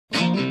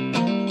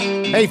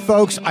Hey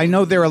folks, I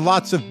know there are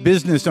lots of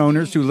business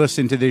owners who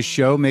listen to this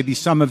show. Maybe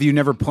some of you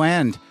never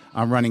planned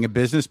on running a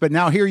business, but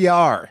now here you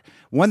are.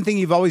 One thing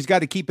you've always got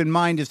to keep in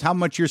mind is how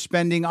much you're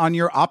spending on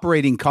your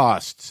operating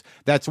costs.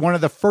 That's one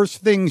of the first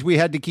things we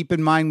had to keep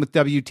in mind with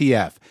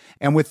WTF.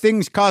 And with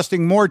things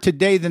costing more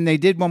today than they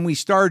did when we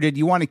started,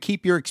 you want to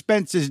keep your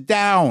expenses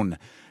down.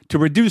 To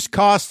reduce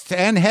costs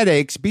and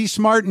headaches, be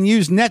smart and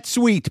use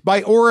NetSuite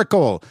by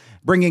Oracle,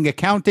 bringing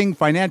accounting,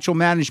 financial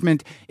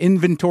management,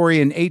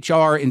 inventory, and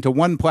HR into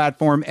one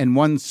platform and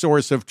one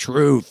source of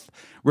truth.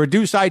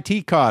 Reduce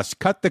IT costs,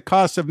 cut the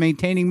costs of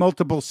maintaining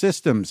multiple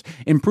systems,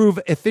 improve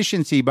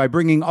efficiency by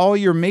bringing all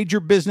your major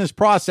business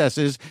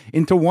processes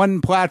into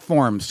one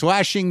platform,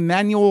 slashing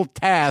manual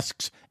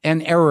tasks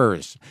and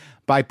errors.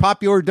 By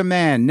popular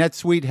demand,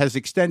 NetSuite has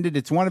extended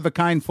its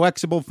one-of-a-kind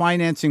flexible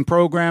financing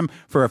program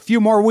for a few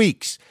more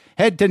weeks.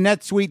 Head to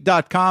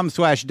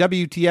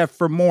netsuite.com/WTF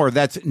for more.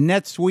 That's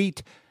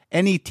NetSuite,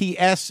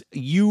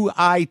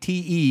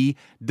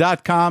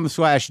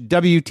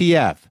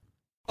 NetSuite.com/WTF.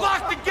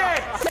 Lock the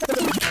gate!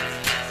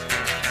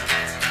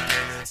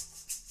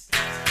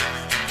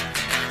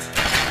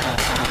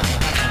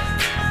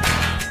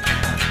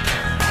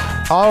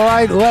 All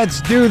right,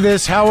 let's do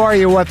this. How are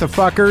you, what the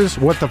fuckers?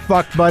 What the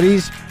fuck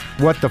buddies?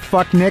 What the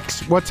fuck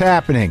nicks? What's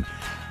happening?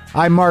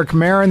 I'm Mark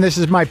Maron. This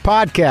is my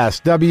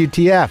podcast,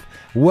 WTF.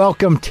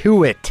 Welcome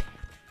to it.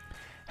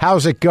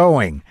 How's it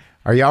going?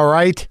 Are you all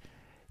right?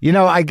 You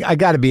know, I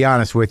got to be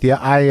honest with you.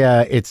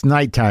 It's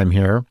nighttime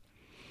here.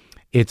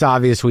 It's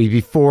obviously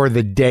before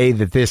the day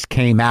that this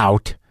came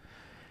out.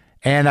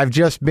 And I've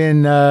just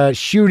been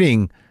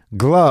shooting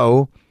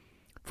Glow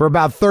for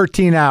about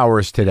 13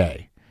 hours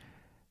today.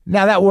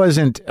 Now, that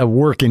wasn't a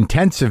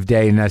work-intensive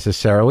day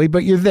necessarily,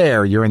 but you're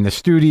there. You're in the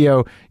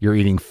studio, you're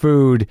eating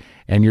food,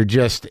 and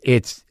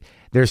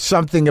there's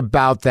something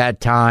about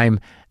that time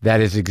that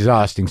is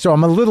exhausting. So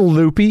I'm a little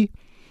loopy,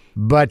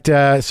 but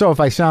so if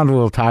I sound a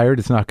little tired,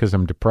 it's not because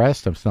I'm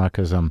depressed. It's not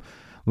because I'm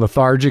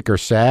lethargic or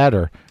sad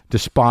or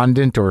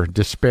despondent or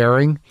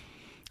despairing.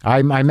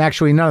 I'm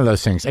actually none of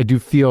those things. I do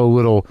feel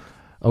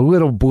a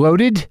little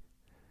bloated.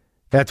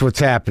 That's what's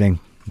happening.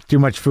 Too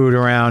much food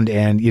around,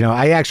 and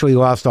I actually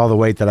lost all the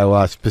weight that I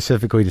lost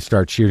specifically to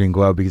start shooting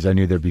Glow because I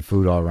knew there'd be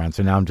food all around.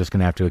 So now I'm just going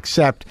to have to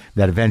accept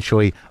that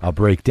eventually I'll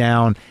break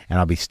down and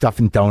I'll be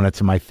stuffing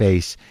donuts in my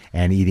face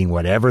and eating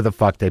whatever the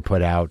fuck they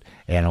put out,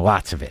 and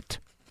lots of it.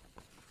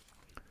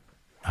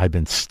 I've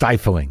been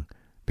stifling.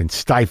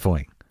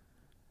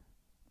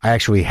 I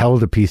actually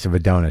held a piece of a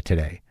donut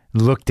today,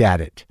 looked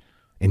at it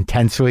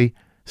intensely,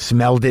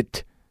 smelled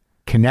it,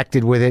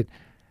 connected with it.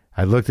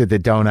 I looked at the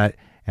donut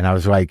and I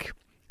was like,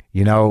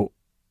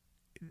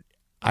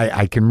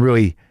 I can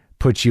really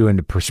put you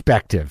into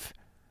perspective.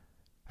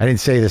 I didn't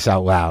say this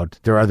out loud.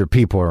 There are other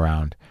people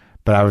around.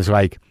 But I was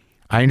like,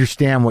 I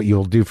understand what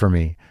you'll do for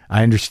me.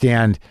 I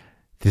understand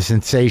the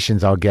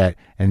sensations I'll get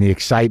and the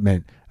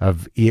excitement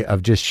of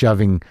just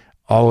shoving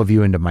all of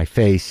you into my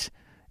face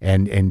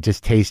and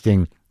just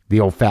tasting the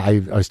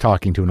I was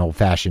talking to an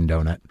old-fashioned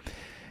donut.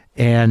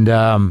 And,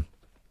 and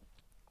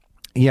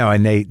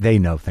they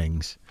know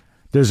things.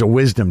 There's a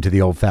wisdom to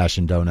the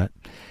old-fashioned donut.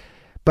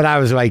 But I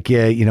was like,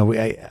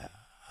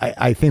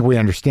 I think we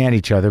understand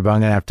each other,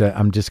 but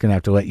I'm just gonna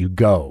have to let you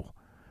go.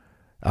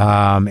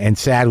 And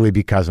sadly,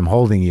 because I'm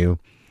holding you,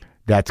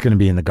 that's gonna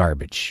be in the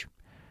garbage.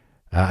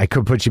 I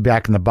could put you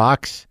back in the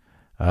box.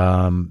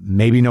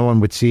 Maybe no one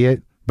would see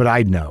it, but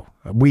I'd know.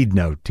 We'd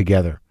know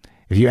together.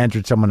 If you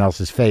entered someone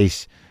else's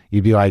face,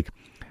 you'd be like,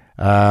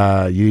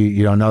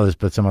 you don't know this,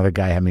 but some other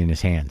guy had me in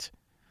his hands.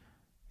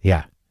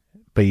 Yeah,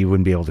 but you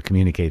wouldn't be able to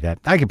communicate that.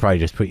 I could probably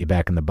just put you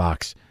back in the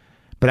box,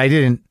 but I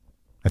didn't.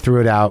 I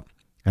threw it out,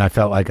 and I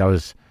felt like I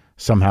was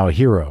somehow a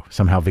hero,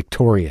 somehow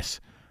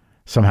victorious.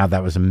 Somehow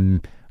that was a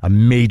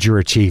major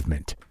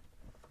achievement.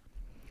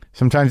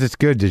 Sometimes it's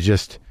good to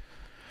just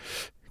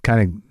kind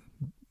of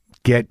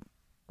get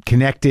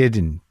connected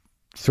and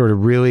sort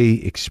of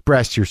really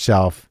express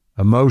yourself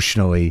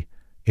emotionally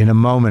in a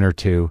moment or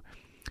two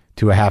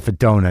to a half a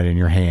donut in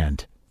your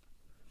hand.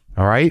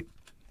 All right?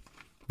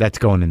 That's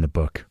going in the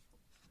book.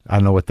 I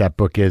don't know what that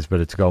book is,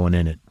 but it's going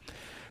in it.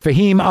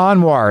 Fahim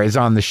Anwar is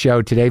on the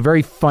show today.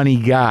 Very funny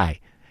guy.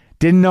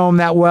 Didn't know him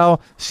that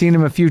well. Seen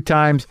him a few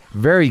times.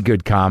 Very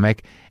good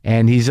comic.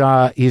 And he's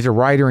a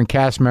writer and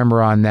cast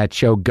member on that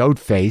show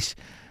Goatface,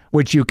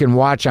 which you can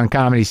watch on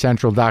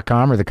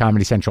ComedyCentral.com or the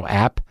Comedy Central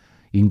app.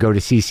 You can go to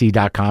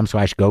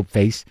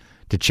cc.com/Goatface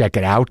to check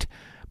it out.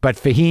 But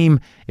Fahim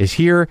is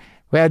here.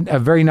 We had a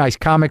very nice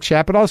comic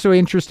chat, but also an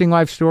interesting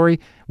life story.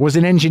 Was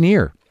an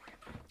engineer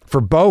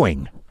for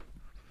Boeing.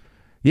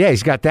 Yeah,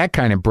 he's got that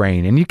kind of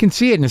brain, and you can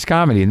see it in his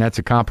comedy, and that's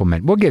a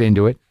compliment. We'll get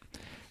into it.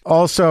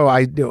 Also,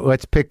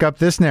 let's pick up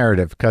this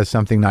narrative because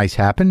something nice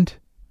happened.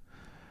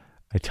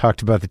 I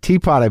talked about the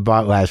teapot I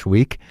bought last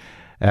week,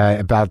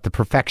 about the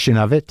perfection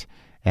of it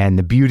and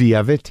the beauty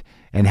of it,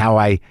 and how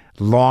I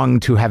long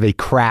to have a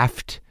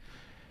craft.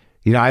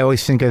 I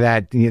always think of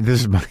that.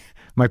 This is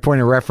my point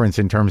of reference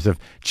in terms of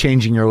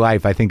changing your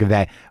life. I think of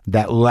that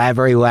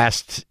very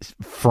last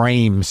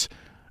frames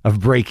of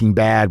Breaking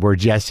Bad where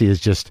Jesse is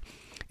just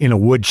in a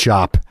wood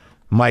shop.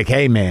 I'm like,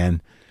 hey,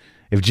 man,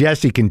 if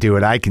Jesse can do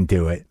it, I can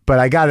do it. But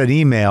I got an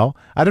email.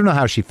 I don't know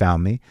how she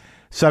found me.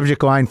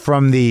 Subject line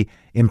from the,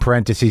 in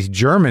parentheses,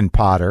 German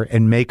potter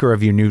and maker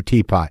of your new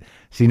teapot.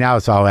 See, now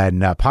it's all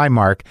adding up. Hi,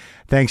 Mark.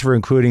 Thanks for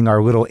including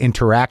our little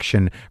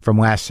interaction from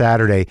last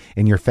Saturday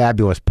in your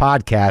fabulous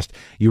podcast.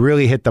 You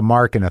really hit the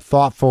mark in a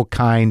thoughtful,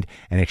 kind,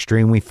 and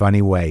extremely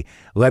funny way.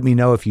 Let me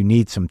know if you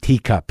need some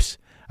teacups.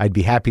 I'd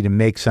be happy to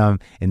make some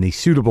in the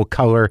suitable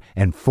color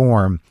and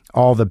form.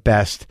 All the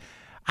best.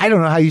 I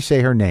don't know how you say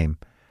her name.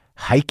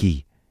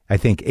 Heike, I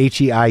think.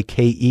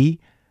 Heike.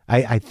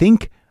 I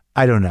think,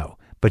 I don't know.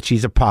 But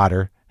she's a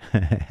potter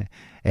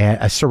and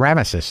a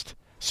ceramicist.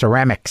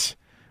 Ceramics.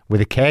 With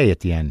a K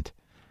at the end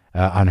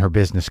on her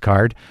business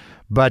card.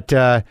 But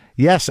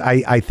yes,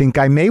 I think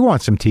I may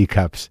want some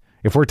teacups.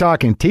 If we're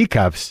talking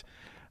teacups,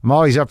 I'm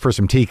always up for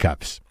some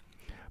teacups.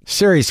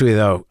 Seriously,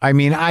 though, I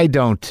mean, I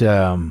don't...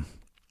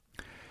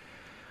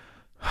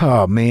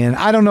 oh, man,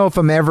 I don't know if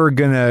I'm ever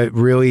going to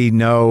really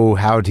know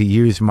how to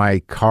use my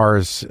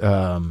car's,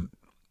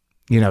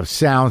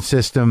 sound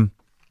system.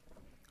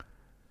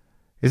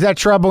 Is that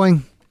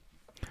troubling?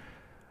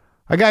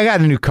 I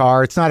got a new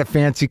car. It's not a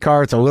fancy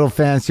car. It's a little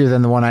fancier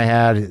than the one I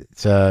had.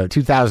 It's a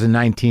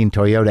 2019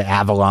 Toyota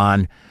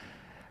Avalon.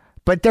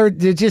 But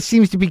it just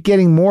seems to be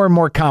getting more and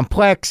more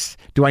complex.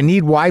 Do I need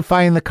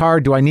Wi-Fi in the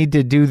car? Do I need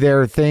to do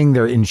their thing,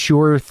 their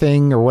insure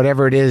thing, or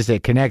whatever it is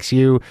that connects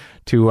you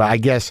to, I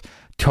guess,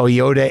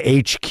 Toyota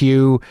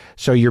HQ,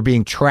 so you're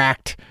being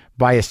tracked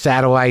by a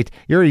satellite?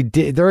 They're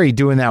already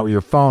doing that with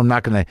your phone. I'm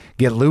not going to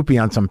get loopy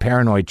on some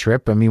paranoid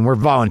trip. I mean, we're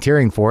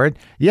volunteering for it.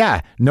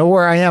 Yeah, know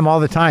where I am all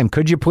the time.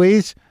 Could you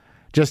please?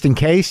 Just in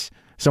case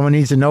someone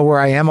needs to know where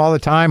I am all the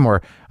time,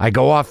 or I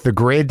go off the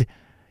grid,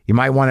 you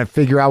might want to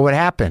figure out what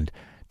happened.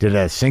 Did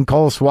a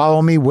sinkhole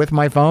swallow me with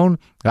my phone?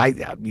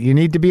 You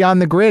need to be on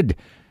the grid.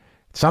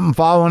 Something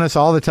following us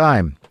all the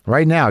time.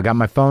 Right now, I got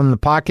my phone in the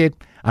pocket.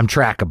 I'm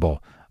trackable.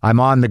 I'm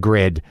on the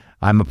grid.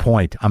 I'm a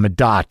point. I'm a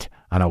dot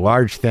on a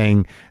large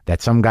thing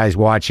that some guy's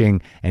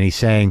watching, and he's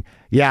saying,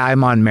 yeah,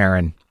 I'm on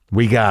Marin.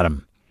 We got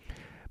him.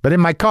 But in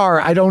my car,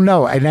 I don't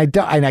know. And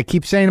I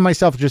keep saying to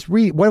myself, just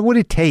read, what would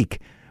it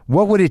take?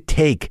 What would it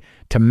take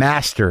to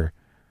master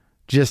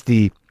just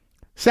the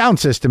sound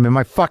system in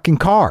my fucking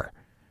car?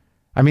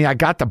 I mean, I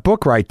got the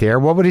book right there.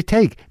 What would it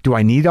take? Do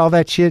I need all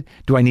that shit?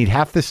 Do I need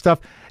half this stuff?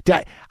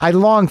 I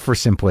long for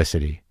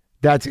simplicity.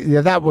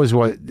 That was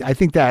what, I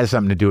think that has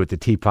something to do with the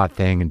teapot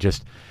thing and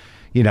just,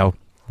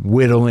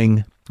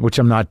 whittling, which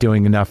I'm not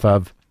doing enough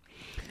of.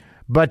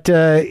 But,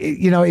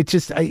 it's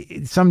just,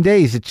 some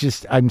days it's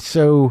just,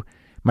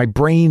 my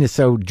brain is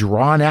so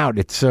drawn out.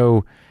 It's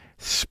so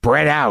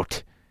spread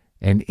out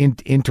and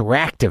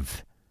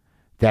interactive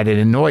that it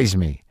annoys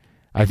me.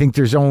 I think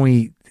there's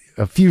only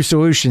a few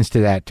solutions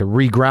to that, to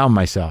reground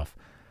myself.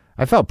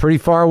 I felt pretty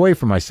far away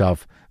from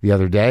myself the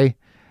other day.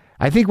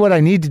 I think what I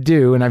need to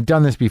do, and I've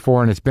done this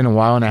before and it's been a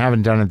while and I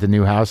haven't done it at the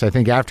new house. I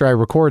think after I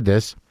record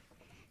this,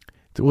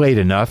 it's late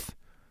enough.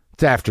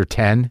 It's after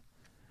 10.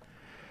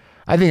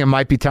 I think it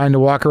might be time to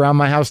walk around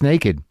my house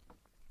naked.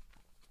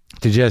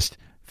 To just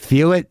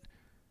feel it,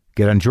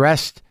 get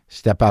undressed,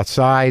 step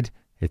outside.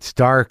 It's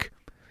dark,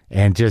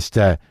 and just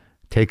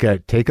take a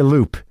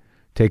loop.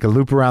 Take a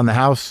loop around the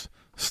house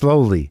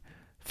slowly.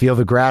 Feel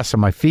the grass on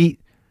my feet.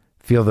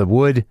 Feel the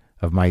wood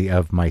of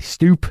my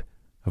stoop,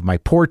 of my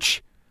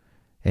porch,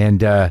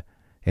 and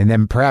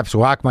then perhaps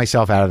lock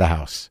myself out of the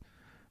house.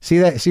 See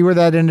where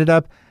that ended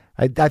up?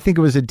 I think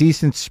it was a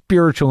decent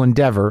spiritual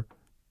endeavor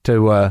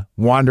to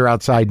wander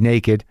outside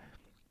naked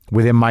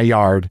within my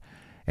yard,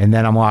 and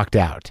then I'm locked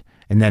out,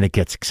 and then it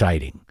gets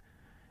exciting.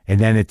 And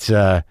then it's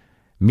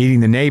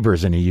meeting the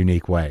neighbors in a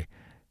unique way.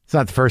 It's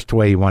not the first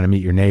way you want to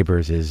meet your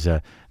neighbors is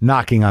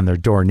knocking on their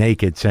door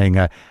naked, saying,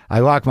 I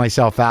locked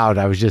myself out.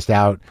 I was just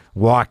out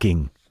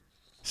walking.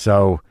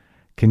 So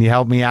can you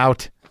help me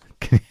out?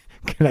 Can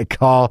I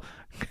call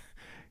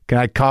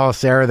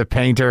Sarah the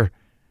painter?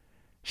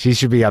 She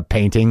should be up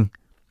painting.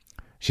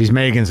 She's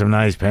making some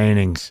nice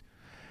paintings.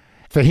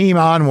 Fahim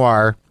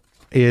Anwar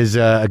is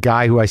a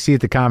guy who I see at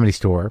the Comedy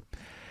Store.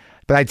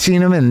 But I'd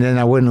seen him, and then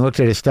I went and looked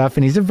at his stuff,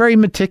 and he's a very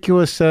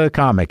meticulous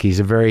comic. He's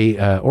a very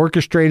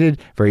orchestrated,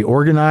 very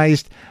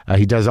organized.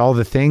 He does all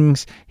the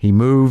things. He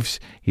moves.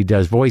 He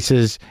does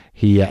voices.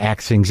 He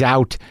acts things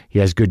out. He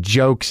has good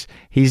jokes.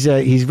 He's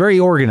very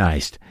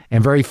organized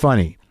and very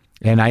funny,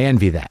 and I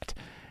envy that.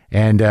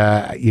 And,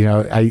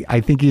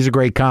 I think he's a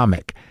great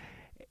comic.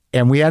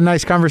 And we had a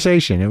nice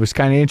conversation. It was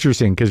kind of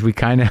interesting because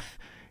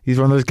he's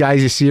one of those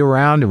guys you see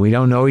around, and we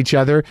don't know each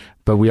other,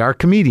 but we are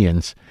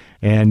comedians.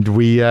 And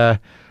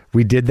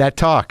we did that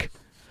talk,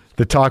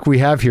 the talk we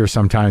have here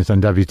sometimes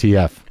on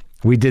WTF.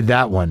 We did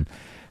that one.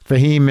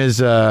 Fahim is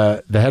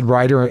the head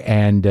writer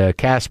and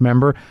cast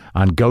member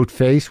on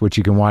Goatface, which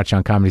you can watch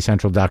on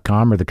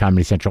ComedyCentral.com or the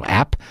Comedy Central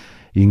app.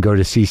 You can go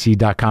to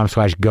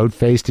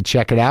cc.com/Goatface to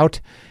check it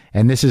out.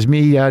 And this is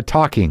me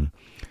talking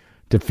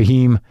to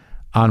Fahim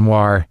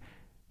Anwar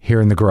here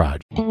in the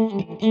garage.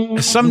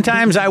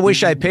 Sometimes I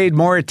wish I paid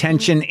more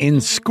attention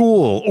in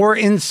school, or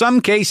in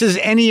some cases,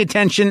 any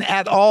attention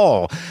at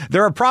all.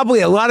 There are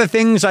probably a lot of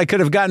things I could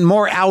have gotten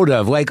more out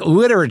of, like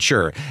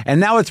literature, and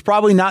now it's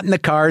probably not in the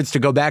cards to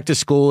go back to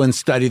school and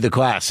study the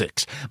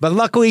classics. But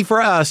luckily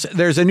for us,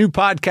 there's a new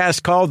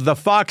podcast called The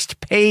Foxed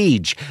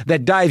Page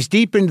that dives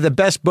deep into the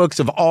best books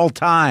of all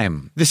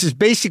time. This is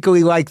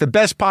basically like the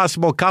best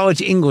possible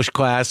college English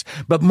class,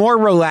 but more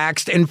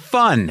relaxed and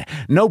fun.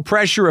 No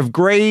pressure of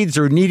grades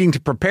or needing to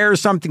prepare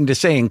something to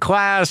say in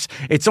class.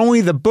 It's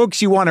only the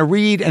books you want to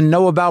read and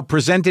know about,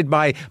 presented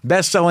by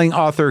best-selling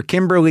author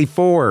Kimberly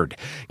Ford.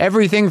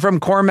 Everything from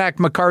Cormac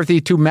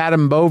McCarthy to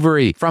Madame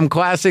Bovary, from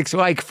classics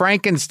like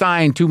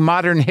Frankenstein to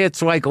modern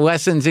hits like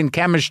Lessons in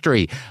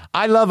Chemistry.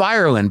 I love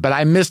Ireland, but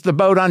I missed the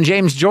boat on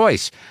James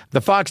Joyce.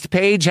 The Foxed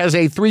Page has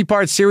a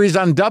 3-part series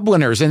on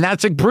Dubliners, and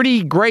that's a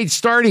pretty great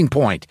starting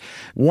point.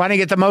 Want to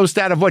get the most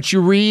out of what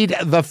you read?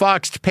 The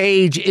Foxed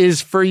Page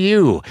is for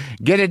you.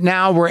 Get it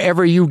now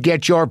wherever you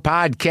get your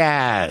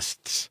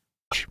podcasts.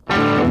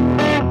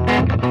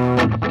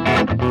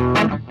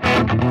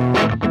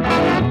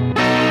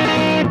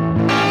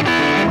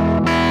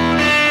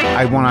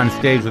 I went on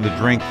stage with a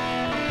drink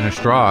and a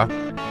straw,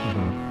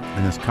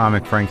 and this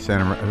comic, Frank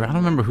Santa, I don't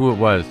remember who it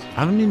was.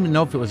 I don't even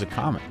know if it was a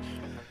comic.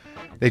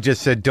 They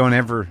just said, don't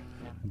ever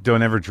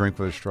drink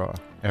with a straw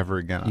ever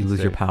again. You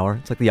lose your power.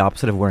 It's like the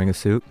opposite of wearing a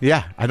suit.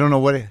 Yeah, I don't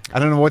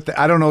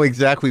know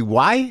exactly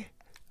why.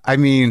 I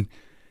mean,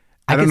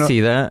 I can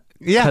see that.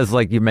 Yeah, because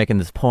like you're making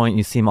this point,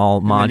 you seem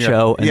all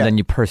macho, and then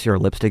you purse your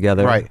lips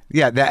together. Right.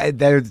 Yeah.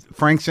 That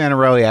Frank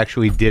Santarelli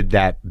actually did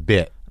that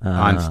bit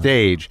on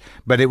stage,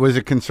 but it was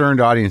a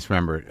concerned audience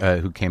member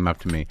who came up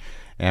to me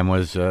and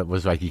was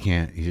like, you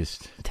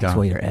just it takes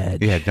away your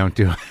edge. Yeah, don't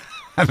do it.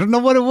 I don't know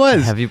what it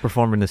was. Have you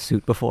performed in a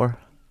suit before?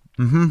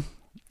 Mm-hmm.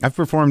 I've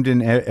performed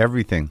in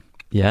everything.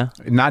 Yeah.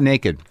 Not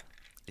naked.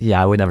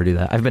 Yeah, I would never do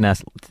that. I've been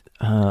asked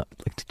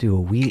like to do a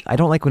week. I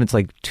don't like when it's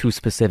like too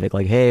specific.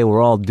 Like, hey,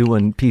 we're all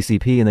doing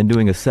PCP and then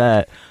doing a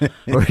set,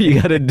 or you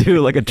got to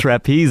do like a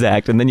trapeze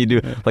act, and then you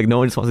do like no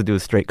one just wants to do a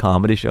straight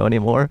comedy show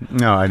anymore.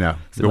 No, I know.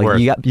 So, like,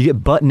 you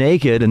get butt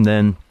naked and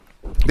then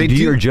you do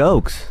your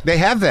jokes. They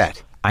have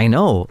that. I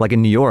know, like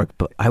in New York,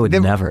 but I would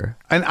never.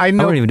 And I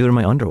know. I wouldn't even do it in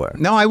my underwear.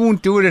 No, I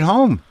won't do it at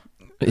home.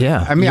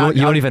 Yeah, I mean,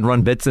 you won't even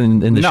run bits in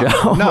the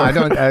show. No, I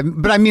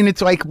don't. But I mean,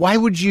 it's like, why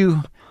would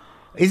you?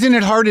 Isn't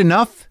it hard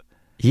enough?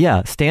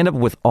 Yeah, stand up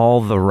with all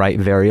the right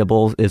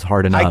variables is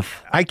hard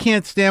enough. I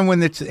can't stand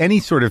when it's any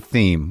sort of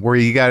theme where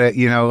you gotta,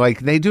 like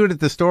they do it at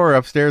the store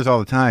upstairs all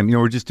the time.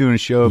 We're just doing a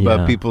show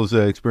about people's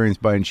experience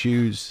buying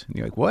shoes. And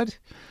you're like, what?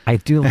 I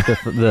do like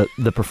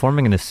the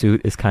performing in a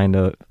suit is kind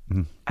of.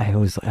 I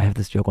have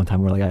this joke one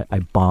time where like I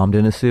bombed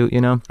in a suit,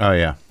 Oh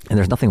yeah. And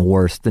there's nothing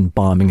worse than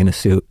bombing in a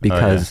suit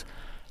because.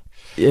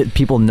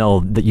 People know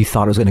that you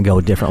thought it was going to go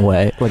a different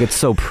way. Like it's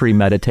so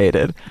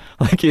premeditated.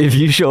 Like if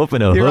you show up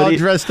in a hoodie, you're all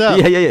dressed up.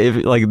 Yeah.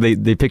 If, like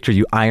they picture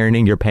you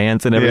ironing your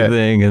pants and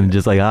everything, and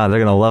just like they're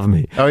going to love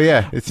me. Oh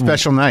yeah, it's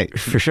special night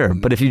for sure.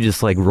 But if you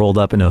just like rolled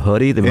up in a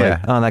hoodie, they'd be like,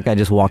 oh, that guy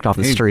just walked off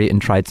the street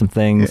and tried some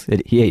things.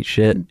 He ate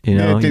shit.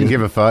 Didn't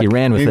give a fuck. He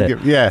ran with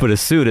it. But a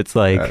suit, it's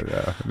like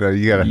no,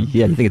 you gotta.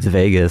 Yeah, you think it's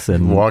Vegas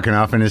and walking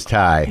off in his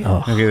tie.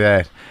 Oh. Look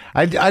at that.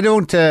 I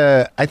don't.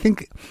 I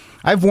think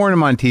I've worn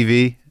him on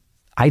TV.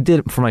 I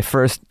did for my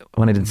first,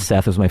 when I did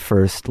Seth, it was my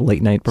first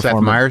late night performance.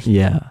 Seth Meyers?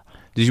 Yeah.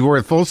 Did you wear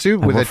a full suit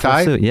with a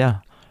tie? Full suit, yeah.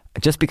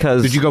 Just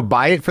because. Did you go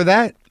buy it for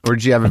that? Or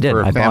did you have it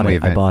for a family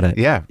event? I bought it.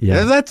 Yeah.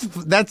 That's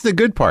the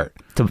good part.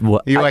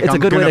 It's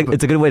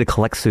a good way to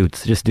collect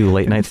suits. Just do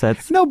late night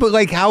sets. No, but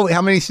like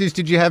how many suits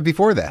did you have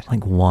before that?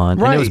 Like one.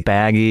 Right. And it was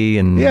baggy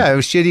and yeah, it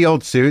was shitty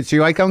old suits. So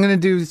you're like, I'm going to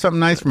do something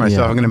nice for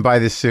myself. I'm going to buy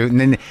this suit,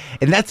 and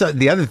that's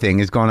the other thing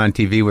is going on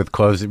TV with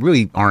clothes that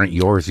really aren't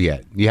yours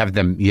yet. You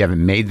haven't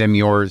made them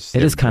yours.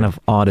 It is kind of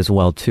odd as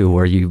well too,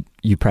 where you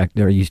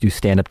practice or you do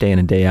stand up day in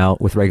and day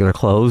out with regular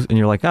clothes, and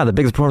you're like, the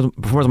biggest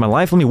performance of my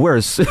life. Let me wear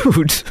a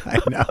suit. I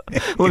know.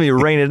 Let me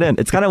rein it in.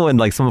 It's kind of when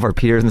like some of our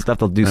peers and stuff,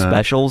 they'll do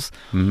specials,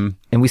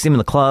 and we see them in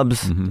the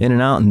clubs, in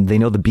and out, and they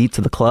know the beats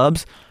of the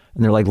clubs,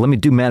 and they're like, let me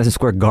do Madison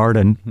Square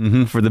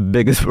Garden for the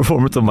biggest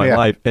performance of my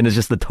life, and it's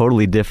just a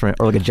totally different,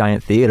 or like a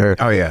giant theater.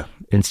 Oh yeah,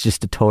 it's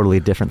just a totally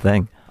different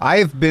thing.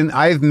 I've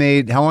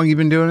made. How long have you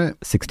been doing it?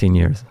 16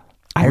 years.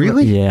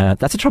 Really? Yeah,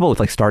 that's the trouble with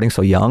like starting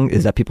so young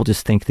is that people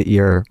just think that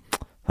you're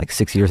like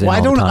 6 years in. Well,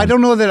 I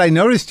don't know that I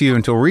noticed you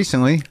until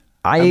recently.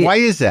 Why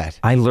is that?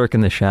 I lurk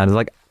in the shadows.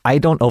 Like I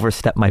don't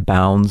overstep my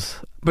bounds.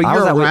 But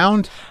you're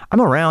around? I'm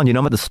around,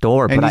 I'm at the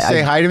store. And you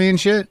say hi to me and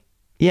shit?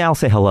 Yeah, I'll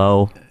say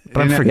hello,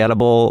 but I'm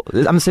forgettable.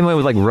 I'm the same way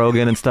with like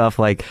Rogan and stuff.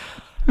 Like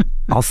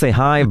I'll say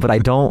hi, but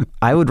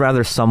I would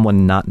rather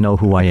someone not know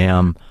who I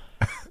am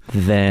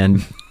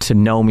than to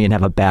know me and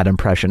have a bad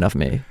impression of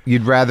me.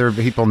 You'd rather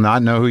people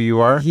not know who you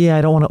are? Yeah,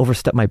 I don't want to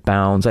overstep my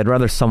bounds. I'd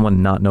rather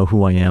someone not know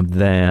who I am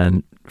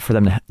than for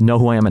them to know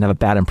who I am and have a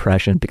bad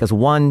impression, because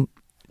one,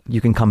 you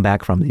can come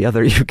back from. The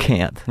other you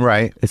can't.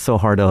 Right. It's so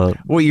hard to.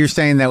 Well, you're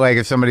saying that like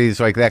if somebody's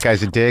like that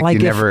guy's a dick, Like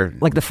you if, never.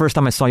 like the first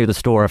time I saw you at the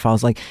store, if I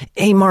was like,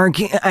 "Hey, Mark,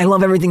 I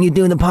love everything you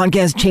do. The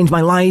podcast changed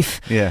my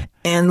life." Yeah.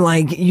 And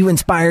like you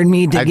inspired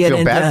me to I'd get feel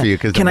into. bad for you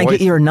 'cause can the I voice-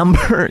 get your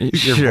number?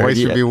 Your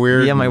voice would be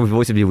weird. Yeah, my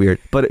voice would be weird.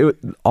 But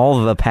all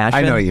of the passion.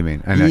 I know what you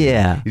mean. I know.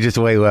 Yeah. You just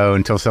lay low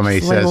until somebody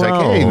Just lay says like,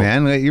 low. "Hey,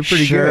 man, you're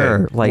pretty Sure.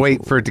 good." Like,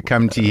 wait for it to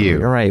come to you.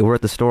 You're right. We're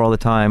at the store all the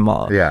time.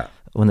 Yeah.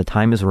 When the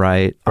time is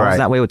right. I was Right.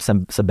 that way with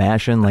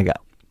Sebastian. Like,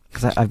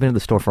 because I've been at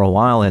the store for a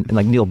while, and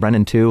like Neil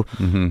Brennan too.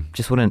 Mm-hmm.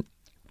 Just wouldn't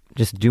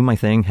just do my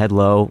thing, head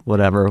low,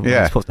 whatever. When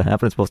Yeah. it's supposed to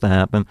happen. It's supposed to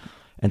happen.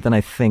 And then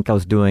I think I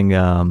was doing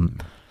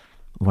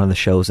one of the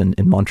shows in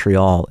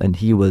Montreal, and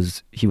he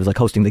was like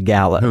hosting the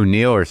gala. Who,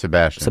 Neil or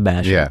Sebastian?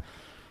 Sebastian. Yeah.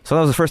 So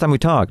that was the first time we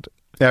talked.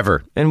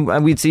 Ever.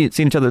 And we'd seen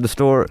each other at the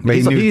store. But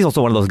he knew- He's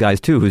also one of those guys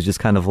too, who's just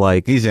kind of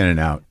like He's in and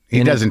out. He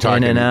In- doesn't talk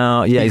in and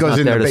out. Yeah, he he's goes not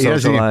in there to he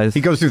doesn't even- socialize.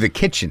 He goes through the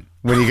kitchen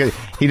when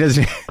he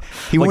doesn't.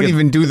 He won't a-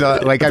 even do the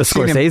like. the I've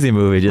seen him. Scorsese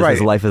movie. Just Right.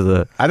 his life as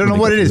a. I don't know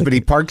what it is, but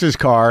he parks his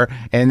car,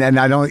 and then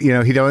I don't. You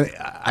know, he don't.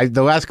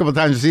 The last couple of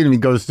times I've seen him, he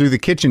goes through the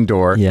kitchen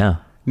door. Yeah.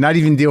 Not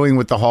even dealing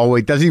with the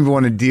hallway. Doesn't even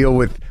want to deal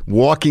with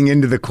walking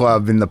into the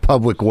club in the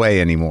public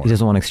way anymore. He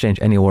doesn't want to exchange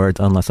any words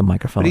unless a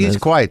microphone. But he's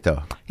is. quiet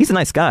though. He's a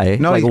nice guy.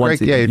 No, he's once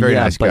great. Yeah, he's a very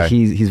nice guy. But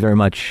he's very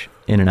much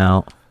in and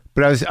out.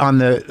 But I was on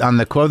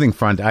the clothing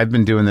front. I've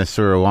been doing this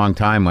for a long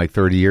time, like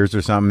 30 years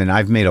or something, and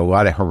I've made a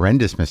lot of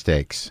horrendous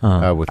mistakes with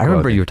I remember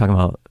clothing. you were talking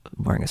about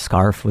wearing a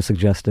scarf was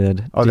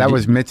suggested. Oh, that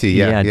was Mitzi.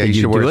 Yeah, Did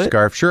you should wear do a it?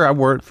 scarf. Sure, I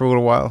wore it for a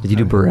little while. Did you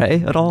do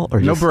beret at all? Or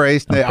No just,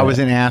 berets. Okay. I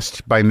wasn't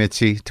asked by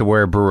Mitzi to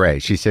wear a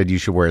beret. She said you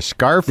should wear a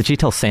scarf. Did she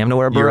tell Sam to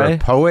wear a You're a beret?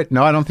 poet?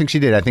 No, I don't think she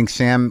did. I think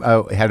Sam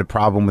had a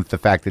problem with the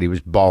fact that he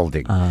was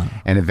balding,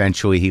 and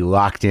eventually he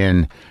locked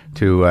in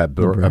to a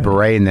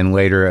beret, and then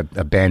later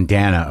a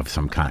bandana of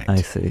some kind. I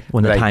see.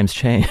 When But the times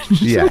change.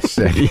 Yes,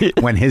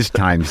 when his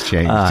times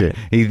changed,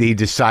 he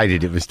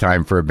decided it was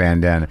time for a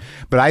bandana.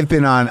 But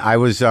I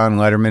was on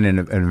Letterman in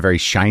a very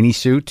shiny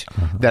suit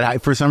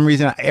that for some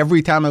reason,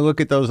 every time I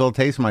look at those old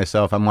tapes of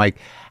myself, I'm like,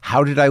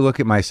 how did I look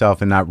at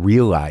myself and not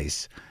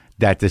realize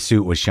that the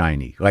suit was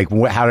shiny? Like,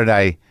 how did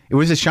I? It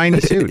was a shiny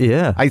suit.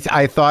 Yeah.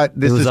 I thought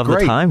this it was is of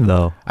great. the time,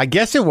 though. I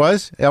guess it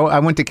was. I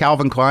went to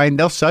Calvin Klein.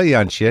 They'll sell you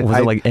on shit. Was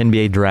it like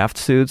NBA draft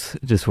suits?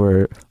 Just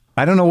where.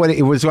 I don't know what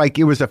it was like.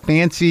 It was a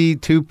fancy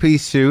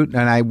 2-piece suit,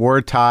 and I wore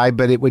a tie,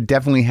 but it would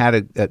definitely had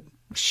a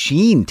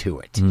sheen to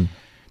it.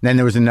 Then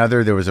there was a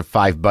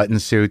 5-button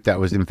suit that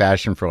was in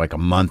fashion for like a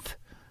month.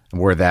 I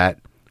wore that.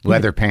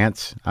 Leather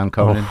pants on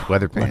Conan.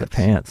 Leather pants. Leather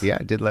pants. Yeah,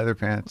 I did leather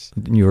pants.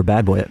 You were a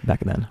bad boy back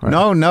then. Right?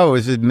 No, it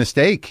was a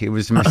mistake. It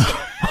was a mistake.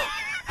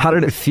 How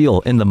did it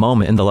feel in the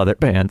moment in the leather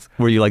pants?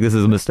 Were you like, this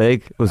is a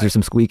mistake? Was there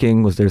some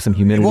squeaking? Was there some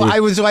humidity? Well, I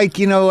was like,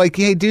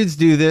 hey, dudes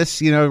do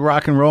this,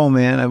 rock and roll,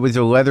 man. I was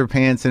a leather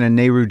pants and a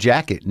Nehru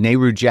jacket.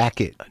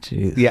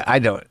 Jeez. Yeah, I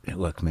don't.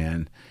 Look,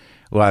 man,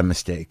 a lot of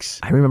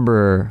mistakes. I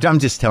remember. I'm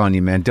just telling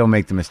you, man, don't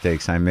make the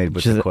mistakes I made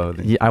with the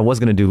clothing. Yeah, I was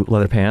going to do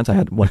leather pants. I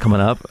had one coming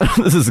up.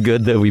 This is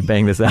good that we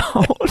bang this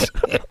out.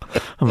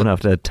 I'm going to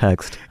have to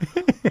text.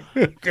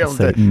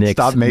 Say,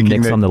 Stop making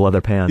Nick's on the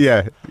leather pants.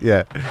 Yeah.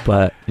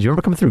 But do you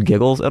remember coming through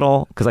Giggles at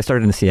all? Because I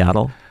started in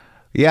Seattle.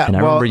 Yeah, And I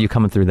remember you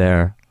coming through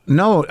there.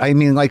 No, I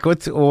mean, like,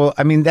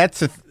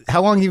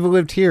 how long have you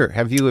lived here?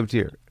 Have you lived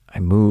here? I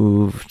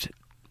moved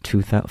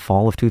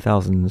fall of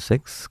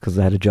 2006 because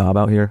I had a job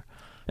out here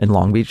in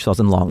Long Beach. So I was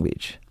in Long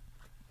Beach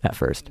at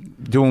first.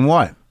 Doing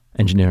what?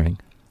 Engineering.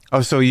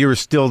 Oh, so you were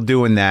still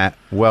doing that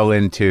well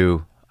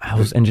into... I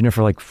was engineer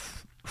for like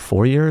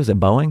 4 years at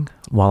Boeing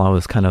while I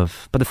was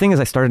but the thing is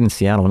I started in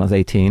Seattle when I was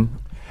 18.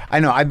 I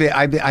know.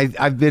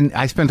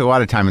 I spent a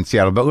lot of time in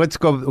Seattle, but let's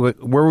go.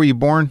 Where were you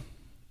born?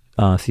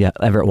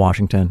 Seattle, Everett,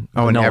 Washington.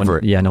 Oh, in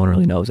Everett. No one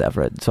really knows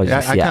Everett. So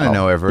I kind of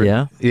know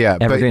Everett. Yeah.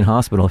 Evergreen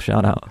Hospital,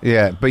 shout out.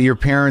 Yeah, but your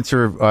parents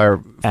are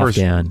first,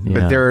 Afghan, yeah.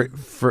 but they're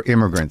for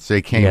immigrants.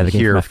 They came they came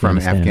here from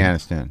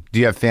Afghanistan. Do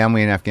you have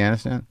family in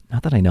Afghanistan?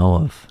 Not that I know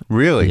of.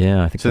 Really?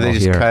 Yeah, I think so. they're They all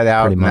just here, cut it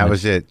out, pretty and that much.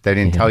 was it. They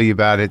didn't tell you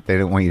about it. They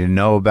didn't want you to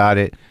know about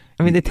it.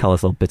 I mean, they tell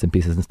us little bits and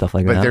pieces and stuff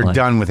like that. But they're like,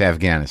 done with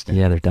Afghanistan.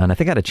 Yeah, they're done. I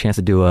think I had a chance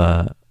to do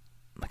a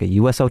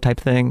USO type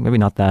thing. Maybe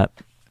not that.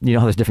 You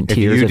know how there's different If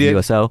tiers you of did?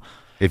 USO.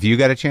 If you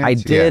got a chance, I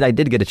did. Yeah. I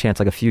did get a chance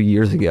like a few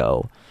years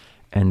ago,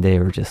 and they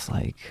were just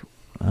like,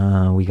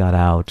 "We got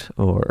out,"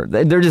 or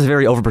they're just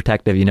very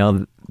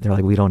overprotective. They're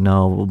like, "We don't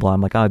know." Blah, blah, blah.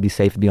 I'm like, "Oh, it'd be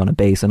safe to be on a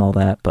base and all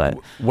that." But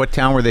What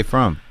town were they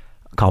from?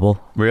 Kabul.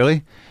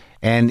 Really?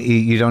 And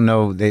you don't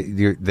know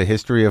the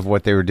history of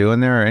what they were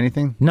doing there or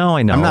anything? No,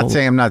 I know.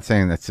 I'm not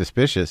saying that's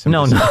suspicious.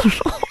 No.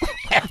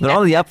 They're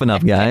on the up and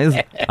up, guys.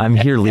 I'm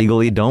here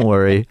legally. Don't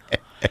worry.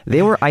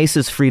 They were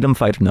ISIS freedom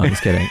fighters. No, I'm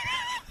just kidding.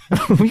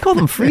 We call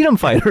them freedom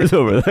fighters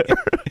over there.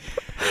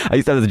 I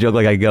used to have this joke,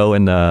 like I go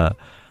and I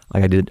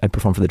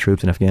performed for the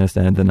troops in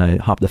Afghanistan, and then I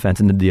hopped the fence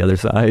into the other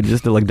side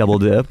just to like double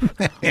dip,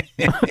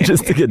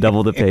 just to get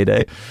double the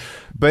payday.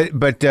 But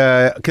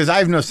because I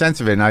have no sense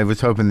of it, and I was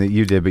hoping that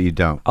you did, but you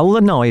don't. Oh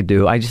no, I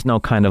do. I just know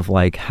kind of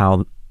like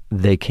how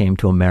they came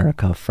to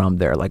America from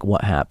there, like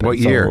what happened. What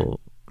year?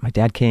 my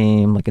dad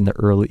came like in the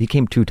early. He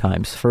came 2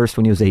 times. First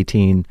when he was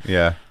 18.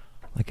 Yeah.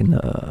 Like in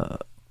the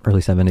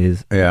early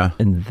 70s. Yeah.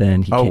 And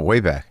then he came, way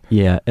back.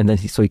 Yeah, and then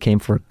he came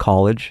for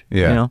college.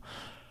 Yeah. You know.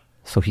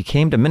 So he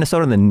came to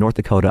Minnesota and then North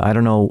Dakota. I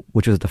don't know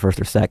which was the first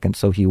or second.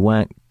 So he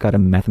got a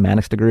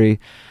mathematics degree, and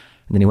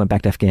then he went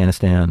back to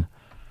Afghanistan,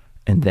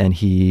 and then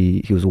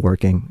he was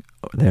working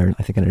there,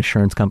 I think, at an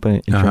insurance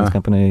company,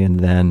 and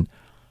then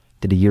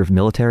did a year of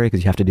military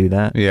because you have to do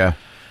that. Yeah.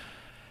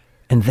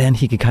 And then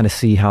he could kind of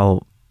see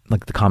how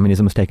like the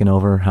communism was taking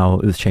over, how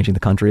it was changing the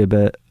country a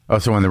bit. Oh,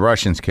 so when the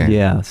Russians came.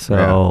 Yeah.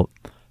 So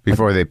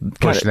before they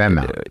pushed them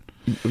out.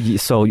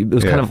 So it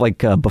was kind of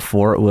like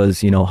before it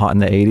was, hot in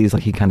the 80s,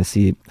 like he kind of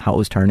see how it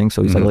was turning.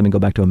 So he's like, let me go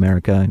back to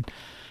America and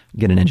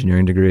get an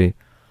engineering degree.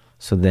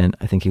 So then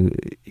I think he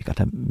got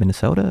to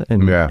Minnesota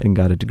and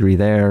got a degree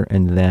there,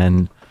 and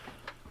then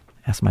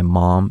asked my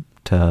mom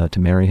to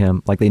marry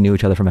him. Like they knew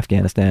each other from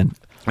Afghanistan.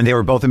 And they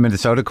were both in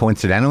Minnesota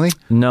coincidentally?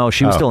 No,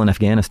 she was still in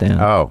Afghanistan.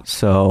 Oh.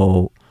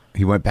 So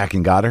he went back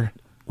and got her?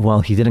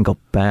 Well, he didn't go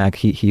back.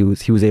 He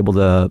was able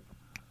to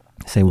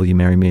say, "Will you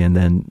marry me?" And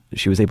then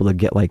she was able to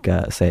get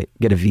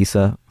get a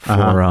visa for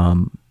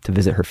to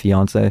visit her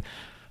fiance,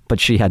 but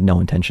she had no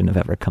intention of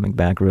ever coming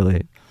back.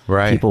 Really,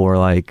 right? People were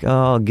like,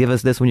 "Oh, give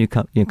us this when you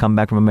come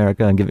back from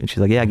America," and she's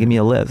like, "Yeah, give me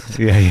a list."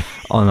 Yeah.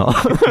 Oh no,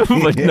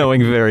 but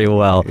knowing very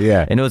well.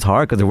 Yeah. And it was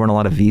hard because there weren't a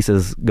lot of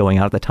visas going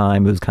out at the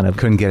time. It was kind of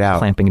couldn't get out,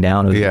 clamping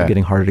down. It was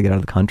getting harder to get out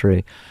of the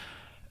country.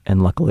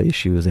 And luckily,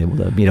 she was able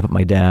to meet up with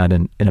my dad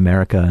in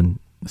America and.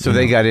 So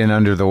they got in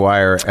under the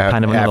wire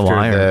kind of under the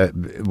wire.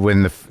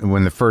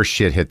 When the first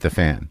shit hit the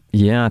fan.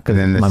 Yeah, because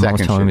my mom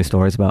was telling me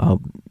stories about how,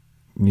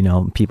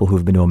 people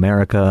who've been to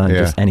America and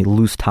just any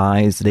loose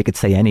ties, they could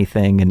say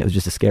anything and it was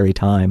just a scary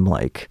time.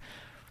 Like,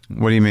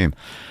 what do you mean?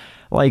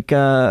 Like,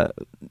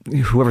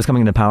 whoever's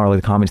coming into power,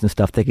 like the communists and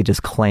stuff, they could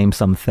just claim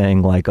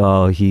something like,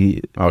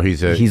 he's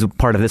a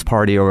part of this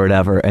party or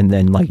whatever, and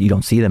then like you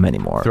don't see them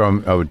anymore.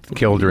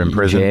 Killed or in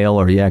prison, jail,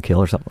 or kill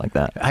or something like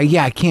that.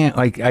 I can't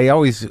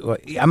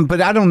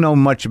but I don't know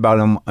much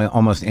about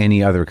almost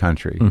any other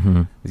country.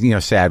 Mm-hmm.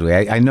 Sadly,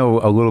 I know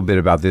a little bit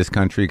about this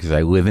country because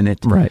I live in it.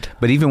 Right.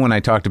 But even when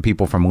I talk to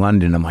people from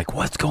London, I'm like,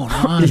 what's going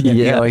on?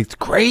 It's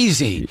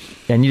crazy.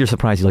 And you're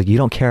surprised. You're like, you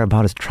don't care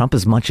about Trump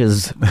as much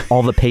as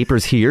all the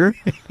papers here.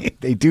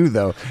 They do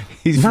though.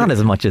 He's not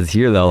as much as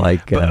here though.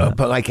 Like,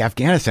 but like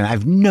Afghanistan, I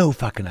have no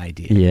fucking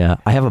idea. Yeah,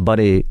 I have a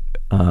buddy,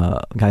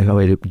 guy who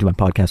I do my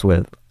podcast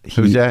with.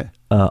 Who's that?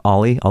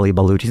 Ali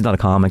Baluch. He's not a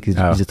comic. He's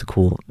just a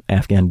cool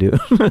Afghan dude.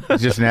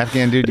 He's just an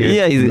Afghan dude.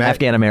 Yeah, he's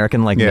Afghan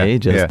American like me.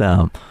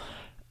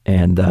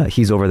 And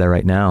he's over there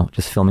right now,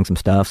 just filming some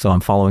stuff. So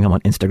I'm following him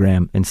on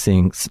Instagram and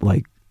seeing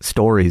like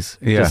stories.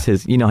 Yeah. Just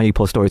his. You know how you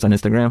post stories on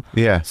Instagram?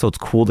 Yeah. So it's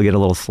cool to get a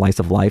little slice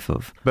of life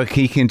of. But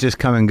he can just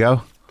come and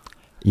go.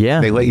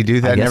 Yeah, they let you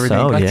do that and everything.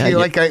 So,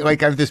 I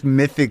have this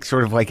mythic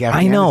sort of like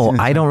Afghanistan. I know.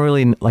 I don't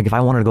really like if I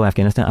wanted to go to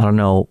Afghanistan. I don't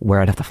know where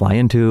I'd have to fly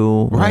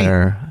into.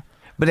 Right.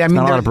 But I mean,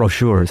 not a lot of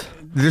brochures.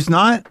 There's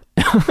not.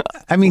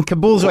 I mean,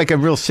 Kabul's like a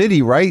real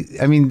city, right?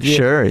 I mean,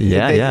 sure.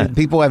 Yeah.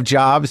 People have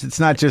jobs.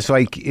 It's not just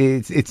like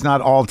it's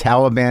not all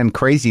Taliban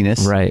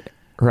craziness. Right.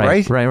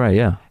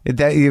 Yeah.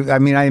 I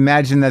mean, I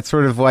imagine that's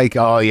sort of like,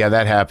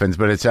 that happens,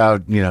 but it's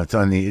out.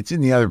 It's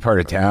in the other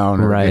part of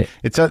town. Right.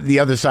 It's on the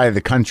other side of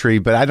the country.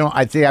 But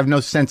I'd say I have no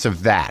sense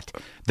of that.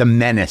 The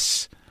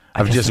menace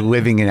of just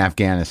living in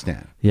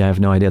Afghanistan. Yeah, I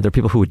have no idea. There are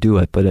people who would do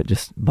it, but it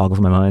just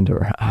boggles my mind,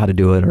 or how to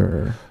do it,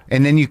 or.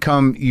 And then you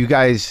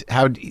guys,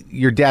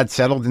 your dad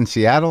settled in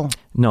Seattle?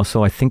 No,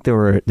 so I think they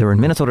were in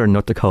Minnesota or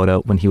North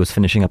Dakota when he was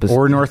finishing up his...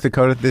 Or North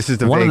Dakota? This is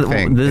the vague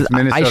thing.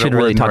 I should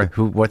really talk...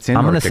 What's in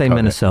I'm North Dakota? I'm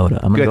going to say Minnesota.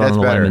 I'm going to go on the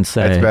limb and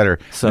say... That's better.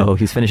 So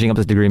he's finishing up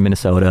his degree in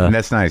Minnesota. And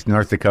that's nice.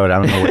 North Dakota. I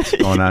don't know what's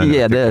going on.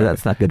 Yeah,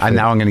 that's not good.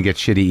 Now I'm going to get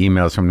shitty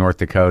emails from North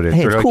Dakota.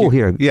 Hey, it's cool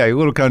here. Yeah, a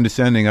little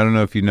condescending. I don't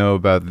know if you know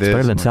about this. It's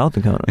better than South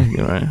Dakota.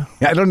 Right?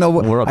 I don't know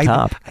what... We're up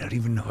top. I don't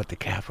even know what the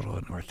capital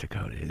of North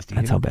Dakota is.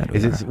 That's how bad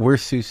we are.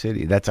 Where's Sioux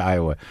City? That's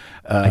Iowa.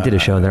 I did a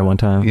show there one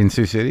time. In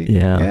Sioux City?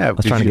 Yeah. I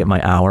was trying to get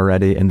my hour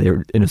ready, and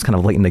it was kind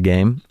of late in the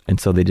game, and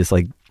so they just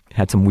like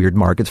had some weird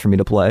markets for me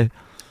to play.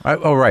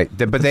 Oh, right.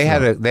 But they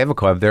have a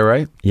club there,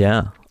 right?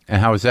 Yeah.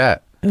 And how was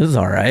that? It was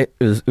all right.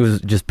 It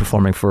was just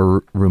performing for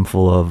a room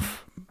full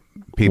of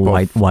people,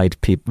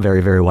 white people,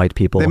 very, very white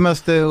people. They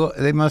must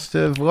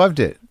have loved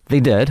it. They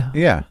did.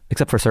 Yeah.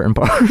 Except for certain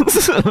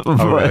parts.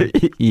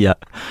 Right. Yeah.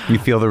 You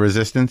feel the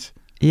resistance?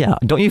 Yeah.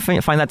 Don't you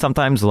find that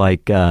sometimes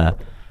like...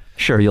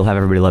 Sure, you'll have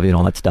everybody love you and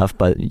all that stuff,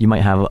 but you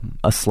might have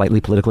a slightly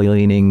politically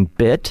leaning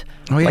bit.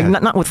 Oh, yeah.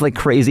 Like not with like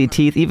crazy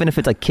teeth, even if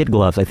it's like kid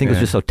gloves. I think it was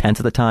just so tense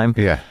at the time.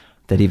 Yeah.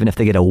 that even if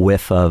they get a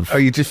whiff of, Oh,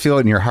 you just feel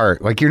it in your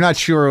heart. Like you're not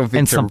sure if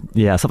and it's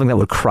something that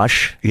would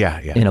crush yeah.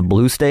 in a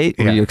blue state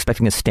where Yeah. you're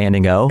expecting a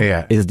standing O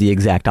Yeah. is the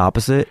exact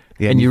opposite.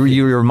 Yeah, and and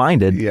you're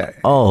reminded, Yeah.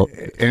 oh,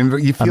 and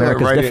you feel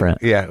America's it right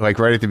different. like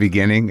right at the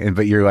beginning,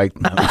 but you're like,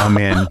 I'm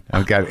in.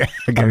 I got to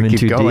I'm in keep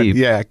too going. deep.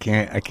 Yeah,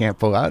 I can't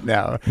pull out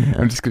now.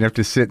 I'm just gonna have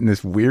to sit in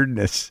this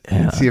weirdness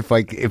and see if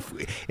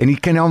and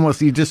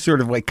you just sort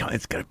of like,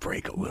 it's gonna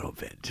break a little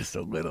bit, just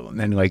a little, and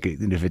then like,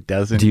 and if it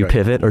doesn't, do you you're like,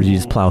 pivot or do you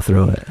just plow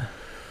through it?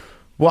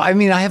 Well, I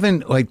mean, I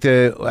haven't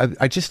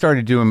I just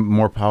started doing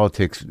more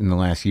politics in the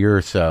last year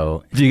or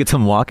so. Do you get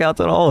some walkouts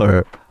at all,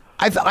 or?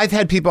 I've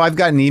had people. I've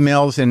gotten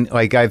emails and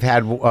like I've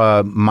had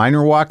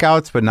minor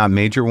walkouts, but not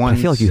major ones.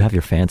 I feel like you have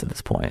your fans at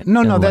this point. No,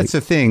 And, that's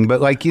the thing.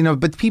 But like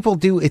but people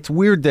do. It's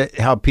weird that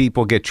how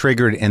people get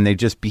triggered and they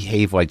just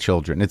behave like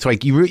children. It's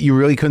like you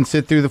really couldn't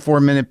sit through the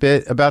 4-minute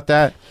bit about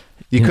that.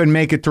 You couldn't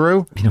make it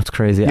through. You know what's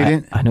crazy?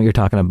 didn't? I know you're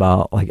talking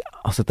about, like,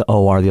 I was at the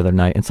OR the other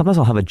night, and sometimes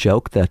I'll have a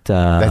joke that.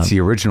 That's the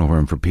original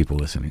room for people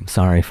listening.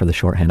 Sorry for the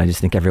shorthand. I just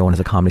think everyone is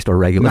a Comedy Store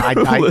regular.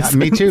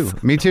 Me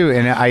too.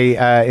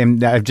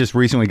 And I've just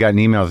recently gotten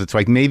emails. It's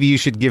like, maybe you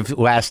should give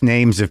last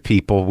names of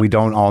people. We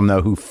don't all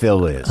know who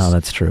Phil is. Oh,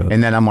 that's true.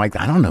 And then I'm like,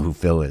 I don't know who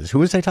Phil is. Who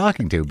was I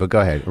talking to? But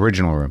go ahead.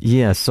 Original room.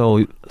 Yeah,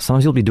 so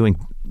sometimes you'll be doing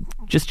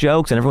just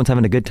jokes and everyone's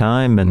having a good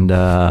time, and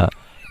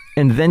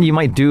then you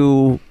might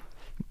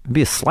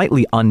be a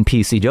slightly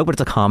un-PC joke, but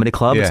it's a comedy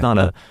club. Yeah. It's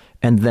not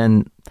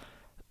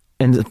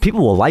and people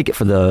will like it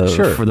for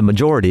the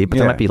majority, but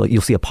there might be like,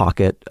 you'll see a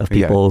pocket of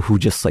people who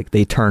just like,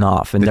 they turn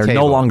off and they're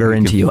no longer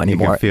into you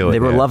anymore. They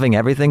were loving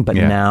everything, but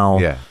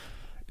now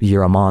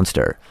you're a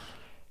monster.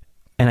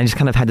 And I just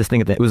kind of had this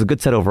thing that it was a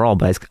good set overall,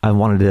 but I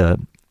wanted to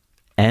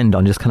end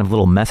on just kind of a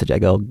little message. I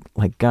go,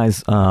 like,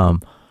 guys,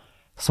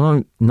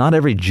 not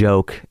every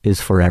joke is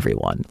for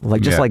everyone.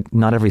 Like, just like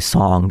not every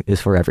song is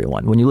for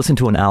everyone. When you listen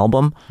to an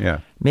album,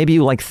 maybe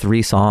you like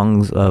 3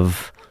 songs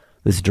of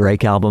this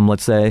Drake album,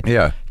 let's say.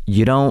 Yeah.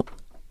 You don't,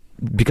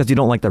 because you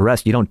don't like the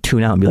rest, you don't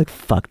tune out and be like,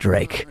 fuck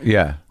Drake.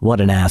 Yeah.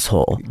 What an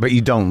asshole. But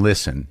you don't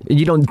listen.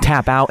 You don't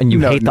tap out and you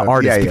hate the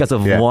artist because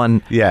of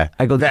one. Yeah.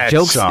 I go, That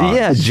jokes. song.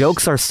 Yeah,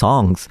 jokes are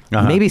songs.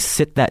 Maybe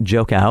sit that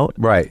joke out.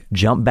 Right.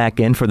 Jump back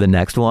in for the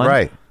next one.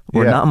 Right.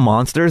 We're not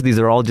monsters. These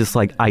are all just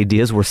like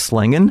ideas we're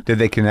slinging. Did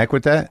they connect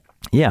with that?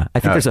 Yeah, I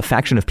think there's a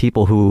faction of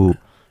people who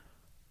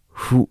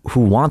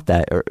want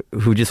that, or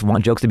who just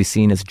want jokes to be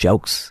seen as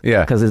jokes.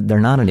 Yeah, because they're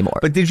not anymore.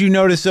 But did you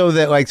notice though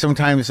that like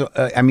sometimes,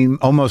 I mean,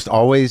 almost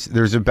always,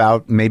 there's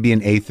about maybe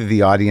an eighth of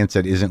the audience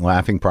that isn't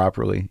laughing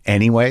properly.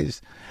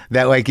 Anyways,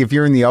 that like if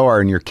you're in the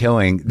OR and you're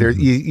killing, there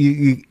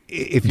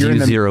if you're Do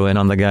you zero in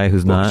on the guy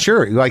who's not?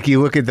 Sure. Like you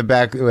look at the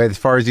back, as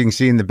far as you can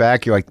see in the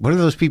back, you're like, what are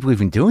those people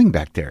even doing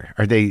back there?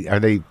 Are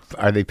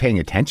they paying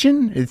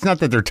attention? It's not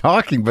that they're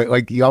talking, but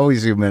like you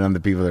always zoom in on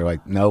the people that are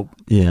like, nope,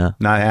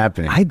 not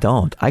happening. I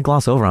don't. I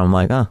gloss over. I'm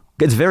like,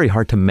 it's very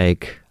hard to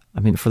make.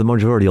 I mean, for the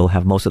majority, you'll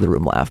have most of the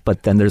room laugh,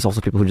 but then there's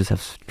also people who just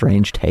have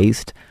strange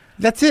taste.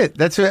 That's it.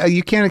 That's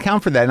you can't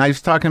account for that. And I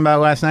was talking about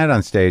last night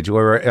on stage,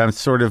 where I'm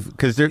sort of,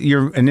 because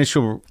your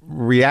initial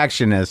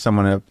reaction as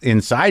someone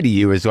inside of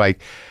you is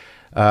like,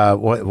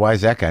 why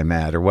is that guy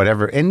mad or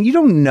whatever? And you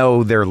don't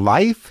know their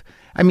life.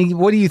 I mean,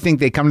 what do you think?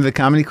 They come to the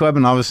comedy club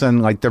and all of a sudden,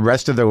 like the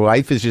rest of their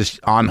life is just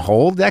on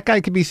hold. That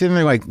guy could be sitting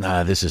there like,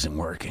 nah, this isn't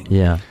working.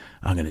 Yeah.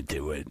 I'm going to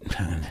do it.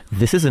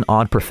 This is an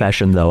odd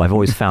profession, though. I've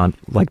always found,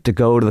 like, to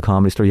go to the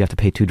Comedy Store, you have to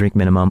pay 2 drink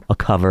minimum, a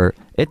cover.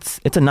 It's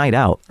a night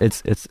out.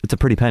 It's a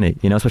pretty penny,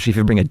 especially if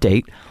you bring a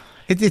date.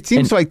 It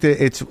seems like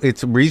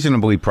it's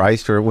reasonably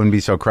priced, or it wouldn't be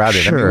so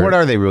crowded. Sure. I mean, what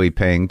are they really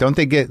paying? Don't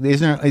they get?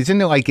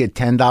 Isn't it like a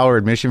 $10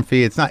 admission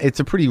fee? It's not.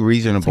 It's a pretty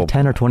reasonable. It's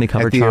like 10 or 20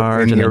 cover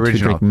charge, and then original,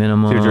 2 drink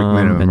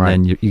minimum, and right.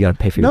 Then you got to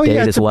pay for your date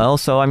as well.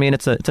 So I mean,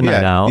 it's a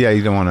night out. Yeah,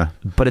 you don't want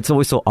to. But it's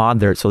always so odd.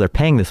 They're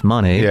paying this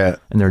money, and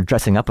they're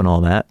dressing up and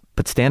all that.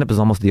 But stand up is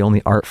almost the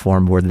only art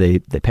form where they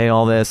pay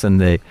all this,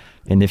 and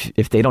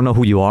if they don't know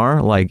who you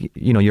are, like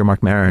you're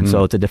Mark Maron,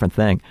 so it's a different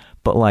thing.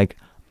 But like,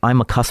 I'm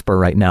a cusper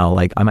right now.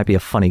 Like, I might be a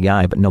funny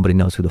guy, but nobody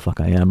knows who the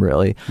fuck I am,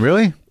 really.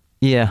 Really?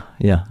 Yeah.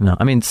 No,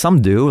 I mean,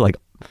 some do. Like,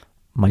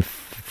 my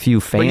few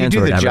fans. But you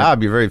do the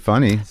job. You're very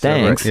funny.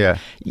 Thanks. So,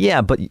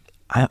 yeah, but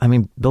I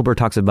mean, Bill Burr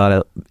talks about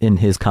it in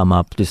his come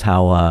up, just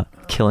how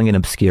killing in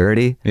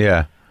obscurity.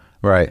 Yeah.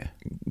 Right.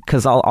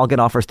 Because I'll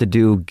get offers to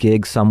do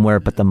gigs somewhere,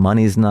 but the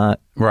money's not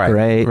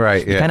great.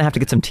 Right. You kind of have to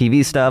get some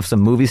TV stuff, some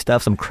movie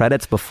stuff, some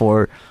credits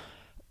before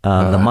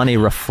the money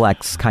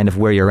reflects kind of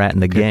where you're at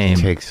in the game.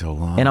 It takes so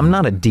long. And I'm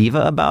not a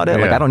diva about it.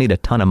 Yeah. Like, I don't need a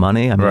ton of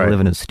money. I mean, I live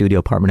in a studio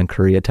apartment in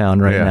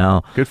Koreatown right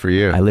now. Good for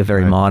you. I live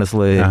very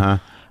modestly. I'm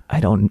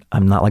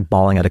not like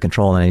balling out of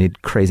control, and I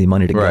need crazy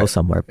money to go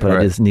somewhere, but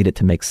I just need it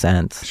to make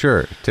sense.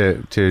 Sure.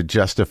 To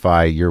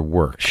justify your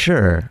work.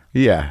 Sure.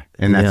 Yeah.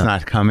 And that's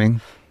not coming.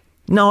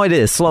 No, it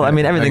is slow. I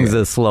mean, everything's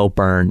a slow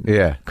burn.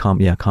 Yeah.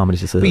 Comedy's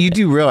just But you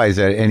do realize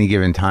that at any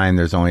given time,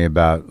 there's only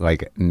about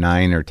like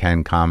 9 or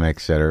 10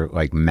 comics that are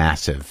like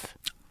massive.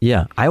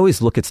 Yeah. I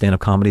always look at stand-up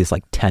comedy as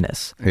like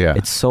tennis. Yeah.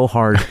 It's so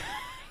hard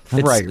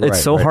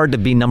It's so hard to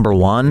be number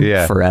one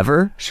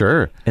forever.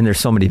 Sure. And there's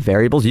so many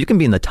variables. You can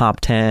be in the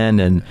top 10,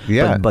 and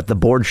but the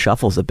board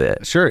shuffles a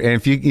bit. Sure. And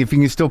if you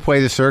can still play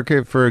the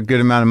circuit for a good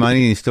amount of money,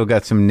 and you still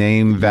got some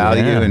name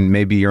value and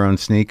maybe your own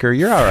sneaker,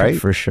 you're all right.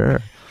 For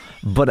sure.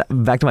 But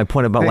back to my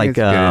point about it's a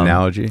good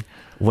analogy.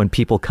 When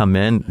people come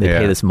in, they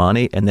pay this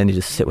money, and then you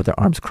just sit with their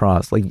arms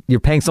crossed. Like, you're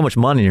paying so much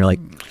money, and you're like,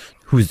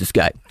 who's this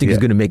guy? Think he's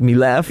going to make me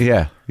laugh?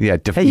 Yeah.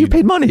 Hey, you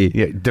paid money.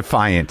 Yeah,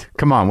 defiant.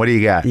 Come on, what do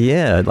you got?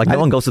 Yeah, like no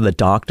one goes to the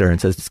doctor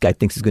and says, this guy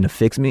thinks he's going to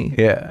fix me.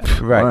 Yeah,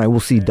 right. All right, we'll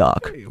see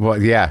doc. Well,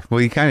 yeah.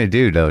 Well, you kind of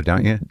do, though,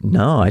 don't you?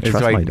 No, I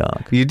trust my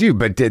doc. You do,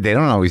 but they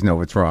don't always know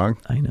what's wrong.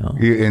 I know.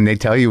 And they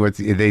tell you what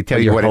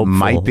it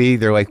might be.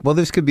 They're like, well,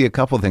 this could be a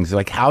couple things. They're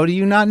like, how do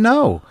you not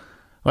know?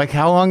 Like,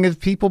 how long have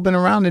people been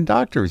around in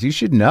doctors? You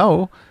should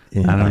know.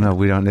 Yeah, I don't know.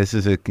 We don't. This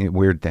is a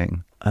weird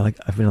thing. I've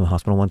been in the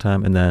hospital one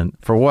time, and then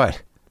for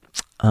what?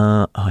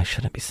 I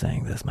shouldn't be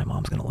saying this. My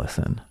mom's gonna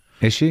listen.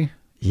 Is she?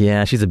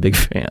 Yeah, she's a big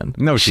fan.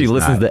 No, she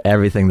listens to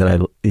everything that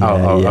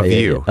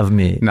I. Of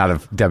me, not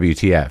of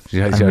WTF.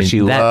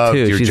 She loved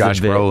your Josh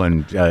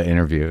Brolin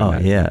interview. Oh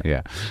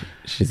yeah.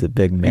 She's a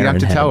big man. You have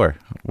to tell her.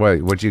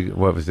 What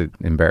was it?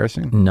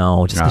 Embarrassing?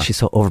 No, just because she's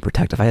so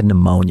overprotective. I had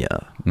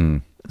pneumonia.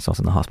 So I was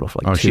in the hospital for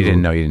like 2 she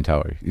didn't know. You didn't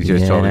tell her. You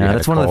just told her.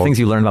 That's one of the things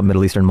you learn about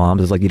Middle Eastern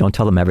moms is like you don't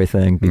tell them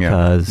everything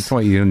because that's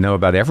what you know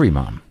about every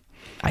mom.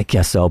 I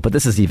guess so, but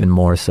this is even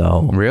more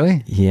so.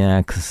 Really?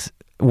 Yeah, because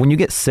when you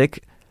get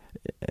sick,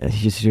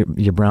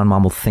 your brown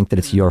mom will think that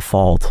it's your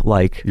fault.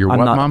 Like your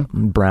mom?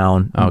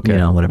 Brown. Okay.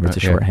 Whatever. It's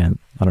a shorthand.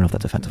 I don't know if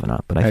that's offensive or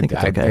not, but I think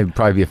it's okay. It'd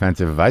probably be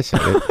offensive if I said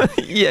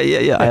it.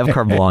 Yeah. I have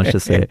carte blanche to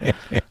say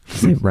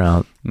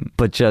brown.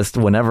 But just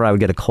whenever I would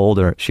get a cold,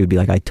 or she would be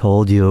like, "I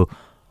told you."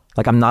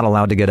 Like, I'm not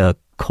allowed to get a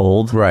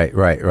cold. Right.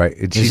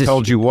 She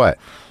told you what?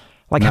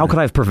 Like, how could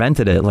I have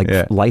prevented it?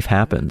 Like, life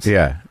happens.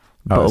 Yeah.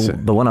 But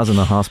when I was in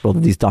the hospital,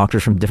 these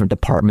doctors from different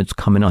departments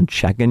come in on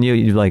checking you.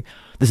 You're like,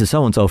 this is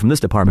so-and-so from this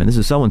department. This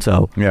is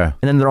so-and-so. Yeah.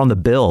 And then they're on the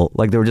bill.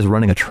 Like, they were just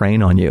running a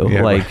train on you.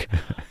 Yeah, like,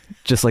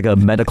 just like a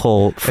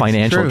medical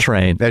financial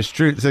train. That's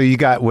true. So you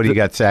got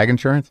SAG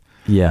insurance?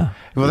 Yeah.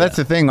 Well, that's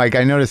the thing. Like,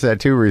 I noticed that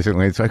too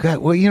recently. It's like, well,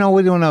 we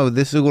don't know.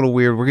 This is a little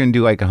weird. We're going to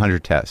do like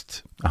 100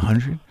 tests.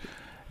 100?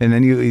 And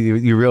then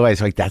you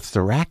realize, like, that's the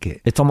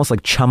racket. It's almost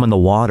like chum in the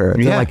water.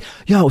 They're like,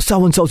 yo,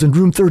 so-and-so's in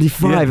room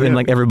 35. And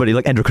like everybody,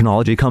 like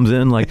endocrinology comes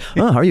in, like,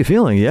 oh, how are you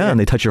feeling? Yeah. And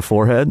they touch your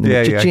forehead. And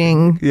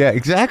cha-ching. Yeah,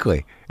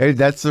 exactly.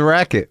 That's the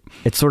racket.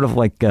 It's sort of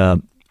like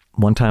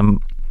one time.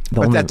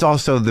 But that's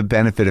also the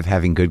benefit of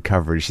having good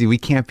coverage. See, we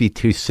can't be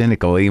too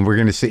cynical, and we're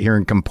going to sit here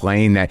and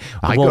complain that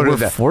we're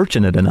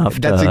fortunate enough.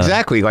 That's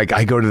exactly like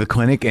I go to the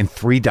clinic and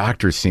 3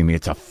 doctors see me.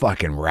 It's a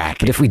fucking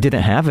racket. But if we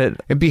didn't have it,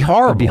 it'd be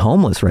horrible. I'd be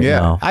homeless right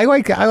now. I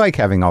like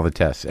having all the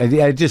tests.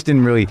 It just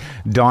didn't really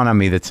dawn on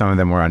me that some of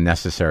them were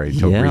unnecessary.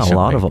 Recently. A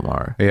lot of them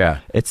are. Yeah,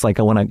 it's like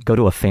when I go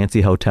to a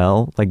fancy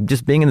hotel, like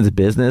just being in this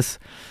business.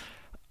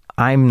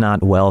 I'm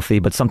not wealthy,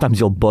 but sometimes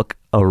you'll book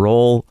a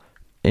role.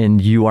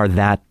 And you are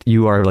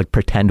like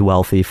pretend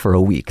wealthy for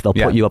a week. They'll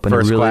put you up in a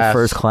really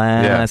first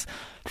class,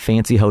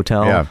 fancy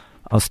hotel. Yeah.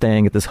 I was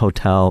staying at this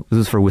hotel. This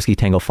was for Whiskey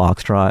Tango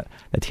Foxtrot,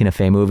 that Tina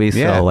Fey movie.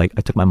 So like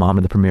I took my mom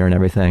to the premiere and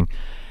everything.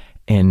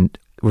 And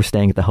we're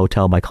staying at the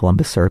hotel by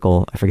Columbus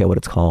Circle. I forget what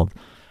it's called,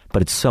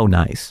 but it's so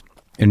nice.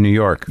 In New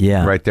York.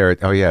 Yeah. Right there.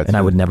 Oh yeah. And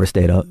I would never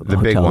stay at a the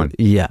hotel. Big one.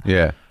 Yeah.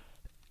 Yeah.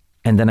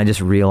 And then I just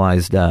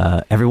realized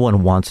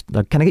everyone wants,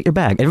 can I get your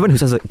bag? Everyone who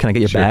says, can I get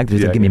your bag? They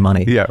just give me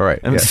money. Yeah, right.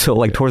 And so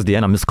like towards the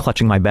end, I'm just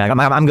clutching my bag.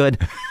 I'm good.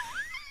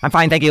 I'm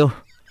fine, thank you.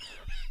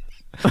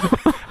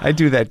 I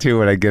do that too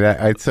when I get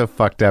out. It's so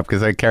fucked up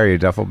because I carry a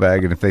duffel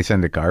bag, and if they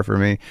send a car for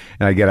me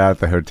and I get out at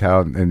the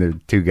hotel and there are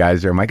 2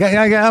 guys there, I'm like,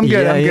 I'm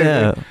good. I'm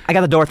good. I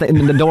got the door thing.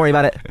 Don't worry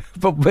about it.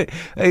 But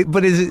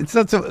it's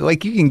not so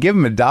like you can give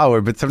them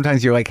 $1, but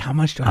sometimes you're like, how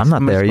much do I? I'm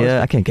not there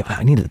yet. I can't give.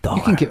 I need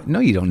 $1. No,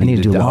 you don't need. I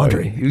need to do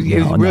laundry.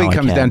 It really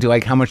comes down to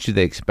like how much do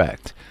they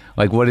expect?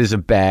 Like, what does a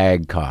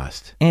bag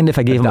cost? And if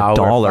I gave him $1,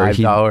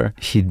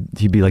 $5,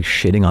 he'd be like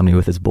shitting on me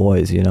with his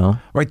boys, you know?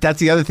 Right. That's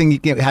the other thing.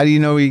 How do you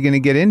know what you're going to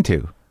get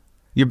into?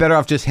 You're better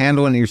off just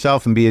handling it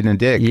yourself and being a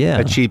dick,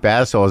 a cheap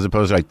asshole, as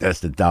opposed to like,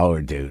 that's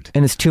 $1, dude.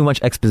 And it's too much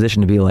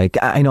exposition to be like,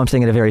 I know I'm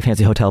staying at a very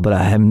fancy hotel, but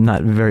I'm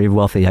not very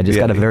wealthy. I just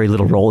got a very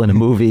little role in a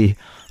movie.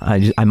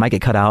 I might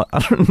get cut out. I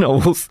don't know.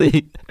 We'll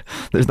see.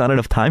 There's not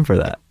enough time for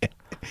that.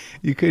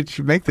 You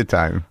should make the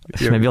time.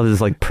 Maybe I'll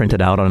just like print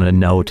it out on a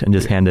note and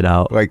just hand it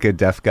out. Like a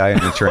deaf guy on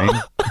the train.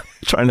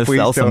 Trying to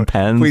sell some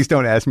pens. Please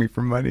don't ask me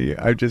for money.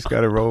 I've just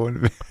got to roll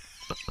in.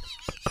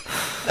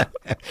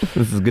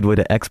 This is a good way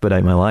to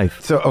expedite my life.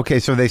 So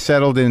they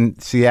settled in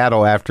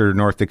Seattle after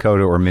North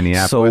Dakota or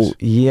Minneapolis. So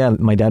yeah,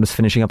 my dad was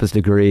finishing up his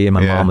degree, and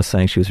my mom was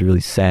saying she was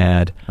really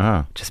sad,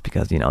 just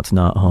because it's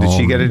not home. Did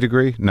she get a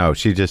degree? No,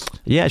 she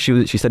just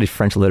she studied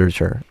French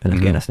literature in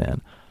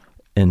Afghanistan,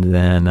 and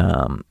then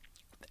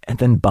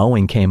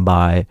Boeing came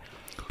by,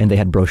 and they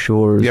had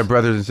brochures. You have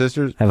brothers and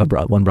sisters? I have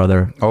one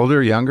brother.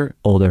 Older, younger?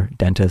 Older,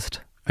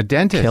 dentist. A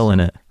dentist, killing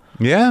it.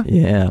 Yeah,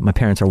 yeah. My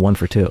parents are 1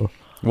 for 2.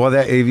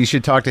 Well, you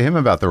should talk to him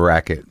about the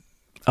racket.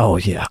 Oh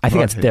yeah, I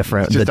think that's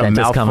different. It's just the a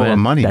dentists come mouthful in. of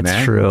money, That's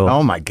man. true.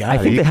 Oh my God. I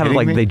think they have it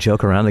like they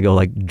joke around. They go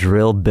like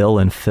drill, Bill,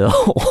 and Phil.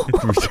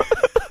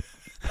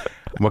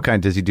 What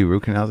kind? Does he do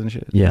root canals and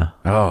shit? Yeah.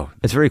 Oh,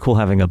 It's very cool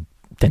having a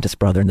dentist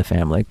brother in the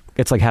family.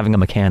 It's like having a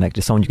mechanic,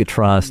 just someone you could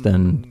trust.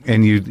 And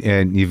you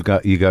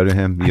go to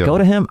him. I go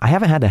to him. I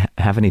haven't had to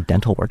have any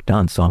dental work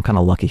done, so I'm kind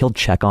of lucky. He'll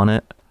check on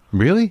it.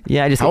 Really?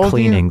 Yeah, I just How get old are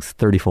you? cleanings.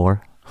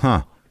 34.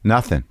 Huh?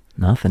 Nothing.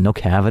 Nothing. No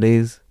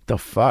cavities. The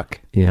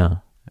fuck? Yeah.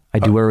 I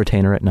do wear a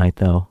retainer at night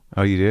though.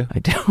 Oh, you do? I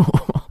do.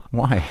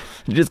 Why?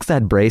 Just because I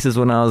had braces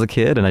when I was a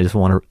kid, and I just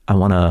want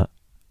to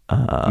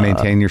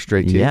Maintain your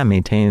straight teeth. yeah,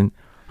 maintain.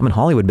 I'm in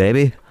Hollywood,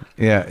 baby.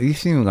 Yeah. You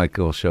seem like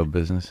a little show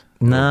business.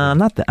 Nah,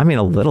 not that. I mean,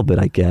 a little bit,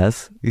 I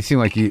guess. You seem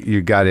like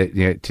you got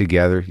it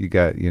together. You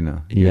got Yeah,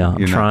 You're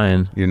I'm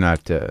trying. You're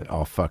not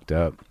all fucked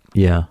up.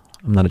 Yeah,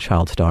 I'm not a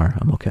child star.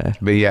 I'm okay.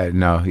 But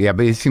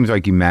but it seems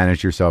like you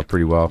manage yourself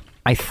pretty well.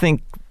 I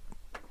think,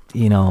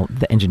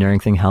 the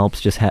engineering thing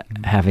helps. Just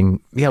having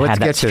Let's had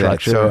that get to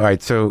structure. that. So, all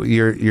right. So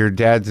your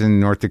dad's in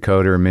North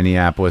Dakota or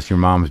Minneapolis. Your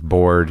mom's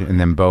bored, and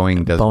then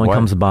Boeing does Boeing what?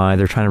 comes by.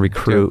 They're trying to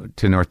recruit.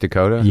 to North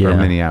Dakota or Yeah,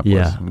 Minneapolis.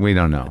 yeah. We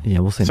don't know. Yeah,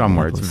 we'll say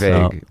somewhere. It's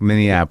Minneapolis. vague.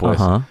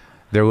 Minneapolis. Uh-huh.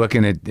 They're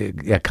looking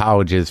at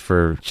colleges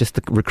for. Just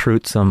to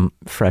recruit some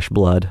fresh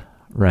blood,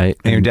 right?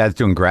 And your dad's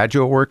doing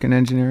graduate work in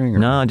engineering? Or?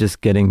 No,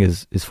 just getting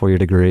his 4-year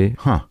degree.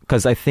 Huh.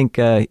 Because I think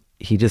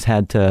he just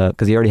had to,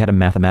 because he already had a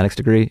mathematics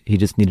degree. He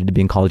just needed to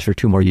be in college for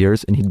 2 more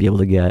years, and he'd be able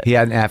to get. He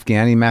had an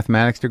Afghani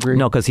mathematics degree?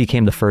 No, because he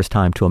came the first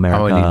time to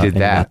America. Oh, and he did He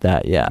that. got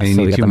that, yeah. And you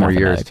So need he got 2 the more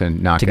years mathematics to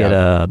knock to get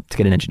out. to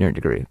get an engineering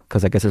degree,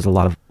 because I guess there's a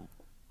lot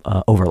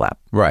of overlap.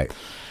 Right.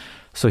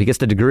 So he gets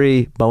the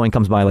degree. Boeing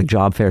comes by, like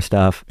job fair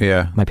stuff.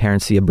 Yeah. My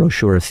parents see a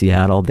brochure of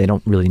Seattle. They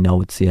don't really know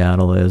what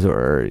Seattle is,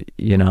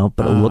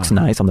 but it looks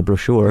nice on the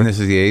brochure. And this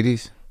is the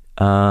 80s?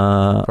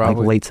 Like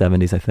Probably. late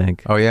 70s, I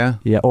think. Oh, yeah?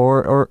 Yeah,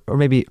 or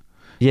maybe,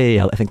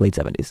 yeah, I think late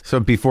 70s. So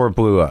before it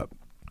blew up,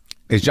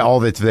 it's all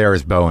that's there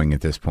is Boeing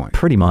at this point.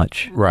 Pretty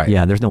much. Right.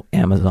 Yeah, there's no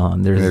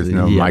Amazon. There's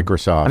no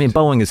Microsoft. I mean,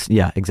 Boeing is,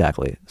 yeah,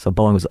 exactly. So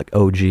Boeing was like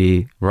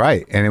OG.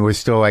 Right. And it was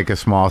still like a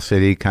small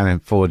city, kind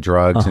of full of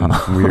drugs and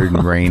weird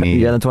and rainy.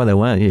 Yeah, that's why they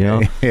went,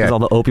 Yeah. There's all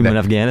the opium in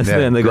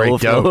Afghanistan. They go,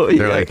 great dope. oh,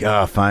 They're yeah. like,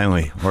 oh,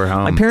 finally, we're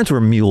home. My parents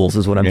were mules,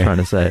 is what I'm trying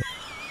to say.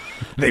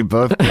 They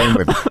both came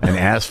with an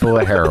ass full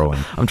of heroin.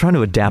 I'm trying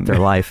to adapt their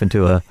life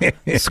into a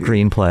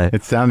screenplay.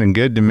 It's sounding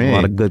good to me. A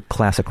lot of good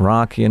classic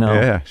rock,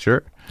 Yeah,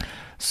 sure.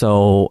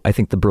 So I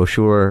think the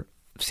brochure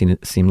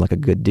seemed like a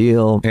good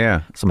deal.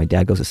 Yeah. So my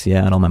dad goes to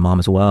Seattle, my mom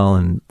as well,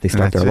 and they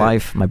start that's their it.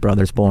 life. My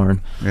brother's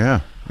born.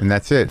 Yeah. And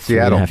that's it. 3.5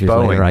 Seattle, years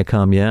Boeing. later, I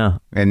come. Yeah,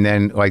 And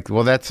then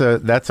that's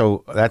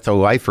a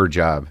lifer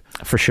job.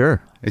 for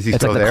sure. Is he it's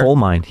still like the there? coal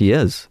mine. He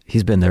is.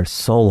 He's been there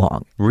so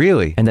long.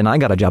 Really? And then I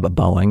got a job at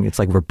Boeing. It's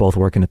like we're both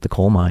working at the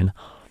coal mine.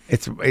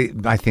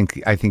 I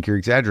think you're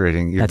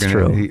exaggerating. That's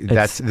true.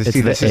 This It's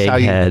is the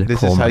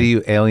egghead how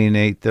you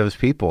alienate those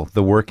people,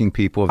 the working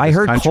people of this I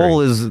heard country. coal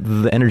is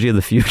the energy of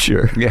the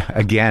future. Yeah,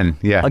 again.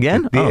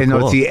 Again? No, Cool.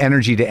 it's the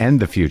energy to end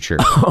the future.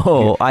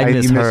 Oh, I You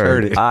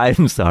misheard. it.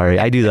 I'm sorry.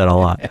 I do that a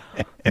lot.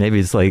 Maybe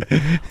it's like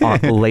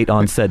late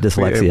onset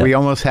dyslexia. We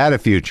almost had a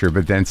future,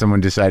 but then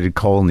someone decided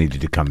coal needed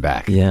to come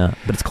back. Yeah,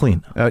 but it's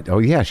clean. Oh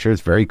yeah, sure.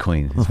 It's very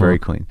clean. It's very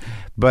clean.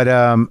 But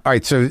all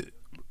right. So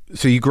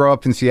you grow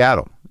up in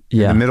Seattle.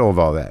 Yeah. In the middle of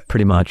all that.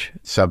 Pretty much.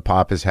 Sub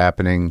pop is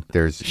happening.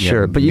 There's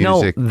Sure, but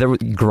music.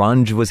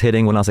 grunge was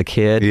hitting when I was a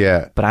kid.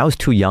 Yeah. But I was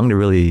too young to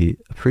really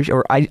appreciate,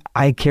 or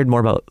I cared more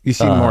about. You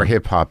seem more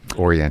hip hop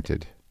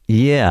oriented.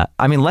 Yeah,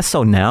 I mean less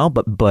so now,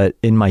 but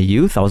in my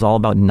youth, I was all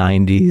about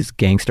 '90s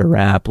gangster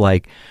rap,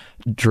 like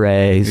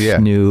Dre, Yeah.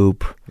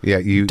 Snoop, Yeah,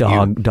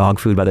 dog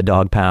food by the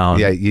Dog Pound.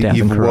 Yeah, Dancing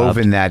you've Corrupt.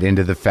 woven that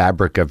into the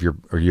fabric of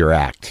your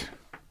act.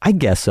 I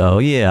guess so.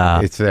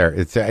 Yeah, It's there.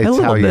 It's a how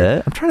little you.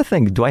 bit. I'm trying to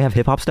think. Do I have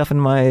hip hop stuff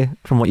from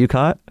what you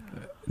caught?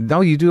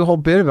 No, you do a whole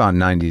bit about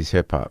 '90s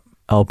hip hop.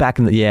 Oh, back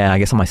in I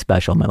guess on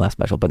my last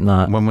special, but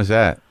not. When was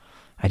that?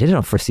 I did it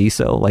on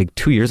Freciso like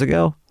 2 years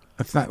ago.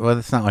 That's not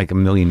like a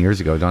million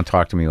years ago. Don't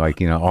talk to me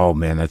like oh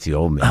man, that's the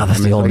old man. Oh, that's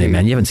I mean, the old like, me,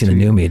 man. You haven't seen the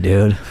new me,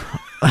 dude.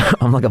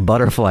 I'm like a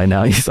butterfly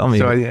now. You saw me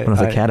So, when I was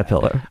a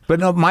caterpillar. But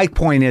no, my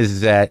point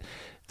is that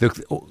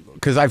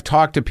because I've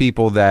talked to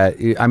people that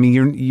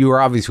you were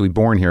obviously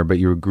born here, but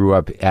you grew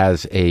up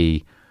as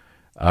a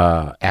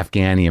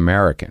Afghani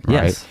American,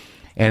 right? Yes.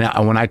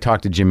 And when I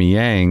talked to Jimmy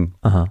Yang,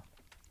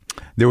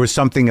 there was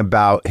something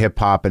about hip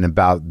hop and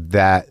about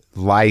that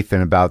life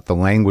and about the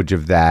language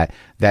of that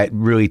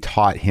really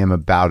taught him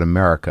about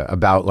America,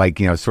 about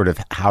sort of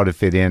how to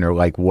fit in, or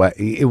like what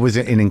it was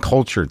an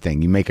encultured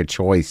thing. You make a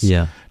choice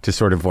to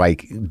sort of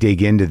like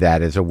dig into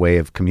that as a way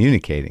of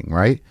communicating,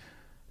 right?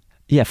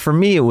 Yeah, for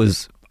me, it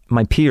was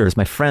my peers,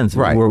 my friends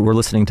were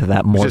listening to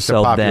that more Just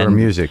so the popular than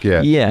music,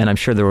 yeah. Yeah, and I'm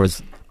sure there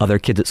was other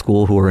kids at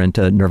school who were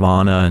into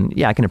Nirvana,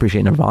 and I can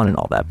appreciate Nirvana and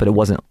all that, but it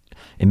wasn't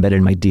embedded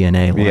in my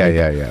DNA.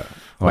 Yeah.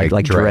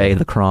 Like Dre,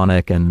 The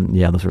Chronic, and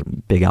those were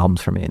big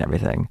albums for me and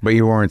everything. But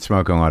you weren't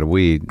smoking a lot of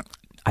weed.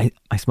 I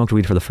smoked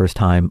weed for the first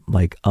time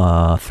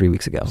 3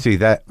 weeks ago. See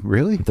that?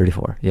 Really? I'm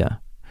 34, yeah.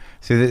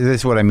 So this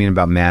is what I mean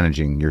about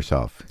managing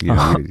yourself. You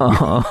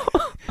know,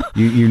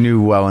 you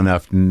knew well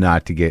enough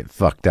not to get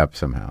fucked up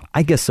somehow.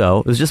 I guess so.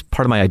 It was just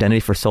part of my identity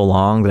for so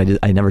long that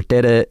I never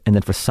did it, and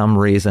then for some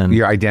reason,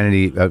 Your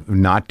identity of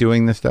not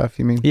doing the stuff,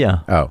 you mean? yeah,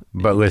 Oh,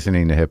 but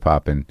listening to hip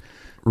hop and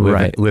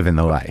Right. living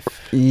the life.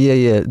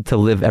 yeah, to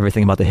live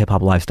everything about the hip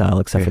hop lifestyle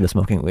except for the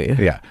smoking weed.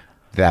 Yeah,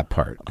 that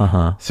part.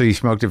 So you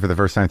smoked it for the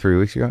first time 3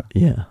 weeks ago?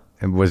 Yeah,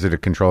 And was it a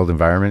controlled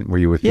environment? Were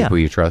you with Yeah. people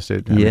you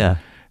trusted? yeah.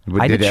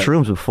 I did it-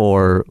 shrooms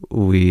before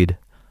weed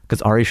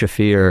because Ari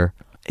Shafir,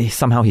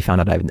 somehow he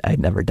found out I'd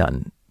never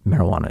done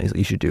marijuana. He's like,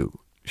 you should do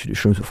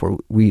shrooms before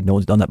weed. No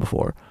one's done that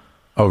before.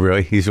 Oh,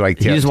 really? He's like,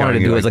 He just wanted to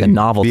telling you, do it as like a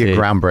novelty. Be a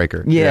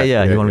groundbreaker.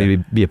 Yeah. He wanted me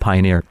to be a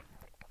pioneer.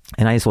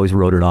 And I just always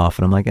wrote it off.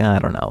 And I'm like, I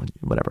don't know,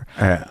 whatever.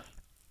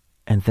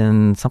 And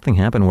then something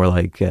happened where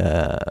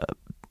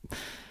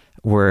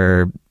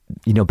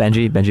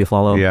Benji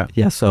Aflalo. Yeah.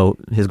 Yeah. So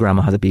his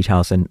grandma has a beach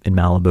house in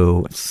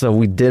Malibu. So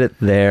we did it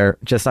there.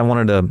 Just, I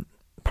wanted to,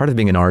 part of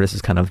being an artist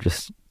is kind of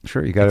just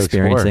Sure, you got to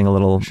experiencing a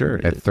little. Sure,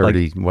 at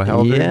 30. What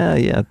hell?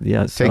 Yeah.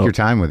 Take So, your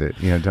time with it.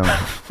 You know,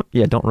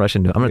 don't don't rush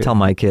into it. I'm going to tell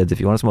my kids, if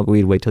you want to smoke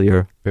weed, wait till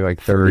you're be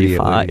like 30.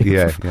 35.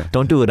 Yeah.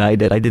 Don't do what I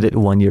did. I did it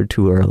 1 year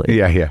too early.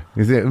 Yeah.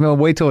 No,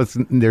 wait till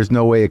there's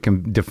no way it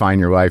can define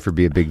your life or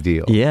be a big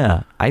deal.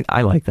 Yeah.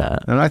 I like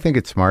that. And I think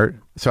it's smart.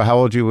 So how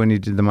old were you when you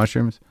did the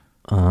mushrooms?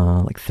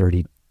 Like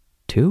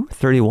 32,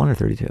 31 or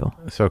 32.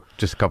 So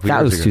just a couple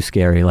That years was ago. too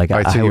scary. Like, All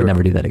right, so I you would were-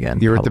 never do that again.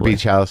 You were at the probably.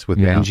 beach house with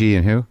Yeah. Benji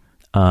and who?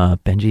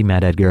 Benji,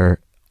 Matt Edgar,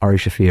 Ari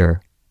Shafir.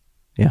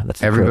 Yeah, that's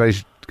the crew.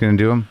 Everybody's going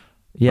to do them?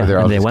 Yeah, Or they're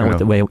all and they just went with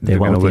the gonna- way they they're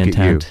went with gonna the look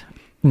at you? intent.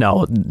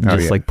 No,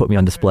 just yeah. like put me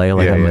on display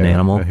like I'm an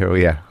animal.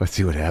 Yeah. Let's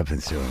see what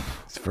happens to him.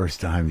 It's the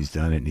first time he's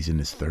done it and he's in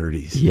his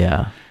 30s.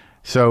 Yeah,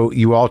 So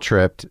you all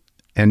tripped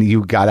and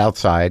you got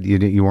outside.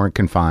 You weren't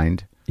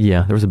confined,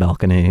 yeah. There was a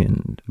balcony,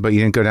 and but you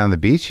didn't go down the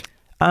beach?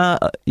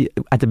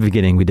 at the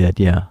beginning we did.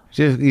 Yeah,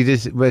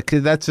 But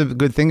 'cause that's a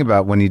good thing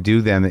about when you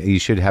do them. You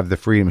should have the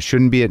freedom. It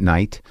shouldn't be at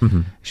night. Mm-hmm.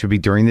 It should be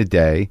during the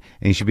day,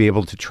 and you should be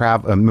able to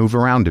travel, move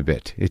around a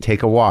bit. You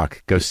take a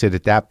walk, go sit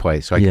at that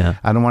place. Like, Yeah.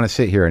 I don't want to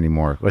sit here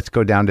anymore. Let's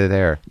go down to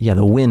there. yeah.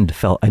 The wind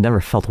felt. I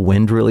never felt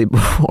wind really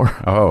before.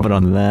 Oh. But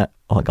on that,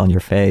 like on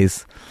your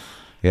face,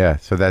 Yeah.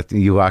 So that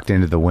you locked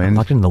into the I wind.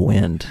 locked into the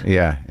wind.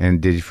 Yeah.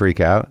 And did you freak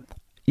out?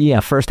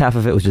 Yeah, first half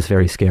of it was just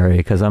very scary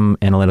because I'm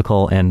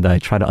analytical and I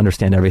try to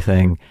understand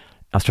everything.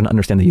 I was trying to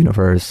understand the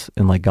universe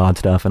and like God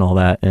stuff and all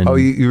that. And Oh,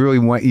 you really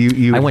went.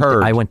 You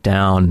heard. I went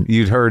down.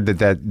 You'd heard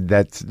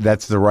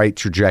that's the right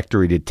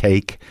trajectory to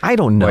take. I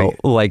don't know.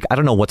 Wait. Like, I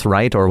don't know what's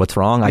right or what's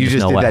wrong. I You just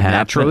just know did what that happened.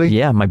 naturally?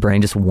 Yeah, my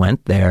brain just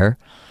went there,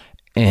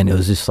 and it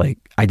was just like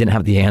I didn't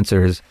have the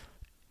answers,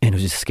 and it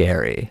was just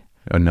scary.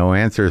 No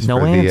answers No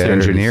for answers. the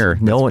engineer.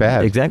 No, That's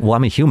bad. exactly. Well,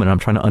 I'm a human. I'm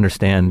trying to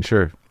understand.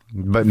 Sure.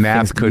 But math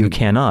things couldn't. You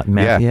cannot.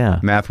 Math, yeah.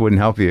 Math wouldn't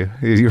help you.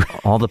 You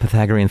All the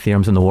Pythagorean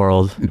theorems in the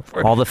world,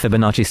 all the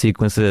Fibonacci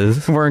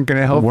sequences weren't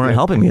going to help weren't you.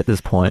 helping me at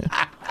this point.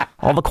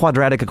 All the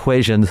quadratic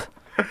equations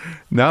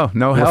No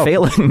were help.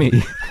 failing me.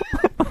 It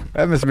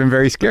That must have been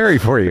very scary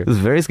for you. was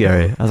very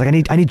scary. I was like,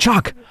 I need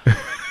chalk.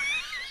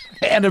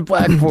 And a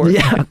blackboard.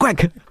 Yeah,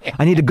 quick.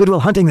 I need a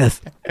Goodwill Hunting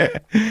this And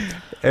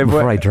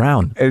before what- I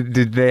drown.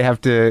 Did they have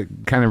to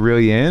kind of reel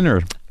you in, or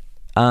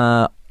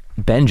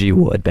Benji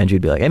would. Benji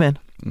would be like, "Hey, man,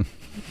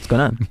 what's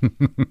going on?" I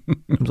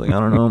was like, "I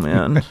don't know,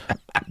 man.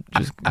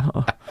 Just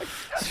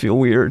feel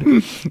weird."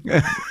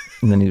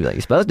 And then he'd be like,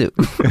 "You're supposed to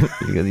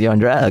because you're on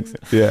drugs."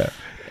 yeah,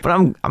 But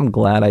I'm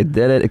glad I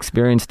did it,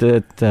 experienced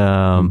it.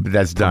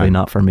 that's Probably done.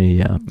 not for me.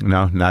 Yeah.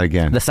 No, not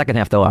again. The second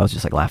half, though, I was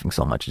just like laughing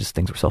so much. Just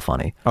things were so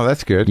funny. Oh,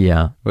 that's good.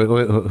 Yeah.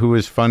 Who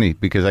was funny?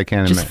 Because I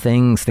can't Just imagine.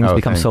 things Oh,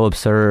 become things. so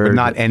absurd. But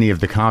not any of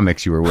the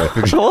comics you were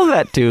with. all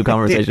that too.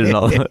 Conversation and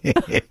all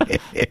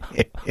that.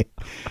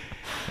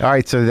 All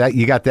right, so that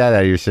you got that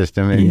out of your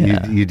system, and Yeah.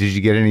 did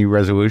you get any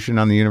resolution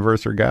on the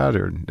universe or God,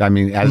 or I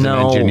mean, as No.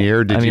 an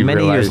engineer, did I mean, you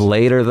many realize? years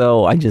later,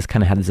 though, I just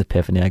kind of had this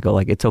epiphany. I go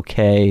like, it's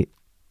okay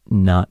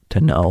not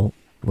to know.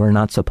 We're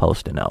not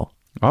supposed to know.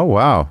 Oh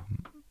wow,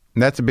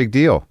 that's a big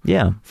deal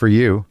Yeah, for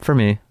you. for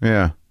me.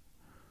 Yeah.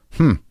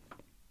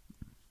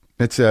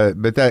 It's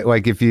but that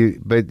like but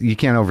you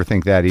can't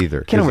overthink that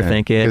either. Can't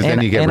overthink it. Because then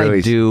And, you get and really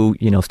I do,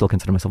 still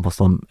consider myself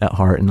Muslim at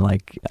heart, and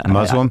like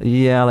Muslim?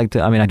 yeah, I like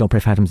to. I mean, I don't pray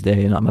 5 times a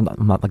day, and I'm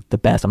not like the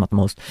best. I'm not the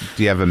most.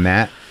 Do you have a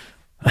mat?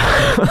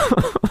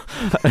 I don't.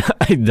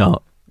 I don't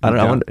know. I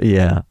don't? wonder,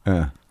 yeah.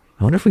 I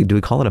wonder if do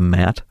we call it a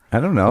mat? I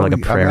don't know. Or like a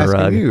I'm prayer asking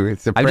rug. you.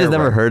 It's a I've prayer just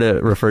never rug. heard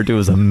it referred to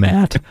as a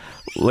mat.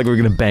 Like we're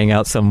gonna bang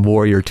out some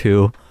Warrior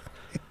 2.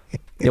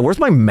 Yeah, where's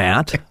my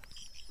mat?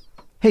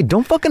 Hey,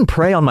 don't fucking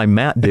pray on my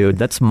mat, dude.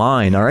 That's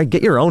mine. All right,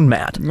 get your own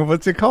mat. Well,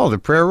 what's it called? A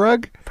prayer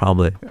rug?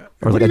 Probably,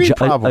 or What like do you mean a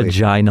probably?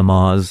 jai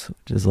namaz,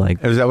 which is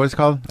like Is that what it's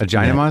called? A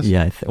gynamos?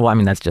 Yeah. Well, I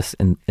mean that's just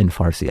in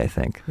Farsi. I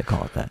think they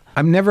call it that.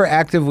 I'm never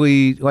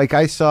actively like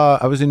I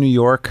was in New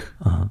York,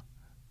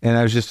 and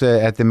I was just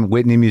at the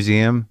Whitney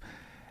Museum,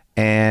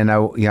 And I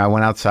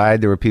went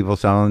outside. There were people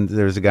selling.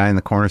 There was a guy in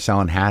the corner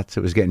selling hats.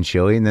 It was getting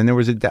chilly, and then there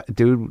was a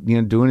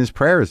dude, doing his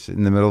prayers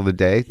in the middle of the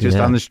day, just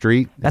on the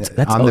street. That's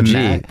on OG. the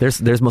mat.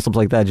 There's Muslims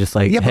like that, just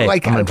like, Yeah, but hey,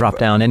 like, I'm gonna drop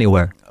down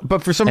anywhere.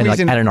 But for some And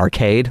reason, like at an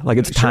arcade, like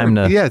it's time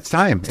to it's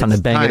time. It's time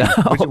to bang it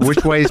out.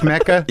 Which way is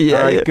Mecca? Yeah,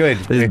 all right, yeah. good.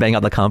 They just bang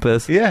out the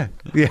compass. Yeah,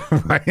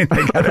 right. They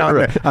got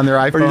it on their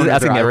iPhone. Or just or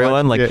asking their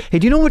everyone, iPod. like, Yeah. hey,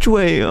 do you know which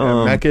way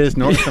Mecca is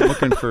north. I'm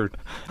looking for,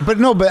 but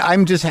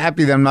I'm just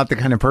happy that I'm not the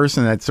kind of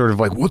person that's sort of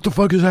like, what the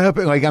fuck is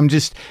happening? Like, I'm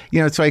just,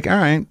 it's like, all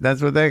right,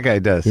 that's what that guy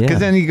does. Because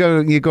then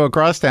you go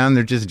across town,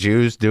 they're just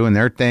Jews doing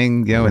their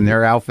thing, in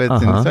their outfits,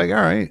 and it's like, all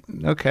right,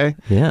 okay,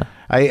 Yeah.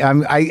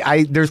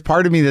 I there's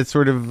part of me that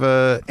sort of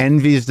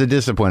envies the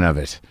discipline of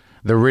it.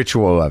 The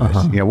ritual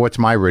of it. What's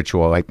my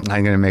ritual? Like,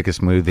 I'm going to make a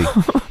smoothie.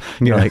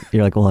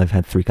 You're like, well, I've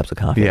had 3 cups of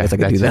coffee. I guess I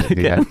could do that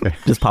again. Yeah.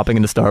 Just popping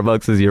into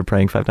Starbucks as you're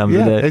praying 5 times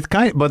a day. It's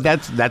but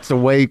that's the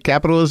way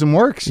capitalism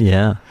works.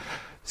 Yeah.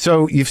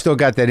 So you've still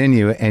got that in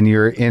you, and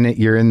you're in it.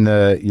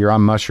 You're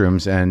on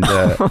mushrooms, and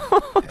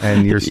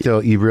and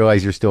you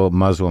realize you're still a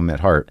Muslim at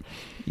heart.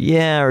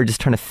 Yeah, or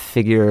just trying to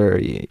figure,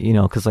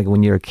 because like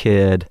when you're a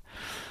kid,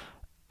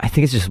 I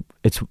think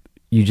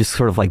you just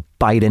sort of like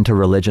bite into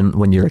religion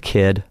when you're a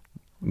kid.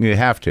 You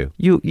have to.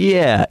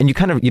 And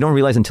you don't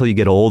realize until you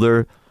get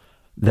older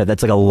that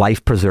that's like a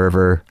life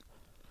preserver,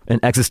 an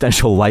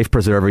existential life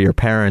preserver your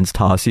parents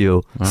toss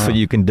you so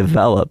you can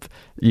develop,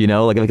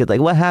 like if it's like,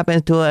 what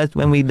happens to us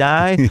when we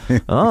die?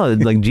 Oh,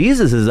 like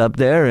Jesus is up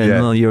there and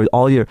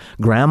all your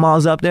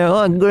grandma's up there.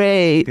 Oh,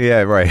 great.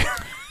 Yeah, right.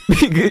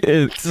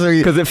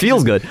 Because it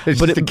feels good. It's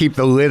just to keep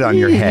the lid on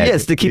your head.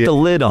 Yes, to keep the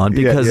lid on.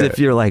 Because if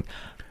you're like,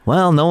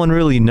 well, no one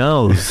really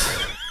knows.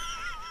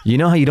 You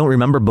know how you don't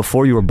remember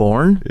before you were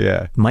born?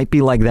 Yeah. Might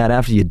be like that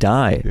after you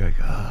die. You're like,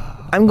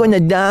 oh. I'm going to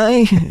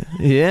die?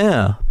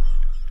 Yeah.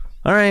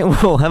 All right,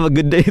 well, have a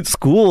good day at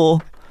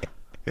school.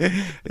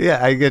 Yeah,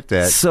 I get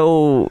that.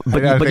 So,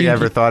 but I don't think I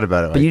ever thought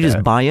about it like But you that.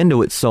 just buy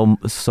into it so,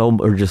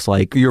 or just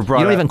like, you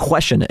don't even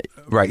question it.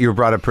 Right, you were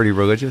brought up pretty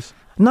religious?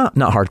 Not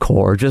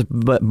hardcore,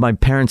 but my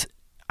parents,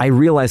 I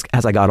realized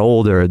as I got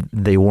older,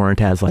 they weren't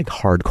as like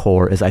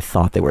hardcore as I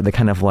thought they were. They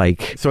kind of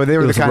like, so they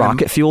were it was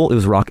rocket fuel. It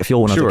was rocket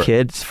fuel when I was a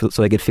kid, so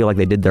they could feel like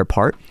they did their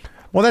part.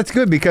 Well, that's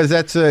good because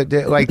that's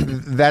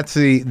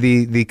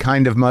the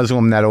kind of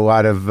Muslim that a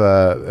lot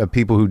of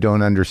people who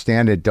don't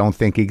understand it don't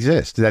think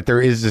exists. That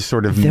there is this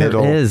sort of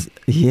middle. There is,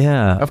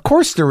 yeah. Of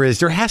course there is.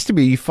 There has to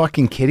be. Are you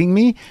fucking kidding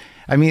me?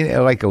 I mean,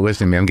 like,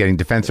 listen to me, I'm getting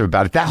defensive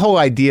about it. That whole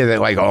idea that,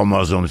 like, all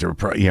Muslims are,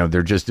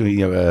 they're just,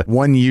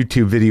 one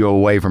YouTube video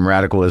away from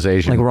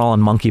radicalization. Like, we're all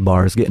on monkey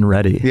bars getting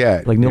ready.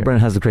 Yeah. Like, Neil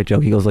Brennan has a great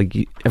joke. He goes, like,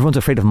 everyone's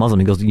afraid of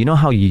Muslim. He goes, you know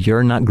how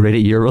you're not great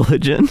at your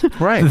religion?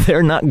 Right.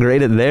 They're not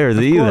great at theirs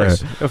either.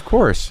 Of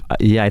course.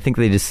 Yeah, I think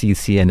they just see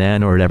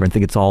CNN or whatever and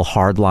think it's all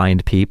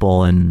hard-lined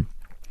people. And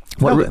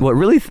what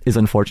really is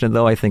unfortunate,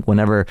 though, I think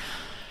whenever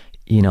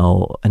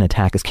an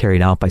attack is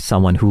carried out by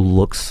someone who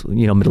looks,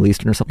 Middle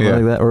Eastern or something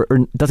like that, or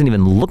doesn't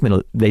even look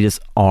Middle, they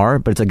just are,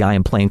 but it's a guy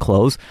in plain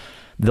clothes.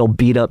 They'll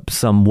beat up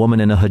some woman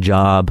in a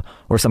hijab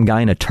or some guy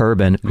in a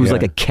turban who's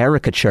like a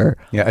caricature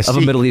of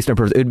a Middle Eastern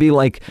person. It'd be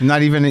like he's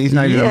not even a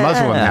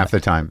Muslim half the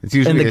time. It's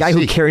usually and the guy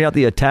who carried out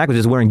the attack was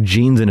just wearing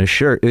jeans and a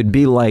shirt. It'd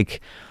be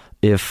like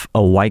if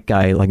a white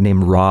guy like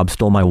named Rob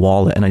stole my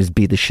wallet and I just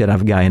beat the shit out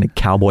of a guy in a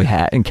cowboy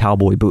hat and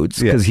cowboy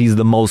boots because he's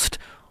the most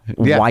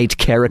white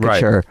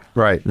caricature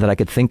that I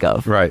could think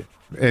of. Right.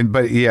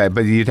 But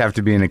you'd have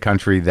to be in a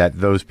country that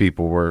those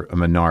people were a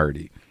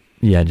minority.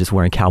 Yeah, just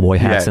wearing cowboy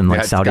hats in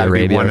like Saudi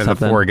Arabia or something. One of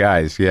the 4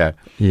 guys, yeah.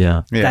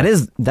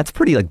 That's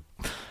pretty like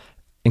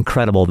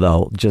incredible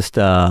though. Just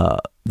the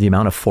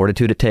amount of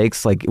fortitude it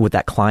takes, like with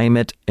that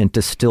climate, and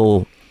to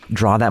still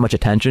draw that much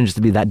attention, just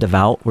to be that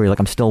devout, where you're like,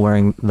 I'm still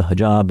wearing the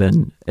hijab,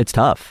 and it's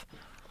tough.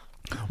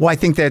 Well, I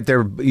think that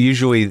they're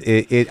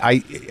usually,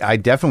 I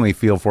definitely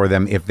feel for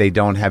them if they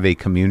don't have a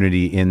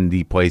community in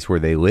the place where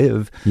they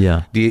live.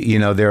 Yeah.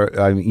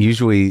 They're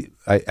usually,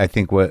 I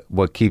think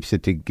what keeps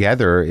it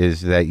together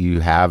is that you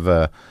have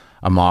a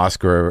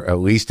mosque or at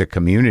least a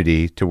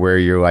community to where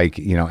you're like,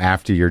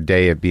 after your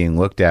day of being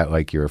looked at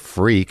like you're a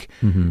freak,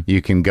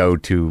 you can go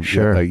to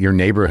your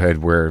neighborhood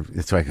where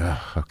it's like, oh,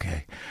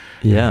 okay.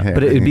 Yeah,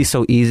 but it would be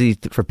so easy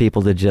for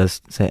people to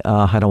just say,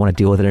 "Oh, I don't want to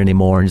deal with it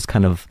anymore," and just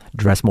kind of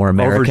dress more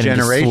American. Over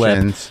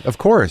generations, of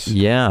course.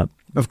 Yeah,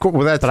 of course.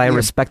 Well, but I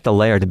respect the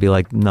layer to be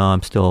like, no,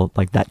 I'm still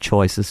like that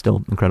choice is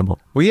still incredible.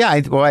 Well, yeah.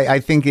 I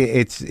think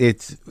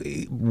it's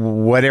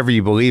whatever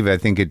you believe. I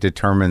think it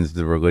determines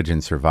the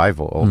religion's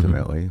survival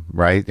ultimately,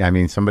 right? I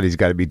mean, somebody's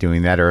got to be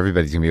doing that, or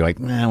everybody's gonna be like,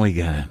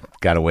 we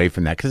got away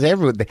from that because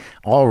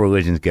all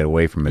religions get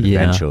away from it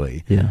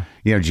eventually. Yeah.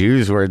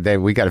 Jews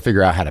we got to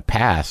figure out how to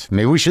pass.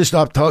 Maybe we should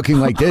stop talking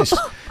like this.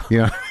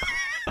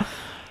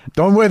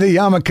 Don't wear the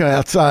yarmulke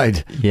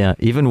outside. Yeah,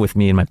 even with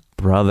me and my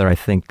brother, I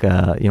think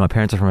my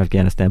parents are from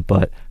Afghanistan,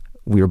 but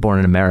we were born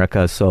in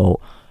America,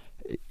 so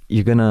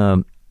it's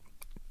gonna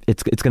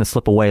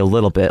slip away a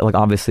little bit. Like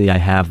obviously, I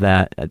have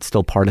that; it's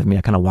still part of me.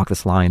 I kind of walk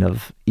this line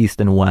of East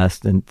and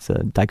West, and it's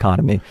a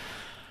dichotomy.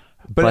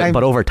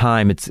 But over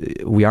time,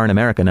 we are in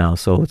America now,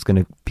 so it's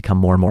going to become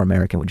more and more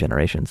American with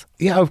generations.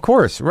 Yeah, of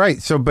course,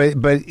 right. So,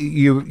 but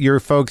your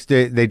folks,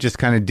 they just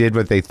kind of did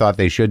what they thought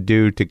they should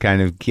do to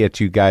kind of get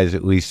you guys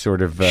at least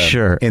sort of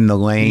sure in the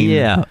lane.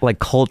 Yeah, like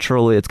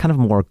culturally, it's kind of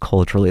more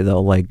culturally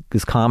though. Like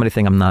this comedy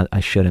thing, I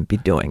shouldn't be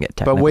doing it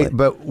technically.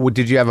 But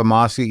did you have a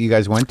mosque that you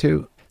guys went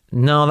to?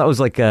 No, that was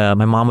like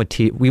my mom would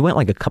teach. We went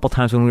like a couple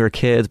times when we were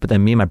kids, but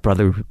then me and my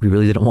brother, we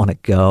really didn't want to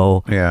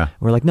go. Yeah,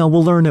 we're like, no,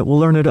 we'll learn it. We'll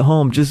learn it at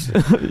home. Just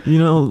like,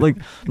 no,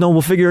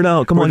 we'll figure it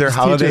out. Come on. Were there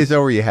holidays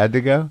though where you had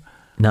to go?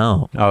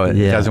 No. Oh, it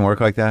doesn't work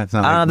like that. It's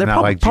not like, there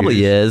not like probably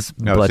Jews. is.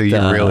 No, but, so you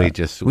really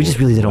just we just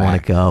really didn't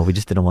want to go. We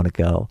just didn't want to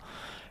go.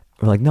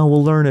 We're like, no,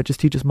 we'll learn it. Just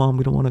teach us, Mom.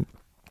 We don't want to.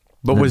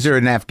 But was there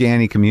an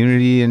Afghani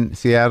community in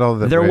Seattle?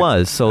 There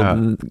was.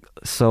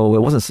 So it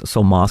wasn't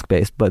so mosque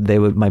based, but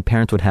my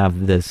parents would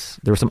have this.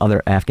 There were some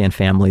other Afghan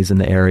families in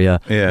the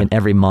area, and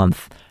every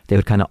month they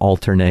would kind of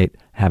alternate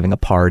having a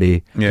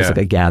party, just like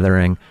a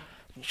gathering,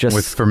 just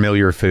with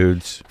familiar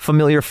foods,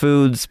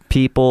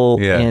 people,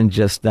 and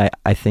just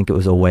I think it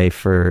was a way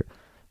for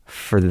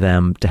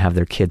them to have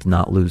their kids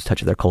not lose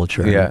touch of their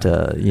culture. Yeah. And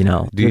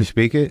to, do you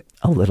speak it?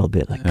 A little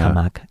bit, like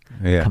kamak.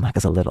 Yeah. Kamak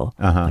is a little.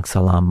 Like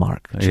salam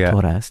Mark. Yeah.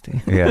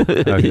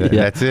 Okay.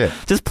 That's it.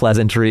 Just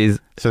pleasantries.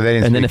 So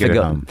they didn't speak it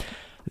at home.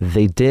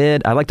 They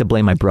did. I like to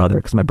blame my brother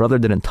because my brother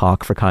didn't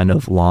talk for kind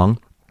of long.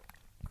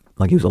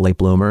 Like he was a late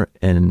bloomer,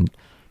 and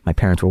my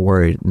parents were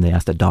worried, and they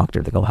asked the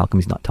doctor. They go, "How come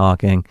he's not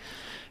talking?"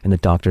 And the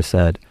doctor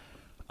said,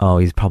 "Oh,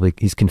 he's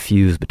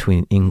confused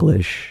between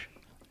English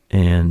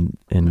and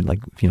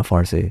like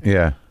Farsi.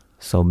 Yeah.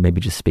 So maybe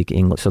just speak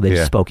English." So they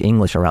just spoke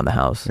English around the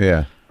house.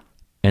 Yeah.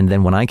 And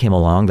then when I came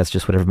along, that's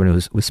just what everybody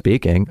was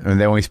speaking.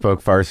 And they only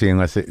spoke Farsi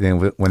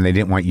when they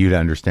didn't want you to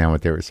understand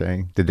what they were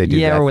saying. Did they do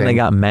that? Yeah, or when they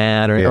got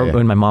mad, or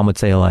when my mom would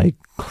say like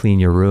 "clean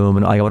your room,"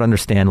 and I would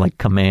understand like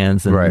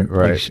commands and right.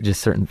 Like,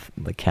 just certain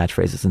like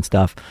catchphrases and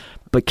stuff.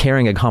 But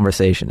carrying a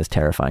conversation is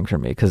terrifying for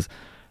me because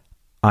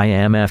I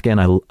am Afghan.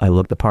 I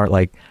look the part,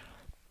 like,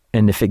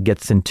 and if it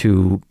gets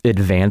into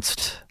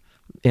advanced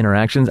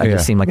interactions, I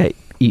just seem like I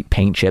eat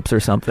paint chips or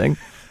something.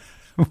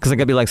 Because I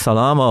could be like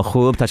 "Salam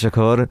alaikum,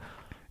 tashakur."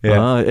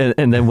 Yeah.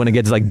 And then when it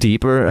gets like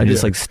deeper, I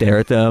just like stare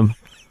at them.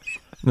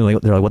 They're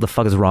like, "What the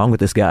fuck is wrong with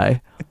this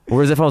guy?"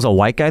 Whereas if I was a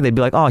white guy, they'd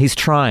be like, "Oh, he's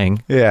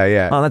trying."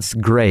 Yeah. Oh, that's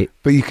great.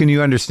 But can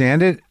you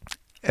understand it?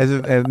 As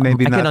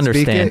maybe not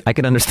understand. Speak it? I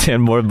can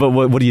understand more, but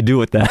what do you do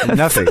with that?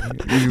 Nothing.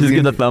 Just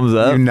give the thumbs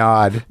up. You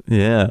nod.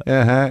 Yeah.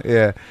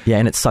 Yeah. Yeah,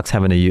 and it sucks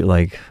having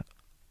to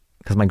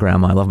because my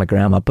grandma, I love my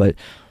grandma, but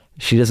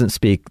she doesn't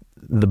speak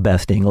the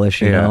best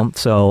English, you know.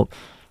 So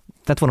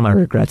that's one of my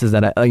regrets is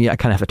that I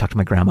kind of have to talk to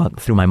my grandma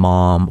through my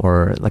mom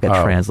or like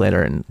a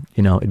translator, and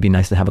it'd be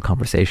nice to have a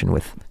conversation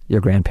with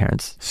your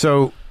grandparents.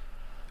 So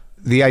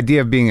the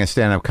idea of being a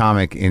stand-up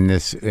comic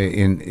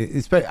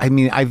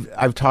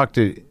I've talked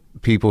to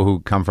people who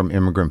come from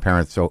immigrant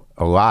parents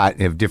a lot,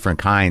 of different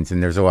kinds,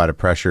 and there's a lot of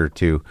pressure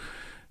to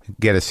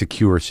get a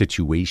secure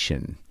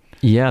situation.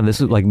 Yeah,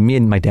 this is like me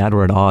and my dad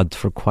were at odds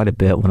for quite a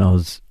bit when I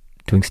was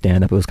doing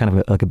stand-up. It was kind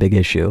of like a big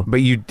issue.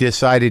 But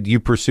you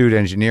pursued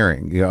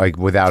engineering, like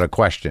without a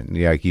question.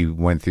 Like you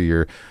went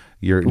through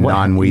your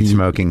non-weed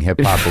smoking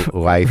hip hop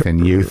life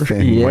and youth,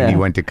 and when you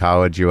went to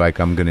college, you're like,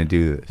 I'm going to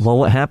do this. Well,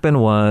 what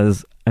happened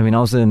was,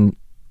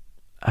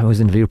 I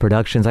was in video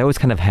productions. I always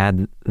kind of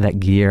had that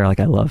gear.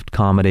 Like I loved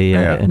comedy,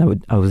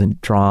 and I was in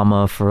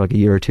drama for like a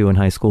year or two in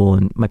high school,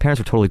 and my parents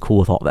were totally cool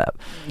with all that.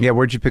 Yeah,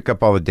 where'd you pick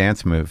up all the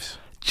dance moves?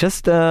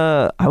 Just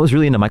I was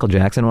really into Michael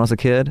Jackson when I was a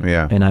kid.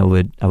 Yeah. And I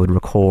would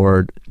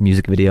record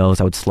music videos.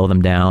 I would slow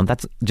them down.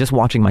 That's just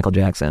watching Michael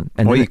Jackson.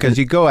 And because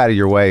you go out of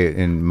your way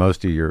in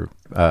most of your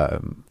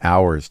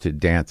hours to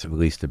dance at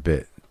least a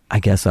bit. I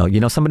guess so.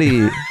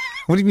 Somebody.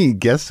 What do you mean,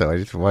 guess so? I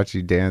just watched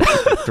you dance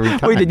 3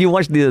 times. Wait, did you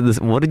watch this?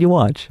 What did you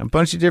watch? A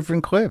bunch of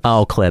different clips.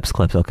 Oh, clips.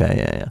 Okay,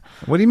 yeah.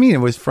 What do you mean? It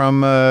was from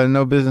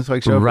No Business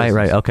Like Show Business.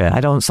 Right. Okay.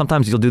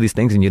 Sometimes you'll do these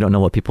things and you don't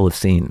know what people have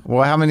seen.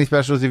 Well, how many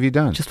specials have you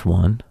done? Just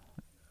one.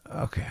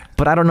 Okay.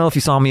 But I don't know if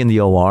you saw me in the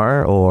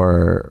OR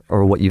or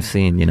what you've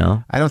seen,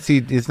 I don't see,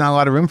 it's not a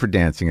lot of room for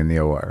dancing in the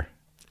OR.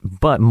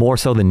 But more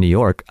so than New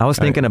York. I was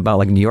thinking about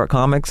like New York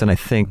comics, and I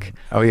think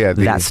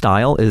that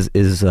style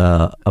is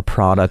a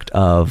product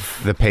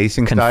of the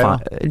pacing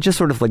style, just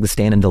sort of like the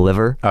stand and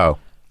deliver. Oh,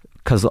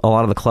 because a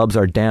lot of the clubs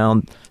are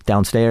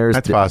downstairs.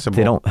 That's possible.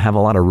 They don't have a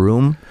lot of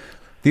room.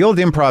 The old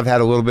Improv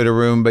had a little bit of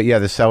room, but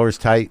the cellar's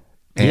tight.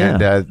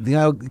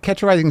 And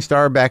Catch a Rising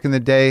Star back in the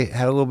day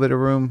had a little bit of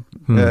room.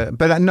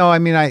 But no, I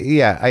mean,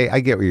 I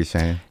get what you're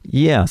saying.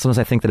 Yeah, sometimes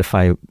I think that if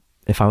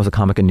I was a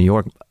comic in New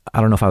York, I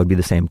don't know if I would be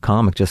the same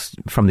comic just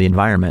from the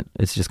environment.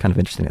 It's just kind of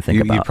interesting to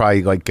think about. You'd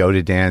probably like go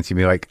to dance. You'd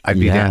be like, I'd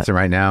be dancing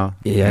right now.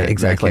 Yeah,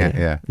 exactly.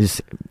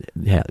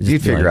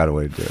 You'd figure out a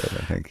way to do it,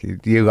 I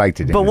think. You like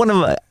to dance. But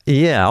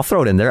I'll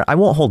throw it in there. I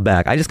won't hold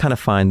back. I just kind of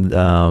find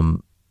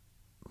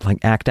like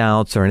act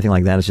outs or anything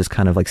like that is just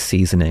kind of like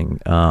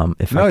seasoning.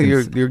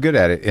 You're good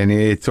at it, and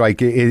it's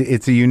like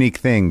it's a unique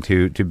thing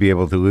to be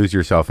able to lose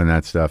yourself in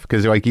that stuff,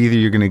 because like either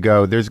you're going to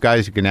go. There's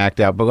guys who can act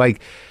out, but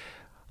like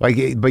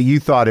But you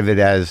thought of it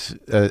as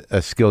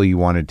a skill you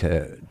wanted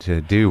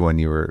to do when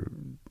you were.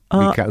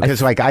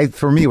 Because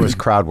for me, it was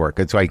crowd work.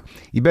 It's like,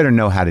 you better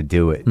know how to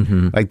do it.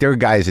 Like, there are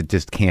guys that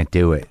just can't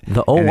do it.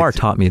 The OR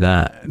taught me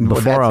that.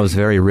 Before, I was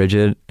very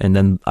rigid, and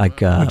then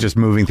just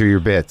moving through your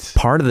bits.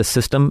 Part of the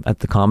system at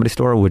the Comedy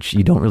Store, which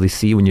you don't really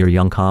see when you're a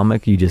young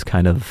comic, you just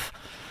kind of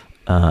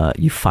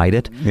you fight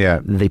it.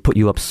 Yeah. They put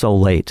you up so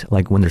late,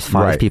 like when there's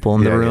 5 people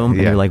in the room,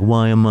 and you're like,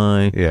 why am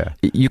I? Yeah.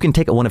 You can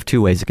take it one of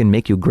 2 ways. It can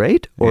make you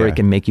great, or it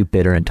can make you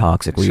bitter and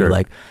toxic, where you're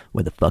like,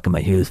 where the fuck am I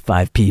here? There's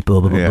 5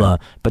 people, blah, blah, blah.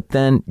 But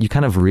then you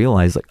kind of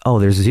realize, like, oh,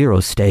 there's 0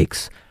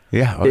 stakes.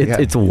 Yeah.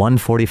 It's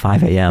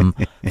 1:45 a.m.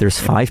 There's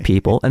 5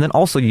 people. And then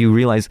also you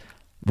realize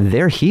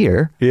they're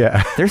here.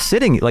 Yeah. They're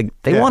sitting, like,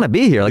 they want to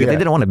be here. Like, if they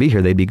didn't want to be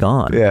here, they'd be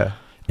gone. Yeah.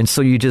 And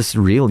so you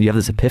have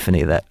this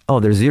epiphany that,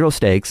 oh, there's 0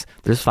 stakes.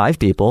 There's 5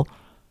 people.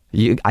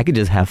 I could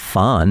just have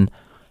fun,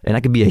 and I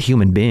could be a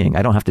human being.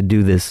 I don't have to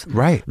do this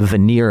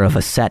veneer of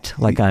a set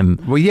like I'm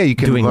you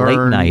can doing learn,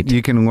 late night.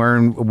 You can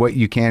learn what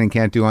you can and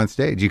can't do on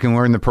stage. You can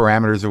learn the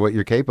parameters of what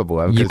you're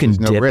capable of, because there's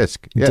no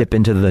risk. Dip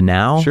into the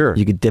now. Sure.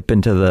 You could dip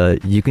into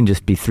you can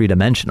just be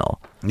 3-dimensional.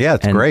 Yeah,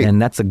 it's great.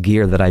 And that's a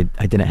gear that I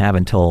didn't have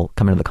until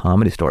coming to the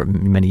Comedy Store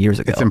many years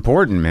ago. It's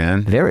important,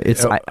 man.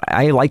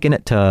 I liken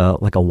it to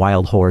like a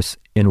wild horse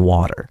in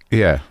water.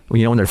 Yeah.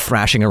 You know, when they're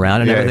thrashing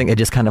around and everything, it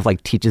just kind of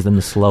like teaches them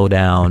to slow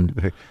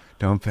down.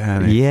 Don't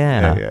panic.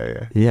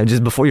 Yeah,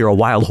 just before you're a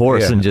wild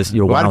horse and just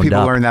you're wound up. A lot of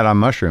people learn that on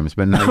mushrooms,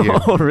 but not you.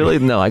 Oh, really?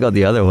 No, I go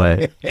the other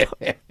way.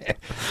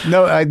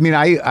 No, I mean,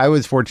 I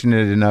was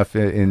fortunate enough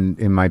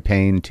in my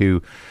pain to,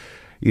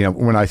 you know,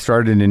 when I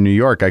started in New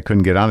York, I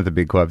couldn't get on at the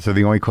big club. So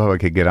the only club I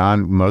could get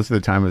on most of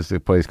the time was a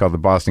place called the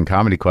Boston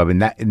Comedy Club.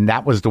 And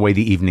that was the way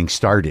the evening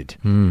started,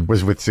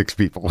 was with 6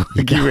 people.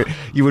 Like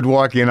you would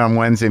walk in on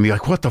Wednesday and be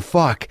like, what the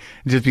fuck?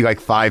 And just be like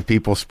 5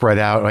 people spread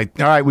out. Like,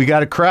 all right, we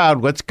got a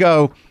crowd. Let's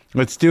go.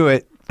 Let's do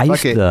it. I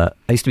used to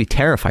be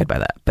terrified by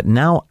that, but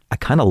now I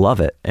kind of love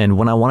it. And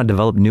when I want to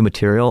develop new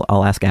material,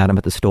 I'll ask Adam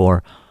at the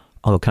store,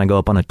 I'll kind of go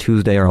up on a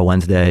Tuesday or a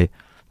Wednesday,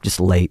 just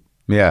late.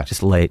 Yeah.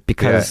 Just late,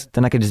 because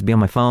then I could just be on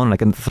my phone and I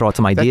can throw out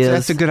some ideas.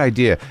 That's a good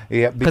idea.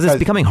 Yeah, because it's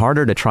becoming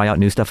harder to try out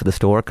new stuff at the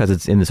store because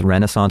it's in this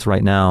renaissance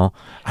right now.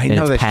 I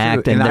know, it's that's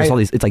packed, true. and there's all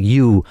these. It's like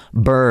you,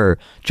 Burr,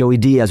 Joey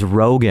Diaz,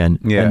 Rogan,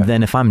 and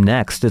then if I'm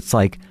next, it's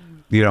like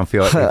you don't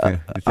feel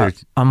like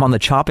I'm on the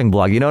chopping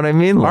block. You know what I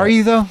mean? Are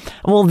you though?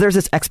 Well, there's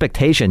this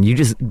expectation.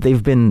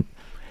 They've been.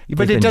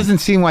 But it doesn't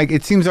seem like,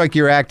 it seems like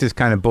your act is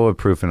kind of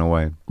bulletproof in a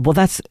way. Well,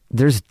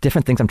 there's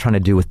different things I'm trying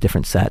to do with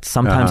different sets.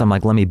 Sometimes I'm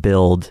like, let me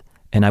build,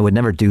 and I would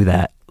never do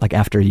that like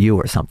after you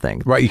or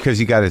something. Right, because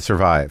you got to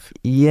survive.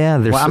 Yeah.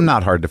 I'm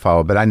not hard to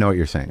follow, but I know what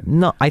you're saying.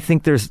 No, I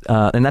think there's,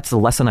 and that's the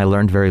lesson I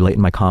learned very late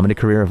in my comedy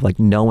career of like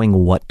knowing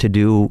what to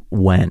do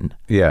when.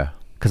 Yeah.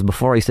 Because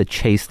before I used to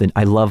chase the thing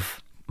I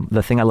love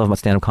about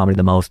stand-up comedy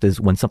the most is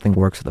when something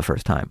works for the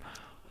first time.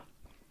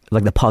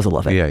 Like the puzzle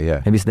of it.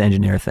 Yeah. Maybe it's the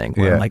engineer thing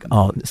where I'm like,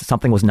 oh,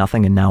 something was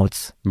nothing and now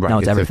it's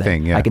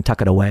everything. Thing, I can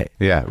tuck it away.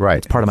 Yeah, right.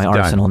 It's part of my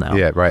arsenal now.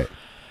 Yeah, right.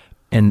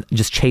 And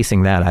just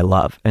chasing that I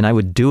love. And I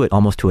would do it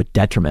almost to a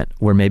detriment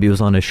where maybe it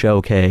was on a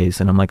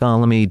showcase and I'm like, oh,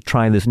 let me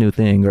try this new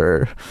thing.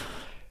 Or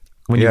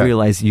when you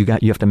realize you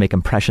have to make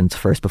impressions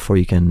first before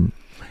you can.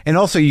 And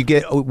also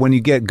when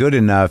you get good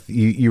enough,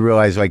 you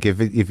realize like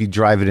if you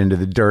drive it into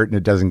the dirt and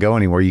it doesn't go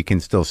anywhere, you can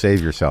still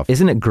save yourself.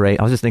 Isn't it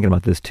great? I was just thinking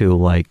about this too,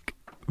 like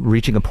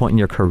reaching a point in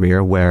your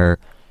career where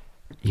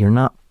you don't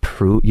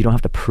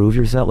have to prove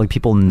yourself. Like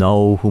people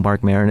know who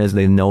Marc Maron is.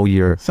 They know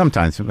you're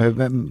sometimes.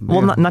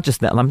 Well, not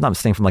just that. I'm not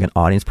saying from like an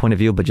audience point of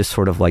view, but just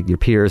sort of like your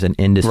peers in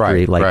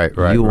industry. Right,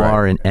 you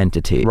are an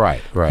entity.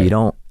 Right. You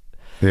don't.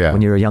 Yeah.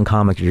 When you're a young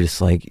comic, you're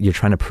just like you're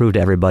trying to prove to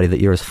everybody that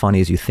you're as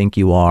funny as you think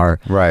you are.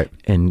 Right.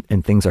 And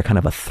things are kind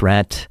of a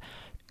threat.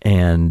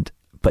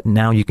 But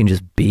now you can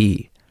just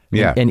be.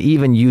 Yeah. And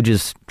even you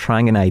just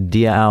trying an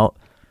idea out.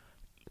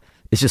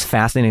 It's just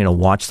fascinating to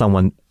watch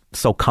someone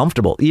so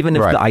comfortable, even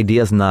if the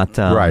idea is not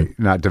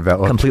not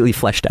developed, completely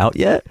fleshed out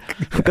yet,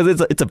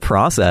 because it's a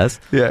process.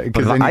 Yeah,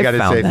 because then you got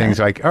to say things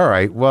like, "All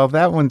right, well,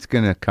 that one's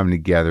going to come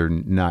together,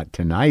 not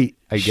tonight,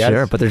 I guess."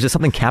 Sure, but there's just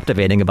something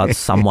captivating about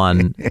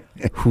someone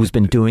who's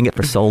been doing it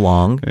for so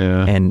long,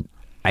 and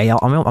I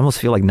almost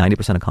feel like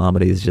 90% of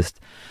comedy is just,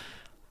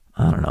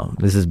 I don't know,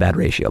 this is a bad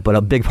ratio, but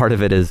a big part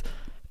of it is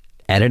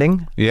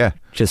editing. Yeah,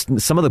 just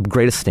some of the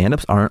greatest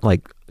stand-ups aren't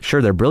like,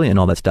 sure, they're brilliant and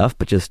all that stuff,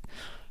 but just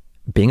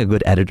being a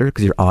good editor,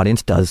 because your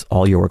audience does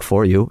all your work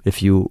for you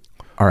if you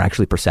are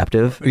actually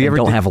perceptive and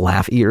don't have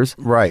laugh ears.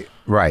 Right.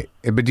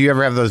 But do you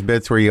ever have those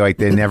bits where you like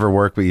they never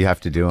work, but you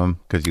have to do them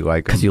because you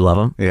like them? Because you love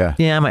them? Yeah.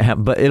 Yeah, I might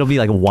have, but it'll be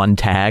like one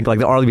tag. Like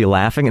they'll already be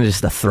laughing and it's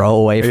just a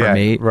throwaway for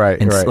me.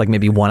 Right. And like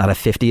maybe 1 out of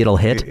 50 it'll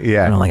hit.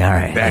 Yeah. And I'm like, all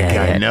right. That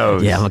guy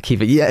knows. Yeah, I'm going to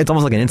keep it. Yeah, it's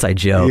almost like an inside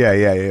joke.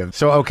 Yeah.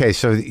 So, okay,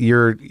 so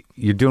you're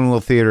doing a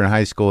little theater in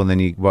high school and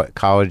then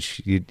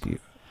college?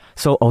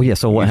 So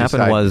what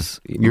happened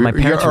was my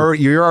parents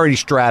you're already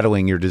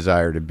straddling your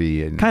desire to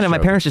be in kind of. My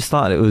parents just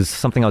thought it was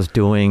something I was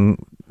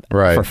doing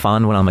for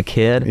fun when I'm a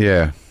kid.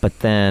 Yeah. But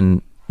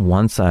then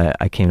once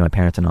I came to my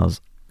parents and I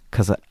was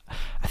because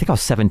I think I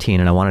was 17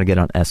 and I wanted to get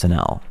on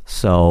SNL.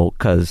 So,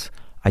 because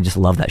I just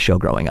loved that show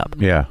growing up.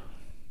 Yeah.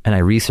 And I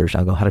researched,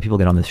 I go, how do people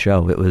get on this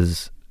show? It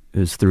was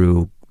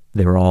through,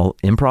 they were all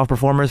improv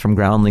performers from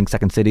Groundlings,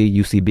 Second City,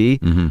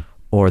 UCB,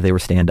 or they were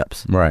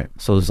stand-ups. Right.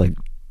 So it was like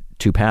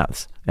 2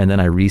 paths. And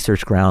then I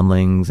researched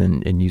Groundlings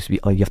and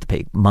UCB. Like, you have to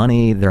pay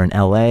money. They're in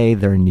LA,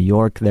 they're in New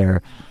York,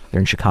 they're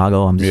in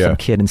Chicago. I'm just some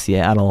kid in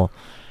Seattle.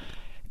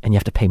 And you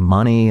have to pay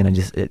money. And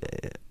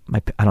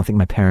I don't think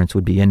my parents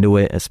would be into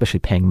it, especially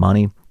paying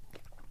money.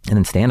 And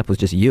then stand-up was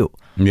just you.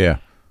 Yeah.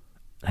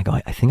 I go,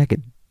 I think I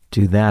could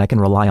do that. I can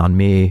rely on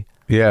me.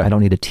 Yeah. I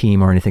don't need a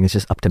team or anything. It's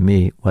just up to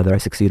me whether I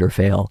succeed or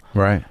fail.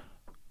 Right.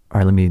 All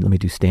right, let me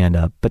do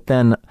stand-up. But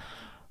then,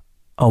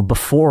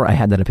 before I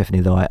had that epiphany,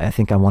 though, I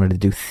think I wanted to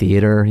do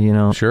theater, you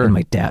know? Sure. And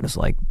my dad was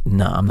like,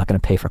 no, I'm not going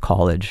to pay for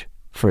college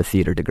for a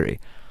theater degree.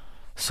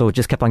 So it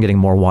just kept on getting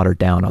more watered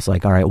down. I was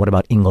like, all right, what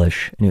about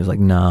English? And he was like,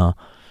 no.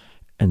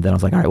 And then I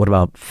was like, all right, what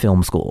about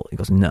film school? He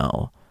goes,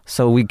 no.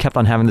 So we kept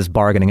on having this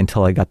bargaining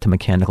until I got to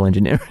mechanical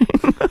engineering.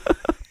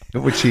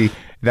 Which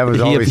that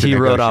was always he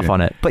wrote off on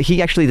it. But he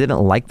actually didn't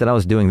like that I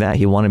was doing that.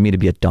 He wanted me to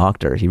be a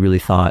doctor. He really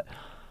thought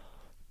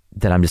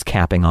that I'm just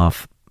capping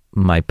off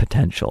my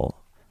potential.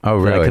 Oh,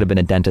 that really? I could have been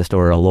a dentist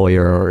or a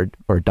lawyer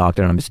or a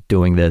doctor, and I'm just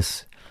doing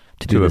this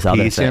to do this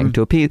other thing.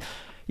 To appease.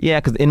 Yeah,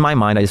 because in my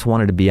mind, I just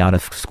wanted to be out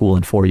of school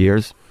in 4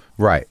 years.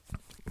 Right.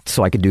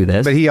 So I could do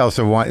this. But he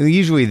also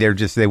usually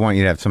they want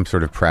you to have some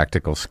sort of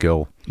practical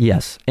skill.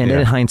 Yes. And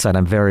in hindsight,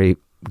 I'm very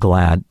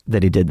glad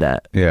that he did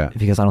that. Yeah.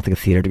 Because I don't think a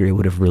theater degree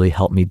would have really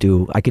helped me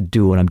I could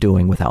do what I'm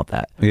doing without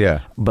that.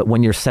 Yeah. But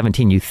when you're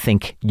 17, you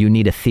think you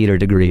need a theater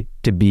degree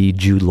to be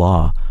Jude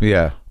Law.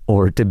 Yeah.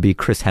 Or to be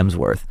Chris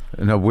Hemsworth.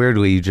 No,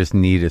 weirdly, you just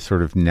need a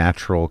sort of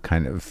natural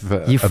kind of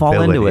you fall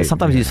ability. into it.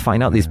 Sometimes you just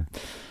find out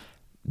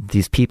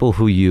these people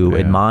who you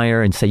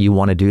admire and say you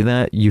want to do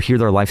that, you hear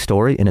their life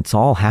story and it's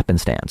all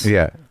happenstance.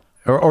 Yeah.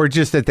 Or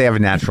just that they have a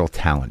natural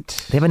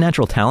talent. They have a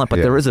natural talent, but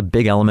there is a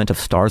big element of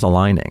stars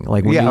aligning.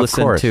 Like when you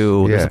listen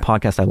to, there's a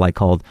podcast I like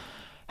called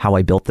How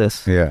I Built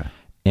This. Yeah.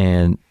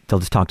 And they'll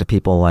just talk to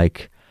people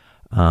like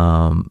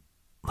the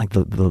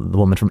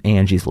woman from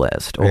Angie's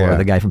List or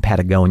the guy from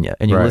Patagonia.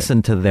 And you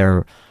listen to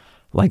their,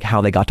 like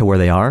how they got to where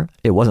they are.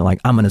 It wasn't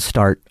like, I'm going to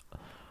start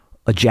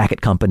a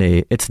jacket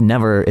company. It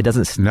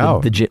doesn't,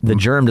 the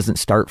germ doesn't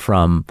start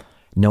from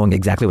knowing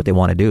exactly what they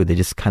want to do. They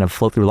just kind of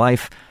float through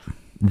life.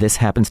 This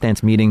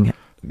happenstance meeting.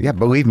 Yeah,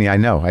 believe me, I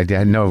know. I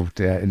had no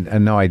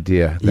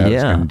idea that I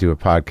was going to do a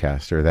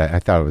podcast or that. I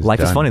thought it was life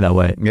done. is funny that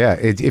way. Yeah,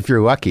 if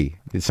you're lucky,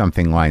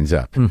 something lines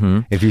up.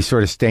 Mm-hmm. If you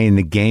sort of stay in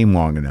the game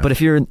long enough. But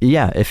if you're in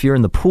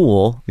the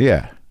pool,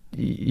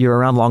 you're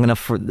around long enough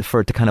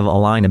for it to kind of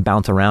align and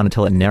bounce around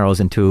until it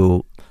narrows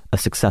into a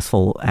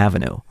successful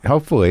avenue.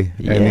 Hopefully.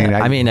 Yeah.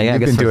 I mean,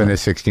 you've been doing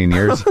this 16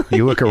 years.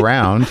 You look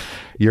around,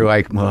 you're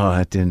like, well,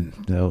 that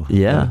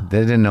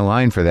didn't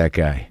align for that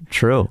guy.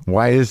 True.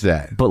 Why is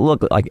that? But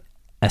look, like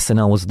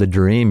SNL was the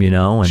dream, you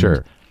know? And,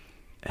 sure.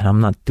 And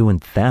I'm not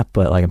doing that,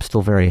 but like I'm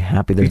still very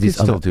happy. You could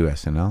still do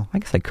SNL. I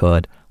guess I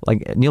could.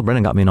 Like Neil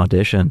Brennan got me an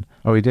audition.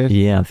 Oh, he did?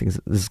 Yeah, I think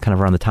this is kind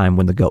of around the time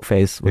when the Goat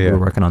Face, we were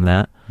working on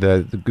that.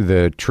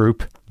 The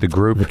troupe, the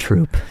group. The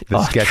troupe.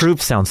 Sketch. Troupe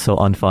sounds so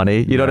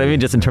unfunny. You know what I mean?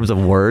 Just in terms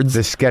of words.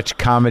 The sketch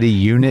comedy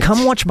unit.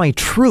 Come watch my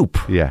troupe.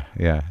 Yeah.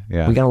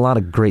 We got a lot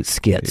of great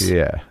skits.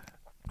 Yeah.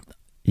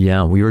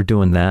 Yeah, we were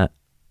doing that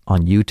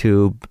on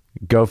YouTube.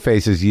 Goat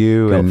Face is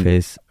you and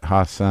Face.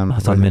 Hassan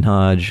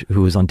Minhaj,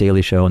 who was on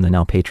Daily Show and then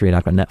now Patriot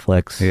Act on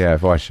Netflix. Yeah,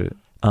 I've watched it.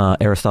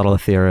 Aristotle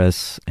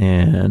Atheris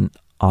and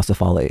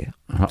Asif Ali.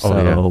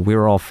 We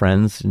were all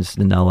friends just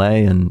in LA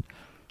and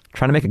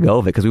trying to make a go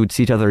of it because we would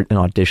see each other in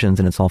auditions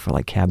and it's all for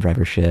like cab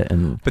driver shit.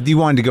 But you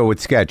wanted to go with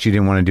sketch. You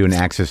didn't want to do an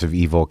Axis of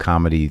Evil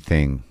comedy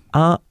thing.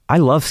 I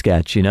love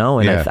sketch, you know,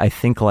 and I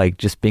think like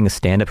just being a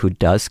stand-up who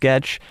does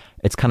sketch,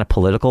 it's kind of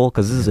political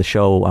because this is a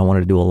show I wanted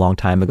to do a long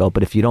time ago.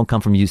 But if you don't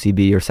come from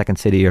UCB or Second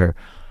City or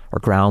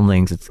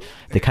Groundlings,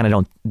 they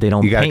don't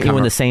paint you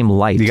in the same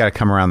light. You got to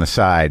come around the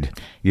side.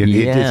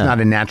 It's not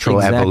a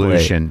natural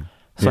evolution.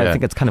 So I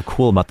think it's kind of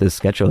cool about this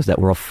sketch show is that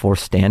we're all 4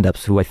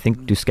 stand-ups who I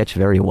think do sketch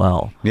very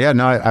well. Yeah,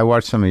 no, I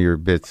watched some of your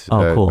bits.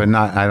 Cool. But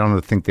I don't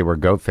think they were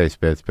Goat Face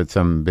bits, but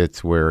some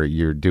bits where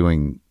you're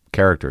doing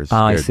characters. Oh,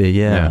 I see.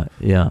 Yeah.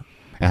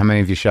 And how many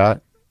have you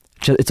shot?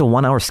 It's a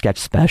 1-hour sketch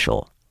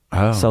special.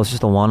 Oh. So it's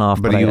just a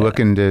one-off. But are you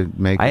looking to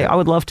make it? I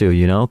would love to,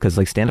 you know, because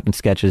like stand-up and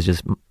sketch is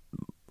just,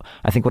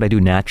 I think what I do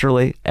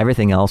naturally.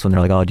 Everything else, when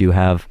they're like, oh, do you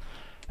have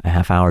a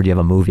half hour? Do you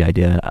have a movie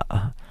idea?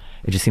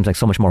 It just seems like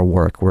so much more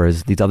work,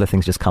 whereas these other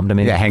things just come to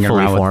me. Yeah, hanging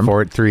around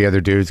with 3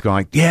 other dudes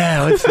going,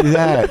 yeah, let's do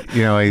that.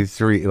 You know,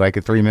 it's like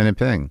a 3-minute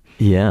thing.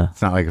 Yeah.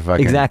 It's not like a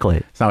fucking... Exactly.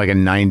 It's not like a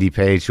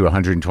 90-page to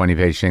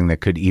 120-page thing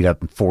that could eat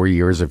up 4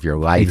 years of your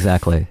life.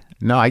 Exactly.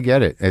 No, I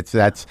get it.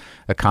 That's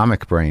a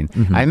comic brain.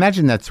 Mm-hmm. I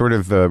imagine that's sort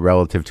of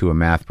relative to a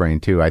math brain,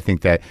 too. I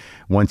think that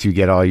once you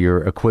get all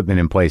your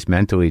equipment in place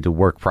mentally to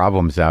work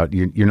problems out,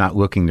 you're not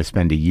looking to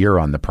spend a year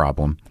on the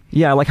problem.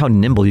 Yeah, I like how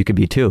nimble you could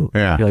be, too.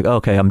 Yeah. You're like,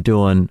 okay, I'm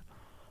doing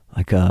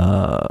like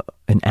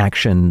an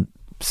action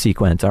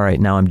sequence. All right,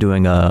 now I'm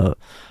doing a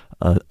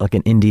like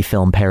an indie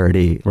film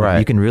parody. Right.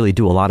 You can really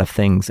do a lot of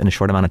things in a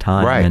short amount of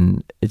time, Right.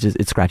 and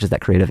it scratches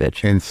that creative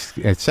itch. And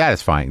it's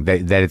satisfying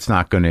that it's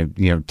not going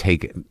to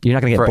take. You're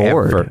not going to get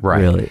forever, bored, right?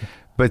 really.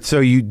 But so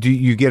you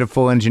get a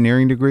full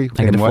engineering degree?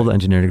 I get a full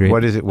engineering degree.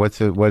 What is it?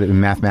 What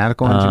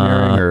mathematical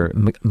engineering or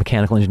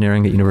mechanical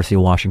engineering at University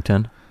of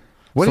Washington?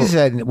 What is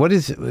that? What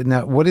does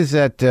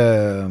that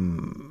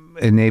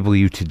enable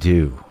you to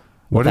do?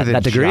 What are the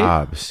that degree?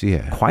 jobs?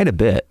 Yeah, Quite a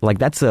bit. Like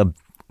that's a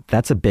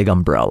big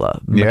umbrella.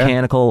 Yeah.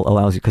 Mechanical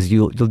allows you, because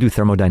you'll do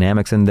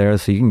thermodynamics in there,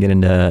 so you can get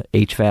into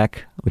HVAC,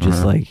 which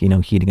is like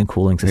heating and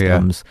cooling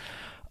systems.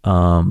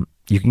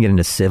 You can get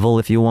into civil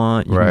if you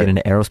want. You Right. can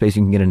get into aerospace.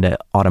 You can get into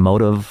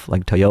automotive,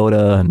 like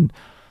Toyota, and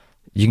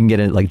you can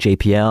get into like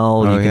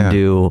JPL. Oh, You can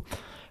do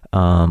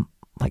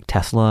like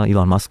Tesla,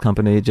 Elon Musk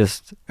company.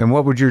 Just and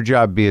what would your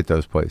job be at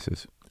those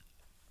places?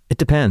 it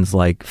depends.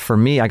 Like for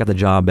me, I got the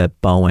job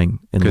at Boeing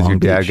in Because Long your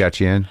dad Beach. got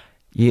you in.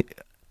 Yeah,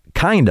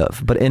 kind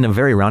of, but in a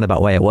very roundabout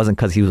way. It wasn't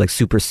because he was like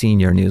super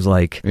senior and he was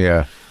like,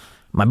 Yeah,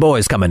 my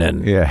boy's coming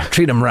in. Yeah.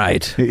 Treat him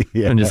right.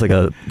 Yeah. And just like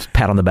a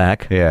pat on the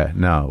back. yeah,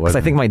 no. Because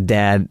I think my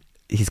dad,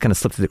 he's kind of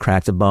slipped through the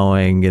cracks at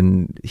Boeing,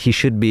 and he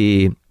should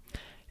be.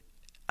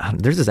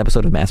 There's this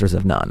episode of Masters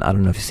of None. I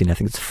don't know if you've seen it. I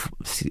think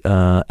it's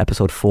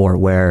episode 4,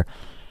 where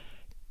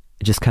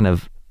it just kind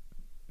of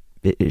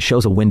it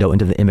shows a window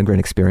into the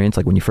immigrant experience,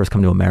 like when you first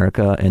come to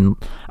America. And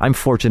I'm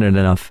fortunate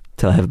enough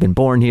to have been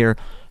born here.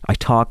 I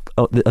talk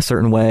a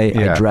certain way.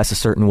 Yeah. I dress a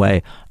certain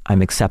way.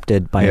 I'm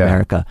accepted by Yeah.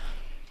 America.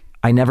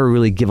 I never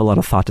really give a lot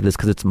of thought to this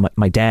because it's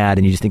my dad,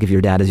 and you just think of your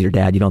dad as your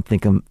dad. You don't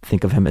think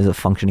of him as a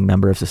functioning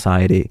member of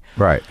society.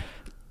 right.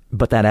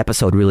 But that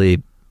episode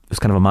really was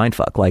kind of a mind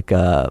fuck. Like,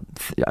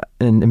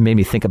 and it made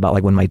me think about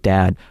like when my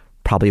dad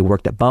probably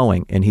worked at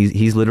Boeing, and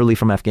he's literally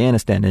from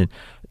Afghanistan and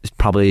is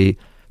probably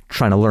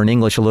trying to learn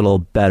English a little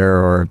better,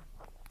 or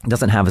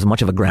doesn't have as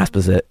much of a grasp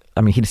as it.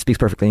 I mean, he speaks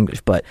perfect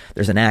English, but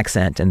there's an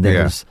accent, and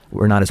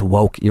we're not as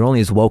woke. You're only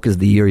as woke as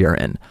the year you're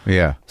in.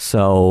 Yeah.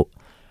 So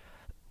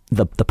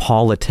the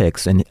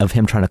politics and of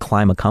him trying to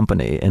climb a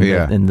company and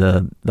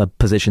the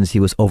positions he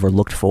was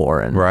overlooked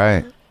for, and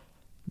Right.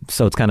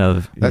 so it's kind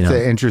of That's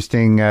an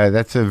interesting.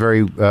 That's a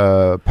very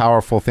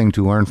powerful thing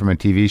to learn from a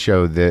TV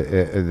show.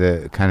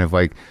 The kind of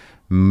like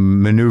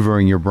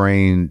maneuvering your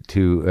brain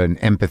to an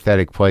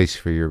empathetic place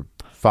for your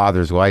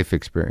father's life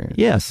experience.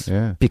 yes,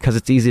 Yeah. because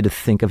it's easy to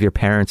think of your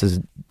parents as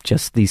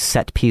just these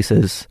set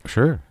pieces.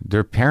 Sure.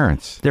 They're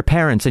parents. They're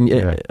parents, and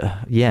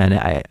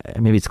and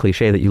maybe it's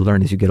cliche that you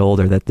learn as you get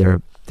older that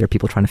they're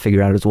people trying to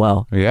figure out as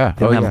well. Yeah.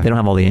 They don't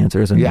have all the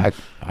answers. And Yeah,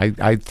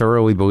 I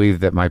thoroughly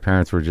believe that my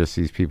parents were just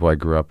these people I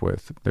grew up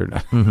with. They're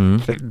not.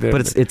 They're-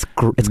 but it's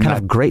kind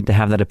of great to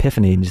have that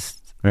epiphany. And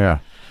just yeah.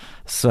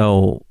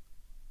 so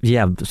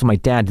my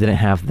dad didn't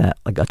have that,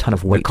 like a ton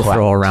of weight to clout,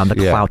 throw around,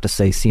 the yeah. clout to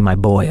say, see my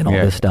boy and all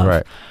Yeah, this stuff.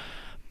 right.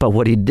 But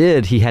what he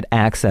did, he had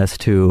access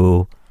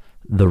to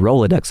the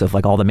Rolodex of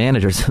like all the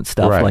managers and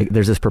stuff. Right. Like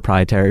there's this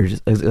proprietary,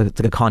 it's like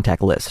a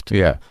contact list.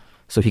 Yeah.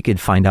 So he could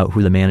find out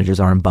who the managers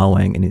are in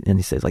Boeing, and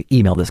he says like,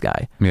 email this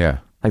guy. Yeah.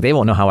 Like they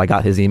won't know how I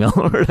got his email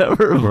or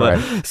whatever. But,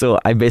 Right. so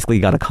I basically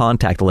got a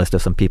contact list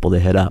of some people to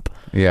hit up.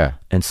 Yeah.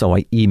 And so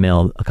I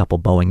emailed a couple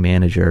Boeing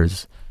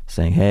managers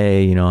saying,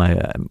 hey,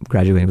 I'm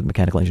graduating with a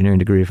mechanical engineering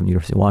degree from the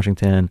University of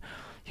Washington.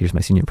 Here's my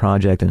senior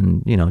project.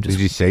 And, just... Did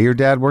you say your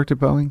dad worked at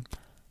Boeing?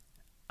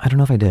 I don't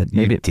know if I did.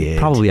 You Maybe did.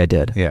 Probably I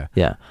did. Yeah.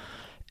 Yeah.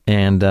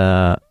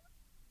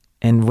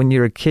 And when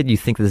you're a kid, you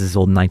think this is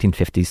old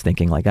 1950s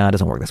thinking like, it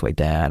doesn't work this way,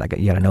 Dad.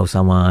 You got to know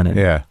someone. And,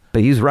 Yeah.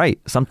 But he's right.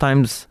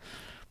 Sometimes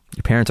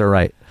your parents are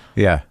right.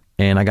 Yeah.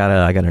 And I got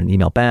an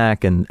email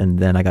back, and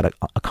then I got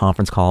a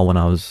conference call when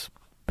I was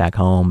back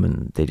home,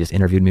 and they just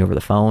interviewed me over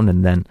the phone.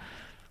 And then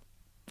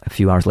a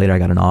few hours later, I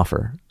got an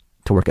offer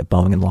to work at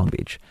Boeing in Long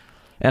Beach.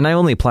 And I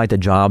only applied to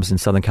jobs in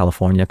Southern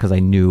California because I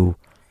knew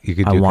You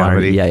could I do wanted.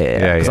 comedy.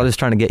 Yeah. Because I was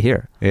trying to get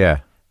here. Yeah.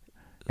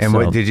 And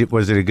So-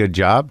 was it a good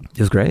job? It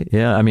was great.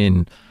 Yeah. I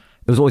mean,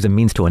 it was always a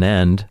means to an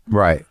end.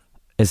 Right.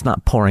 It's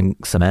not pouring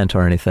cement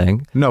or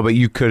anything. No, but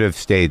you could have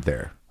stayed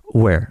there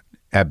Where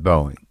at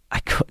Boeing. I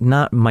could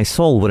not, my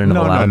soul wouldn't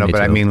have allowed No, me but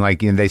to. I mean,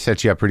 like, they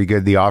set you up pretty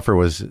good. The offer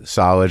was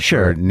solid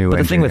Sure. for new But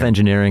the thing with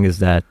engineer. engineering is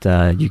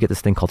that you get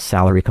this thing called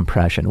salary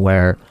compression,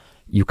 where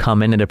you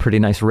come in at a pretty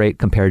nice rate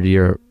compared to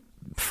your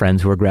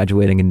friends who are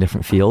graduating in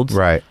different fields.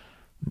 Right.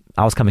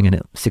 I was coming in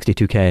at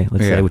 62K,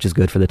 let's Yeah. say, which is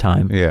good for the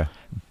time. Yeah.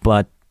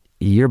 But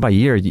year by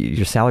year,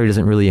 your salary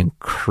doesn't really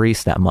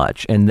increase that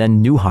much. And then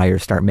new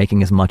hires start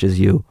making as much as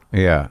you,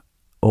 Yeah.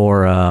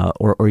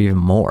 or even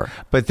more.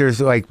 But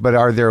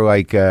are there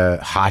like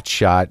hot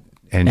shot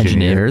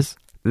engineers?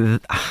 I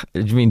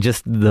mean,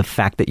 just the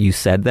fact that you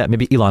said that,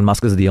 maybe Elon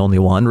Musk is the only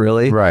one,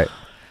 really. Right.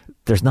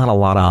 There's not a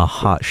lot of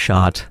hot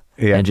shot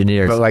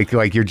engineers. But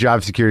like your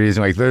job security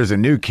isn't like, there's a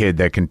new kid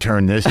that can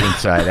turn this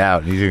inside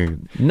out.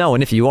 No,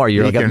 and if you are,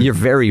 you're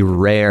very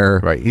rare.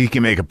 Right. He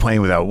can make a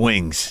plane without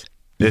wings.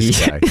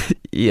 This guy.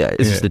 Yeah,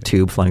 it's just a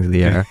tube flying through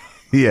the air.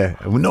 Yeah.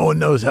 No one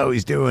knows how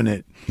he's doing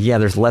it. Yeah,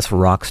 there's less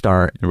rock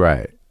star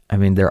Right. I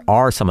mean, there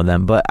are some of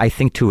them, but I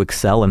think to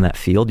excel in that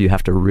field, you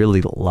have to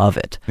really love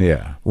it.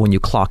 Yeah. When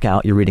you clock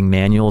out, you're reading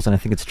manuals, and I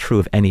think it's true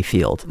of any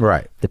field.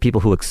 Right. The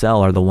people who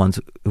excel are the ones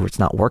who it's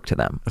not work to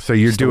them. So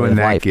you're doing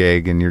that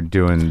gig, and you're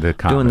doing the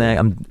comedy. Doing that.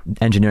 I'm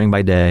engineering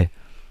by day.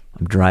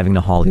 I'm driving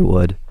to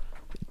Hollywood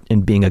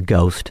and being a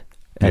ghost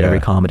at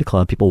every comedy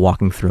club. People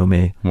walking through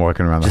me,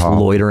 walking around the just hall,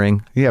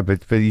 loitering. Yeah,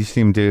 but you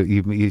seem to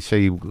you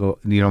say you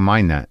don't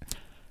mind that.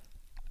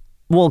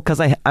 Well,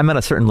 because I'm at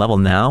a certain level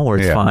now where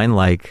it's fine.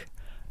 Like,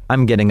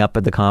 I'm getting up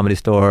at the Comedy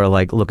Store,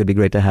 like, look, it'd be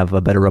great to have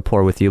a better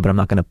rapport with you, but I'm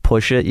not going to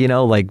push it, you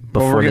know, like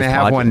before we're going to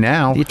have one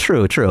now. Yeah,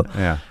 true.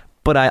 Yeah.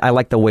 But I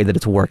like the way that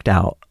it's worked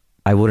out.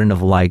 I wouldn't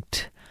have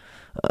liked,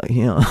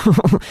 you know,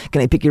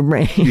 can I pick your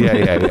brain?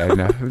 Yeah.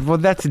 No. Well,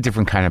 that's a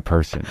different kind of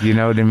person. You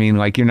know what I mean?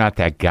 Like, you're not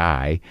that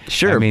guy.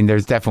 Sure. I mean,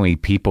 there's definitely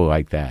people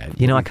like that.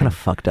 You know, I kind of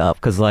fucked up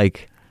because,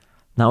 like,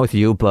 not with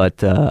you,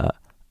 but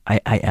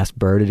I asked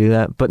Burr to do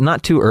that, but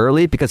not too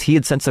early because he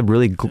had said some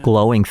really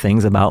glowing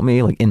things about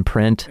me, like in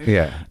print.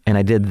 Yeah. And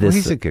I did this.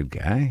 Well, he's a good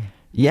guy.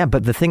 Yeah,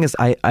 but the thing is,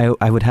 I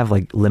would have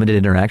like limited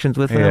interactions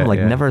with him,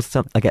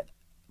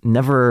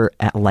 never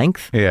at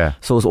length. Yeah.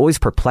 So it was always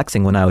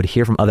perplexing when I would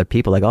hear from other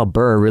people like, oh,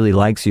 Burr really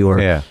likes you,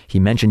 or he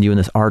mentioned you in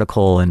this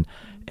article, and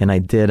I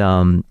did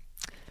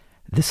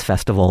this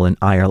festival in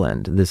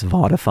Ireland, this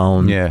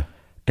Vodafone. Yeah.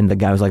 And the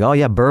guy was like, oh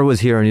yeah, Burr was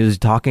here and he was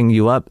talking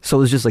you up. So it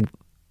was just like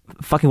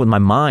fucking with my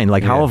mind.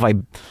 Like, how have I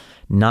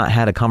not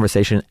had a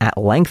conversation at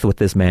length with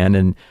this man,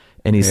 and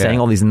he's saying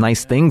all these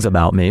nice things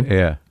about me.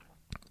 Yeah.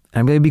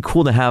 And it'd be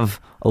cool to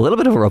have a little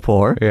bit of a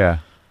rapport. Yeah.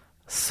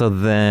 So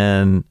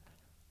then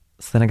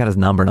I got his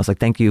number and I was like,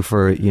 thank you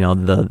for, you know,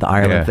 the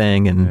Ireland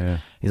thing. And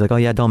he's like, oh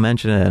yeah, don't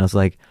mention it. And I was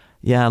like,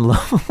 yeah, I'm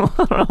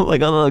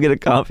like, I'll get a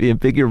coffee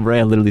and pick your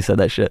brain. I literally said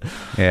that shit.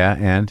 Yeah.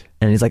 And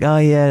he's like, oh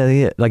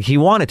yeah. Like, he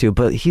wanted to,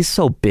 but he's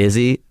so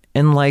busy,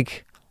 and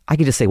like, I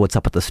could just say what's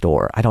up at the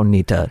store. I don't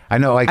need to. I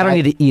know. Like, I don't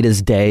need to eat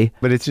his day.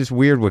 But it's just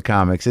weird with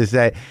comics is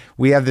that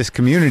we have this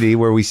community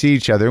where we see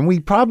each other and we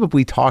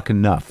probably talk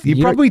enough.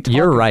 You're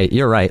right.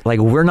 You're right. Like,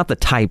 we're not the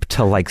type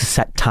to like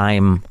set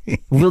time.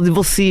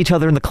 We'll see each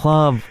other in the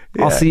club.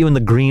 Yeah. I'll see you in the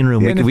green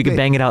room. We could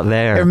bang it out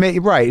there.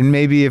 Right. And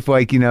maybe if,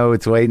 like, you know,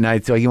 it's late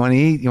night, so you want to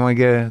eat, you want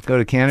to go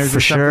to Canner's for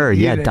sure.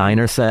 Yeah.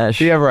 Diner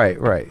sesh. Yeah.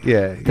 Right.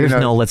 Yeah. There's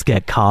no let's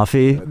get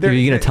coffee. You're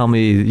going to tell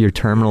me you're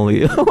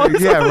terminally.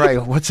 Yeah.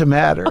 Right. What's the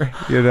matter?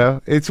 You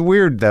know, it's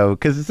weird though,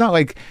 because it's not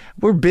like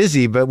we're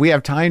busy, but we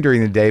have time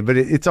during the day. But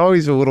it's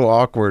always a little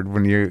awkward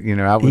when you're, you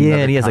know, out with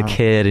and he has a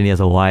kid and he has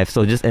a wife.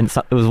 So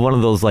it was one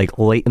of those like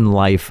late in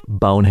life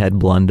bonehead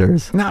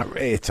blunders.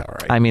 It's all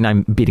right. I mean,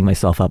 I'm beating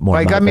myself up more.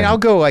 Like, I mean, I'll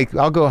go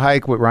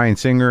hike with Ryan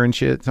Singer and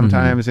shit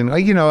sometimes, and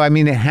like, you know, I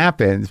mean, it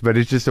happens, but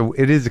it's just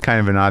it is a kind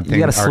of an odd thing. You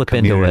got to slip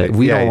into it.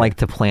 We don't like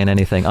to plan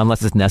anything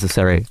unless it's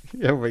necessary.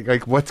 Yeah,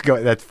 like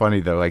that's funny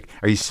though. Like,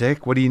 are you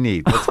sick? What do you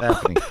need? What's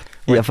happening?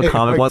 If a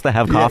comic wants to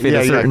have coffee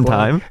at a certain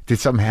time, did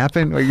something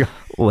happen?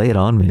 Lay it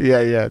on me. Yeah,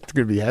 it's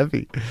gonna be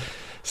heavy.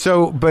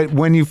 So, but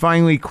when you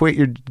finally quit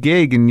your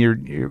gig and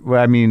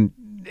I mean,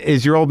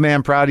 is your old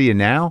man proud of you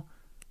now?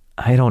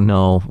 I don't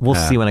know. We'll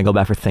see when I go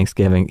back for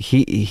Thanksgiving.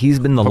 He's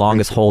been the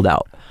longest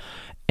holdout.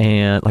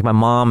 And like, my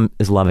mom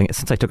is loving it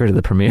since I took her to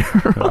the premiere.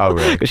 Oh,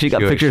 really? Because she got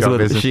pictures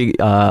with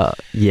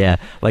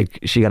like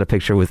she got a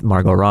picture with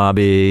Margot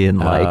Robbie and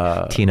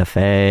like Tina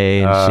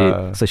Fey,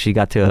 and she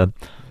got to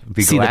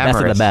see the best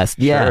of the best.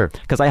 Yeah,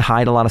 because I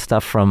hide a lot of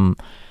stuff from.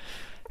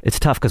 It's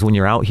tough because when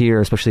you're out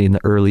here, especially in the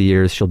early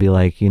years, she'll be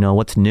like, you know,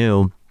 what's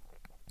new,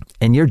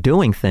 and you're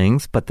doing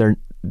things, but they're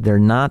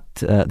not.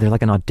 They're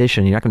like an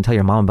audition. You're not going to tell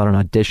your mom about an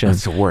audition.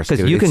 That's the worst.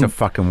 Dude. It's the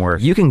fucking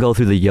worst. You can go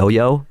through the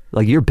yo-yo,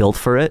 like you're built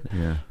for it.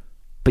 Yeah.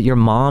 But your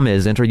mom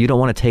isn't, or you don't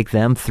want to take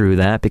them through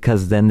that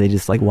because then they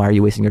just like, why are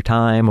you wasting your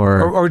time?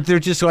 Or they're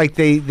just like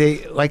they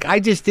like, I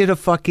just did a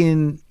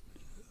fucking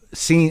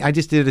scene. I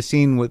just did a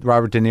scene with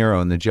Robert De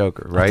Niro in The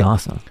Joker, right? That's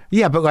awesome.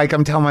 Yeah, but like,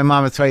 I'm telling my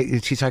mom, it's like,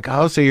 she's like,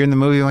 oh, so you're in the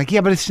movie? I'm like, yeah,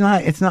 but it's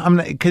not, I'm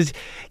not, because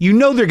you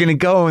know they're gonna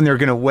go and they're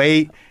gonna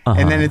wait,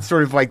 and then it's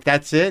sort of like,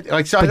 that's it.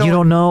 Like, so but you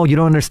don't know, you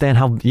don't understand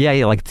how.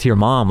 Yeah, like to your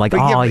mom, like,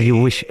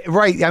 you wish.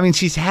 Right. I mean,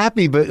 she's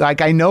happy, but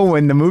like, I know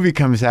when the movie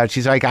comes out,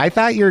 she's like, I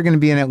thought you were gonna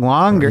be in it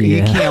longer.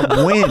 You can't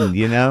win,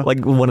 you know.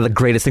 Like, one of the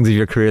greatest things of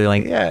your career.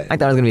 Like, I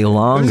thought it was gonna be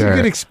longer. It was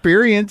a good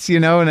experience, you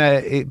know.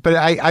 And but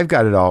I've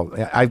got it all.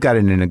 I've got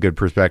it in a good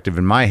perspective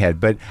in my head.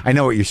 But I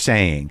know what you're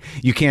saying.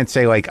 You can't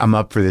say like, I'm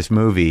up for this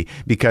movie,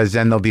 because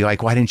then they'll be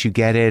like, why didn't you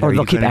get it? Or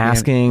they'll keep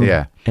asking.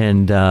 Yeah.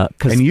 And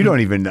you don't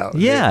even know.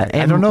 Yeah,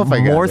 I don't know if I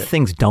got more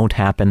things don't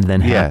happen than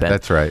happen. Yeah,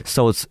 that's right.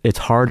 So it's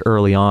hard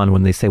early on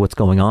when they say what's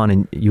going on,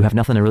 and you have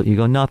nothing to really. You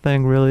go,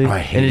 nothing really,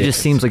 and it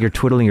just seems like you're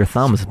twiddling your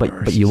thumbs,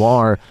 but you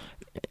are.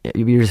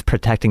 You're just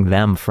protecting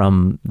them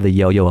from the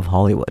yo-yo of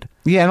Hollywood.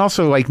 Yeah, and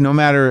also like, no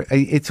matter,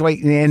 it's like,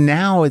 and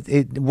now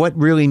what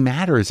really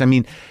matters. I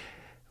mean,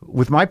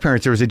 with my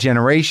parents, there was a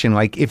generation,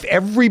 like, if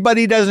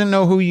everybody doesn't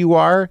know who you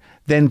are,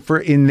 then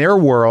in their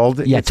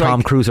world, Yeah, it's Tom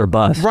like, Cruise or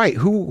bust. right?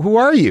 Who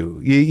are you?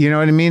 You know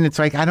what I mean? It's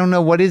like, I don't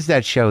know, what is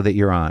that show that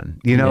you're on?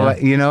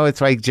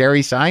 It's like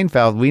Jerry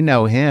Seinfeld. We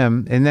know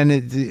him, and then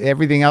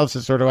everything else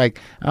is sort of like,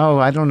 oh,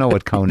 I don't know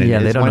what Conan is. Yeah,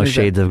 they don't know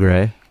Shades of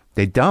Grey.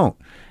 They don't,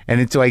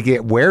 and it's like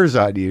it wears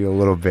on you a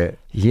little bit.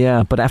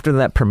 Yeah, but after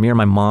that premiere,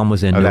 my mom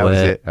was into that it. was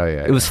it? Oh,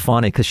 yeah, It was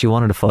funny because she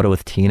wanted a photo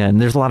with Tina, and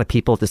there's a lot of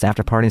people at this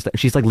after party and stuff.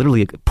 She's like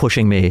literally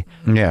pushing me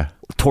Yeah.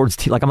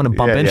 towards like I'm gonna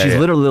bump Yeah, in. yeah, She's yeah.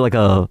 literally like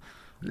a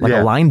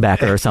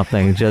linebacker or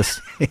something, just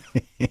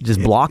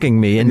blocking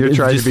me. And You're it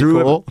trying just to be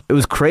threw cool? It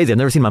was crazy. I've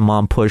never seen my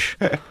mom push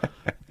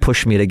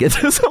me to get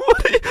to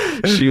somebody.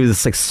 She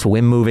was like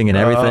swim moving and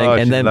everything. Oh,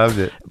 and she then loved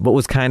it. what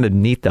was kind of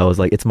neat though was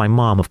like, it's my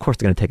mom. Of course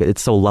they're gonna take it.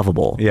 It's so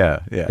lovable. Yeah.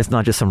 It's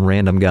not just some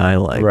random guy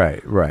like,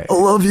 Right. I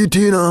love you,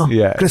 Tina.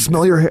 Yeah. Can I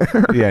smell your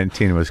hair? Yeah, and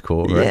Tina was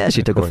cool. Right? Yeah, she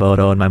Of took a course.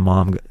 photo, and my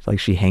mom, like,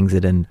 she hangs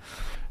it in.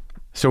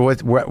 So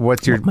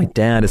what's your? My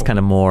dad is kind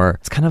of more.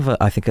 It's kind of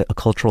I think a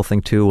cultural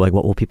thing too. Like,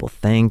 what will people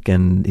think?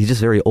 And he's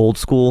just very old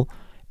school.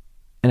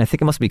 And I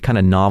think it must be kind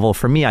of novel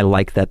for me. I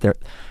like that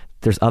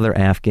there's other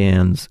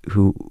Afghans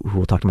who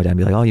will talk to my dad and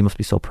be like, "Oh, you must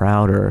be so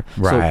proud," or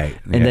Right.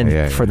 So, and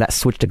then for that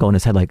switch to go in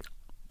his head, like,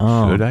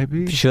 "Oh,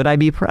 Should I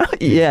be proud?"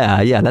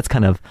 Yeah, that's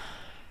kind of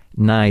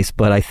nice.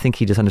 But I think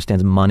he just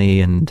understands money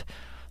and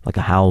like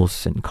a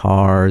house and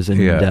cars and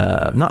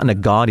not in a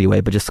gaudy way,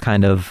 but just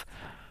kind of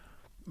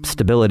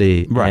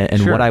stability, Right,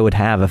 and sure. what I would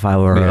have if I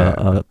were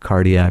a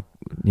cardiac,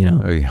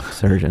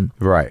 surgeon.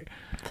 Right.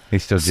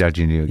 He's still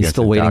judging you. He's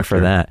still waiting for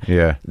that.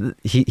 Yeah.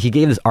 He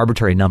gave this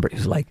arbitrary number. He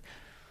was like,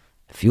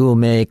 if you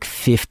make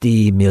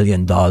 $50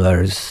 million,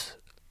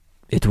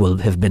 it will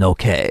have been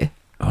okay.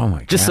 Oh my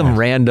god. Just some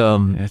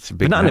random, That's a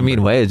big but not in a mean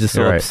number. way. It's just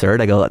so Right. absurd.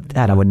 I go,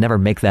 Dad, I would never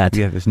make that.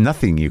 Yeah. There's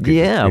nothing you can.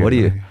 Yeah, what do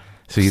you?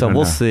 So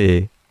we'll know.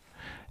 see.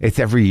 It's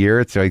every year.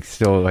 It's like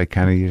still like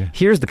kind of.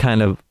 Here's the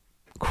kind of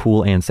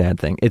cool and sad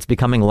thing. It's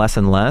becoming less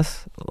and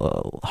less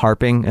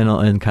harping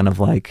and kind of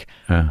like,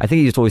 I think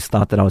he just always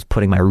thought that I was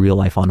putting my real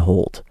life on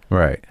hold.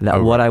 Right.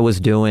 That what I was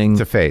doing.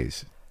 It's a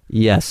phase.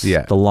 Yes.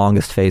 Yeah. The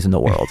longest phase in the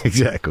world.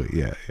 Exactly.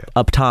 Yeah.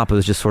 Up top, it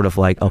was just sort of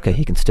like, okay,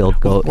 he can still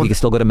go. He can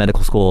still go to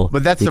medical school.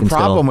 But that's the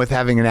problem with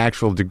having an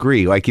actual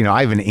degree. Like,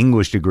 I have an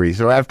English degree.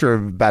 So after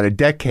about a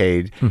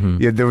decade,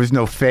 there was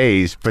no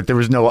phase, but there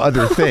was no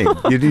other thing.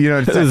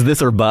 It's it was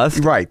this or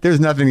bust. right. There's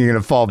nothing you're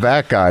going to fall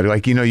back on.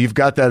 Like, you've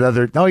got that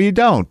other. No, you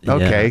don't.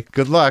 Okay. Yeah.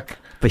 Good luck.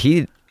 But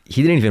he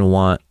didn't even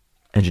want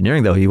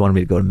engineering though. He wanted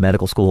me to go to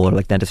medical school or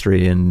like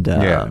dentistry, and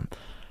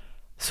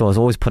so I was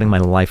always putting my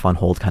life on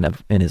hold, kind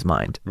of in his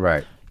mind.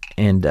 Right.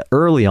 And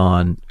early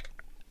on,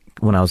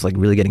 when I was like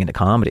really getting into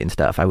comedy and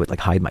stuff, I would like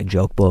hide my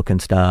joke book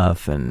and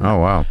stuff, and Oh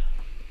wow.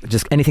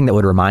 just anything that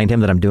would remind him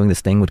that I'm doing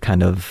this thing would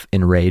kind of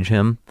enrage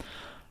him.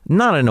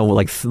 Not in a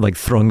like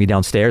throwing me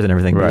downstairs and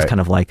everything, but Right. just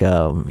kind of like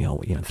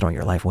throwing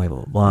your life away,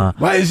 blah blah blah.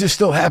 Why is this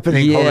still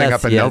happening? Holding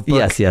up a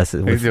notebook. Yes.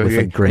 With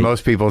a great,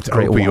 Most people, it's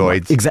great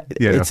opioids.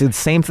 Exactly. It's the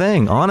same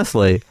thing,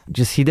 honestly.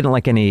 Just he didn't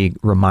like any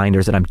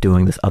reminders that I'm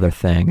doing this other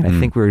thing. And I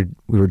think we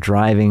were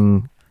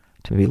driving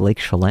to maybe Lake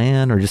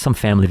Chelan or just some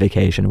family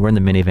vacation. We're in the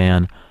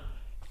minivan,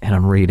 and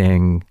I'm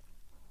reading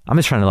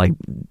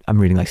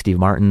like Steve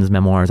Martin's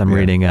memoirs. I'm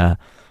reading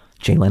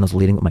Jay Leno's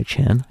Leading with My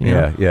Chin. you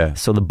know? Yeah.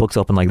 So the book's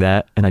open like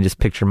that, and I just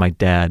picture my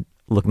dad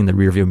looking in the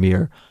rearview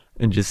mirror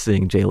and just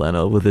seeing Jay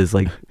Leno with his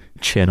like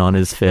chin on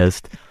his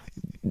fist,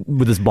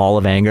 with this ball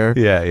of anger.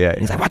 Yeah. And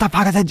he's like, "What the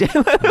fuck is that, Jay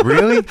Leno?"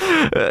 Really?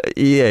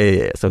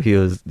 Yeah. So he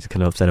was just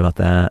kind of upset about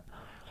that.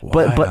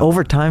 But Wow.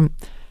 over time,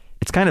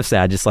 it's kind of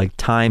sad. Just like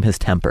time has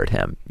tempered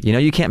him.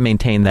 You can't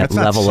maintain that That's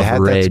not level sad,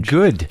 of rage. that's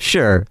good.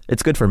 Sure,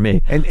 it's good for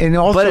me. And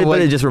also,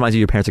 But it just reminds you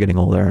your parents are getting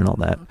older and all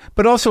that.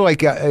 But also,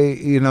 like,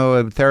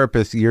 a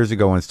therapist years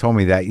ago once told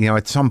me that,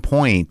 at some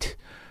point,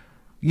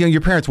 your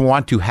parents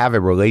want to have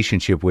a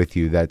relationship with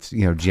you that's,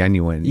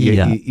 genuine.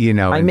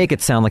 Yeah. I make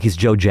it sound like he's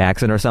Joe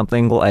Jackson or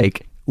something.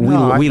 Like,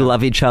 we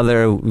love each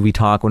other, we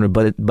talk,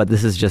 but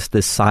this is just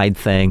this side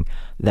thing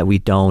that we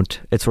don't.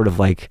 It's sort of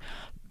like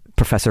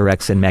Professor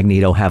X and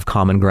Magneto have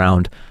common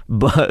ground,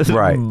 but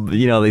Right.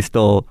 They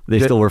still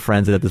were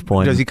friends at this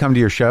point. Does he come to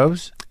your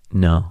shows?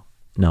 No.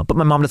 But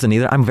my mom doesn't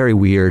either. I'm very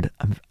weird.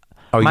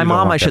 My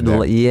mom, I should.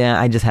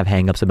 I just have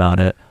hangups about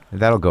it.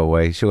 That'll go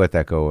away. She'll let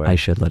that go away. I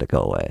should let it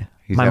go away.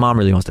 My mom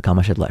really wants to come.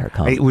 I should let her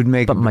come. It would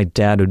make. But my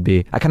dad would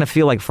be. I kind of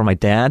feel like for my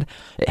dad,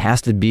 it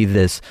has to be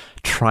this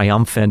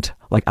triumphant,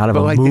 like out of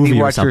a movie did he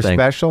or watch something. your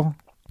special?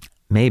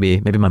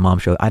 Maybe my mom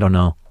showed. I don't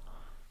know.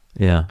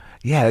 Yeah.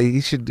 Yeah, you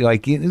should I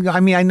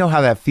know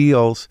how that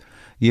feels,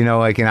 and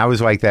I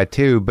was like that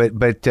too. But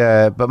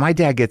my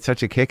dad gets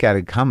such a kick out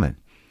of coming.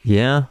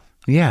 Yeah.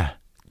 Yeah.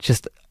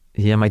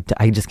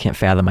 I just can't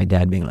fathom my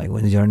dad being like,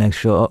 "When's your next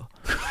show?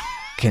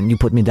 Can you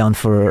put me down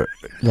for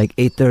like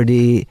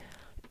 8:30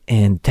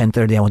 and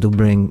 10:30? I want to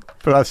bring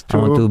 +2. I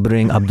want to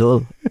bring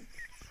Abdul.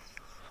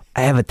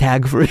 I have a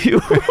tag for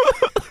you."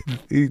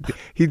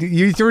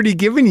 He's already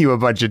given you a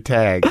bunch of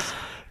tags.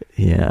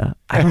 Yeah,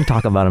 I don't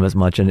talk about him as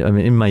much. And I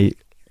mean,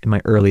 in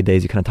my early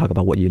days, you kind of talk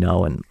about what you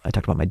know, and I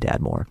talked about my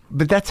dad more.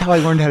 But that's how I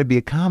learned how to be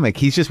a comic.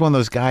 He's just one of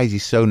those guys.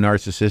 He's so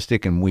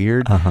narcissistic and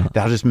weird that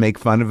I'll just make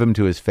fun of him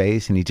to his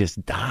face, and he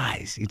just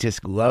dies. He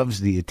just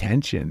loves the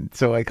attention.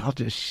 So like, I'll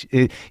just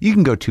you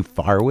can go too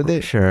far with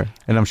it, Sure.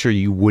 And I'm sure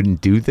you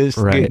wouldn't do this,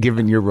 Right.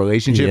 given your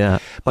relationship. Yeah,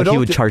 but like he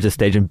would charge the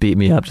stage and beat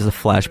me up. Just a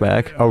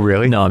flashback. Oh,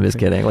 really? No, I'm just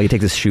kidding. Like he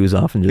takes his shoes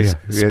off and just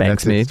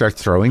spanks me.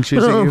 Starts throwing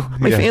shoes at you.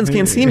 My fans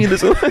can't see me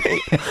this way.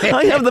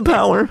 I have the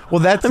power.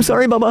 Well, I'm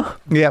sorry, Bubba.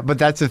 Yeah, but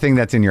that's the thing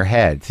that's in your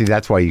head. See,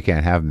 that's why you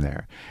can't have him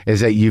there. Is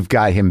that you've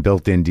got him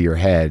built into your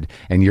head,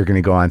 and you're going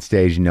to go on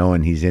stage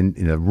knowing he's in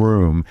the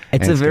room.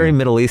 It's a very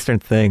Middle Eastern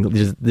thing.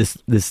 Just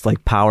this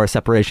like power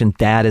separation.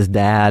 Dad is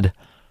dad.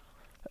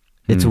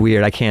 It's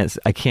weird. I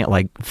can't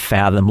like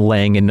fathom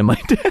laying into my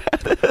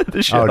dad.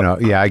 The show. Oh no,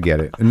 yeah, I get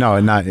it.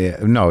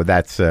 No,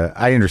 that's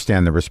I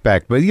understand the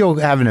respect, but you'll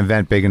have an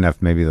event big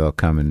enough, maybe they'll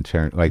come and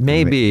turn like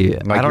Maybe.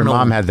 like I don't your know.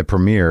 mom had the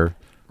premiere,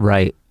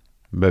 Right.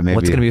 but maybe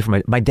What's going to be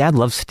for my dad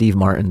loves Steve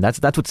Martin. That's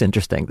what's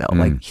interesting though.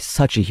 Like he's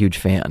such a huge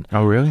fan.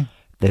 Oh really?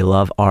 They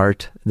love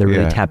art. They're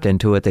really tapped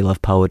into it. They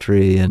love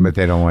poetry, But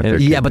they don't want their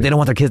kid but they don't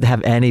want their kids to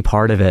have any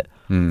part of it.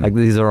 Like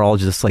these are all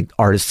just like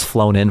artists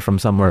flown in from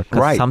somewhere. 'Cause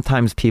Right.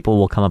 sometimes people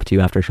will come up to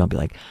you after a show and be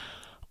like,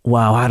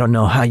 "Wow, I don't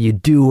know how you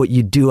do what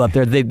you do up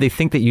there." They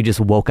think that you just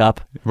woke up.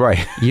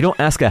 Right. You don't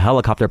ask a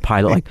helicopter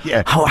pilot like,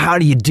 Yeah. "How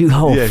do you do?"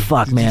 Oh Yeah.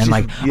 fuck, man!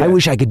 Like Yeah. I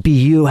wish I could be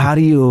you. How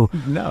do you?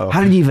 No.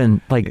 How did you even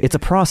like? It's a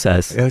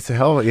process. It's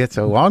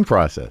a long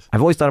process.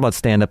 I've always thought about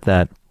stand-up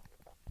that,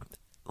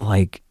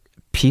 like,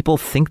 people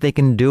think they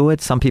can do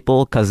it. Some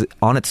people, because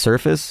on its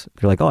surface,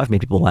 they're like, "Oh, I've made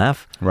people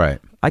laugh. Right.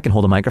 I can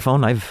hold a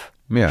microphone.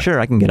 Sure,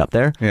 I can get up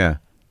there." Yeah.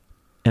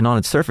 And on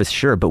its surface,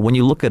 sure. But when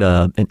you look at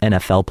an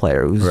NFL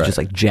player who's Right. just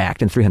like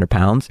jacked and 300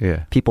 pounds,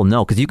 Yeah. people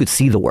know because you could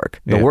see the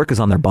work. The Yeah. work is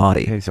on their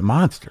body. He's a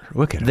monster.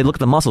 Look at him. They look at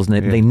the muscles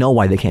and they know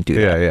why they can't do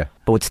that. Yeah.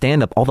 But with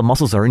stand-up, all the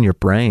muscles are in your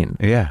brain.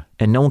 Yeah.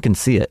 And no one can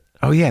see it.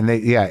 Oh yeah,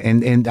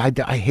 and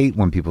I hate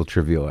when people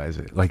trivialize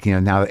it. Like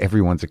now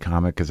everyone's a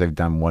comic because they've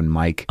done one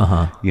mic.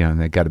 And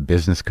they got a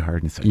business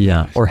card, and it's like,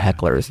 Yeah. Or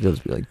hecklers. They'll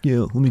just be like,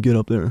 "Yeah, let me get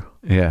up there.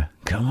 yeah,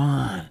 come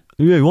on.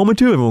 Yeah, you want me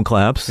to?" Everyone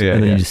claps. Yeah,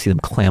 and then yeah. you just see them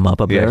clam up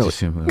Yeah, there.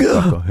 just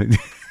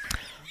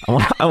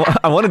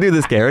I want to do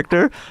this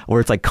character where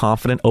it's like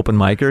confident open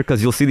micer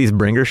because you'll see these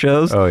bringer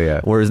shows. Oh,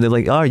 yeah. Whereas they're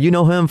like, "Oh, you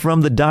know him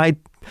from the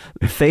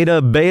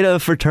Theta Beta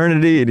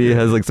fraternity," and he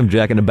has like some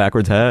jack in a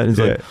backwards hat. And,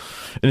 like,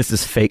 and it's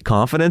this fake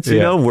confidence, you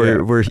know,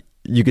 where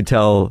you could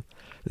tell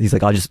he's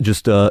like, "I'll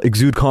just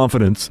exude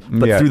confidence,"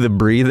 but through the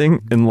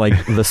breathing and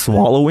like the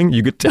swallowing,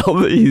 you could tell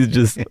that he's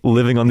just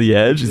living on the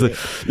edge. He's like,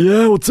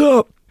 "Yeah, what's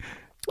up?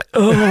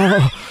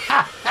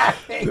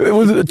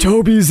 Was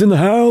Toby's in the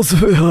house?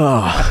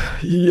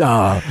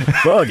 Yeah.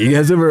 Fuck, you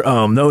guys ever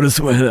notice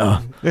when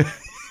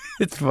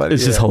It's funny.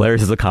 it's just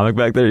hilarious as a comic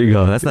back there? You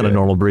go, that's not a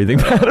normal breathing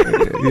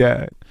pattern.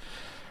 Yeah.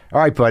 All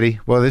right, buddy.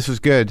 Well, this was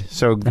good.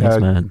 So Thanks,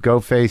 man.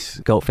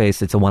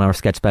 Goatface. It's a 1 hour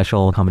sketch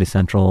special. Comedy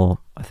Central.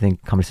 I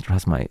think Comedy Central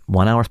has my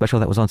 1 hour special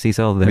that was on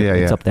CISO.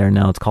 It's up there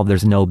now. It's called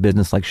There's No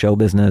Business Like Show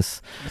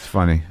Business. It's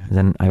funny. And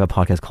then I have a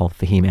podcast called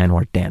Fahim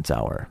Anwar Dance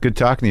Hour. Good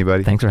talking to you,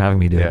 buddy. Thanks for having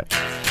me, dude. Yeah.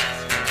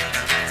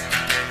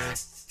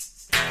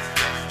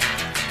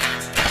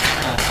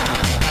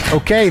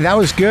 Okay, that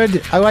was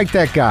good. I like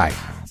that guy.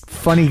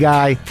 Funny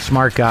guy,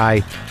 smart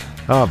guy.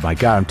 Oh my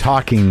God, I'm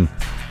talking.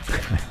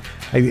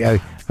 I'm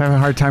having a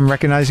hard time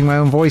recognizing my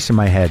own voice in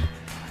my head.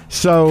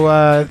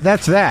 So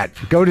that's that.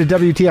 Go to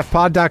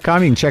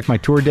WTFpod.com. You can check my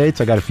tour dates.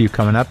 I got a few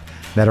coming up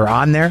that are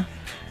on there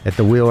at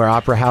the Wheeler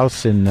Opera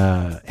House in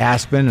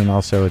Aspen and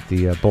also at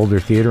the Boulder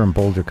Theater in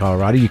Boulder,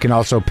 Colorado. You can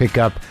also pick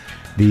up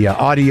the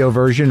audio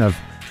version of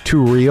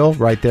Too Real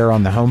right there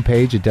on the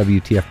homepage at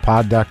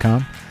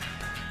WTFpod.com.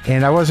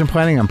 And I wasn't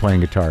planning on playing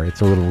guitar. It's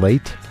a little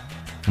late.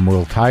 I'm a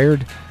little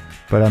tired,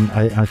 but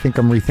I think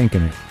I'm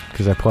rethinking it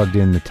because I plugged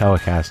in the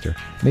Telecaster.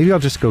 Maybe I'll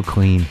just go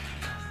clean.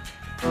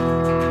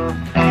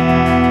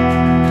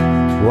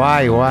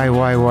 Why?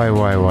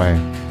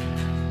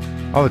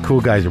 All the cool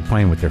guys are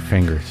playing with their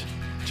fingers,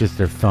 just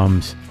their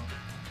thumbs.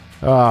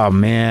 Oh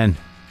man,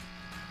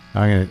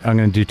 I'm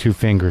gonna do 2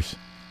 fingers,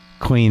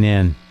 clean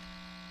in.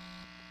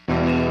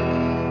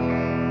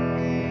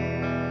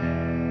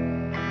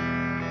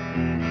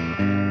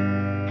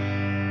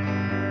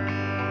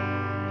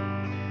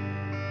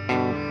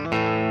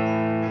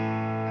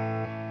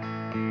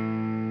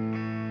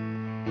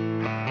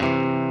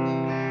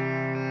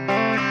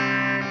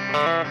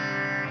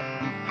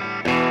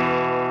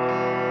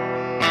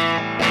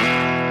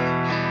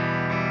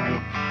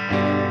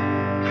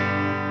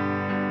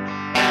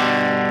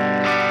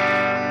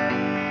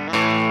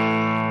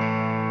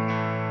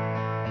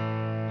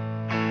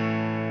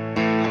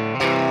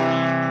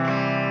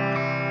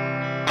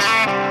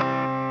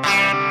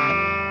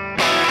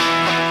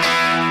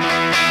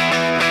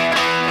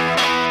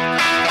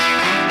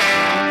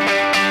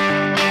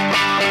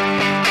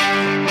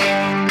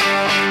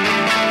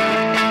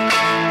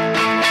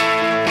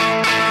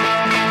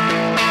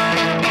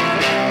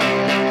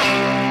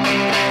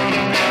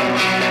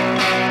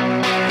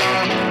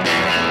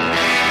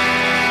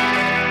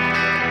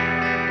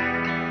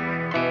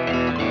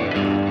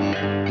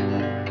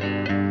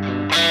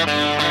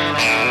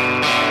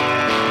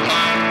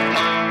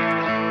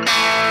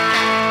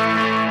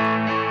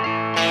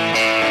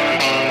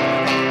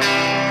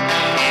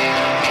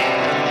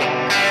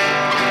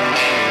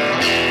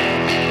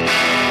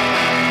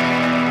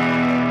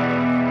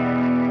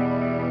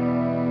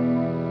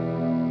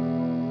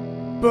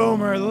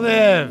 Homer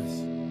lives.